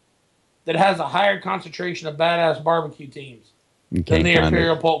States that has a higher concentration of badass barbecue teams than the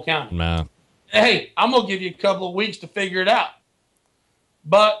Imperial Polk County. Nah. Hey, I'm going to give you a couple of weeks to figure it out.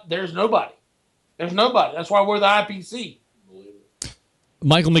 But there's nobody. There's nobody. That's why we're the IPC.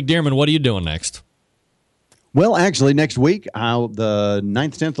 Michael McDermott, what are you doing next? Well, actually, next week, the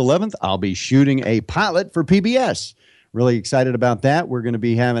 9th, 10th, 11th, I'll be shooting a pilot for PBS. Really excited about that. We're going to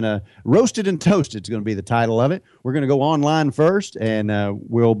be having a Roasted and Toasted. It's going to be the title of it. We're going to go online first, and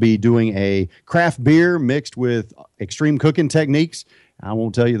we'll be doing a craft beer mixed with extreme cooking techniques. I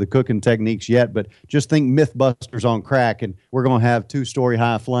won't tell you the cooking techniques yet, but just think Mythbusters on crack, and we're going to have 2-story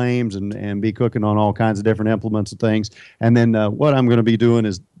high flames and be cooking on all kinds of different implements and things. And then what I'm going to be doing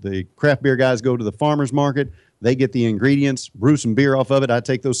is the craft beer guys go to the farmer's market. They get the ingredients, brew some beer off of it. I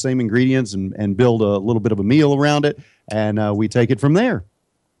take those same ingredients and build a little bit of a meal around it, and we take it from there.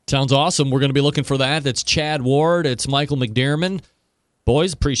 Sounds awesome. We're going to be looking for that. That's Chad Ward. It's Michael McDermott.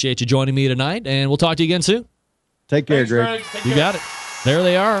 Boys, appreciate you joining me tonight, and we'll talk to you again soon. Take care, Greg. You got it. There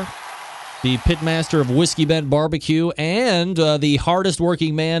they are. the pitmaster of Whiskey Bend Barbecue, and the hardest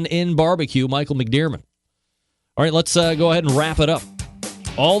working man in barbecue, Michael McDearman. All right, let's go ahead and wrap it up.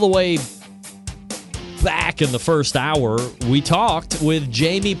 All the way back in the first hour, we talked with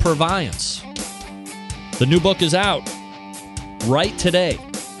Jamie Purviance. The new book is out right today.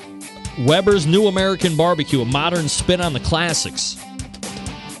 Weber's New American Barbecue, a modern spin on the classics.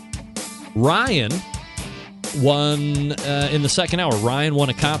 Ryan won in the second hour. Ryan won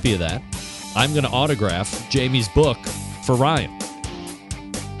a copy of that. I'm going to autograph Jamie's book for Ryan.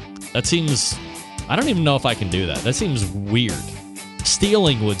 That seems... I don't even know if I can do that. That seems weird.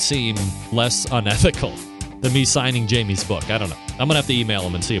 Stealing would seem less unethical than me signing Jamie's book. I don't know. I'm going to have to email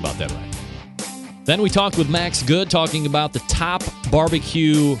him and see about that, Ryan. Then we talked with Max Good, talking about the top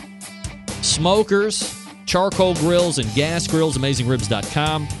barbecue smokers, charcoal grills, and gas grills,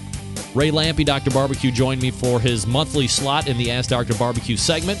 AmazingRibs.com. Ray Lampe, Dr. Barbecue, joined me for his monthly slot in the Ask Dr. Barbecue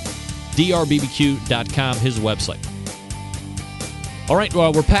segment. drbbq.com, his website. All right,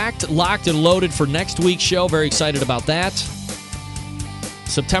 well, we're packed, locked, and loaded for next week's show. Very excited about that.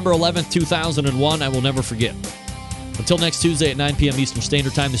 September 11th, 2001, I will never forget. Until next Tuesday at 9 p.m. Eastern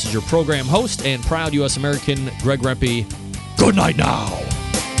Standard Time, this is your program host and proud U.S. American, Greg Rempe. Good night now.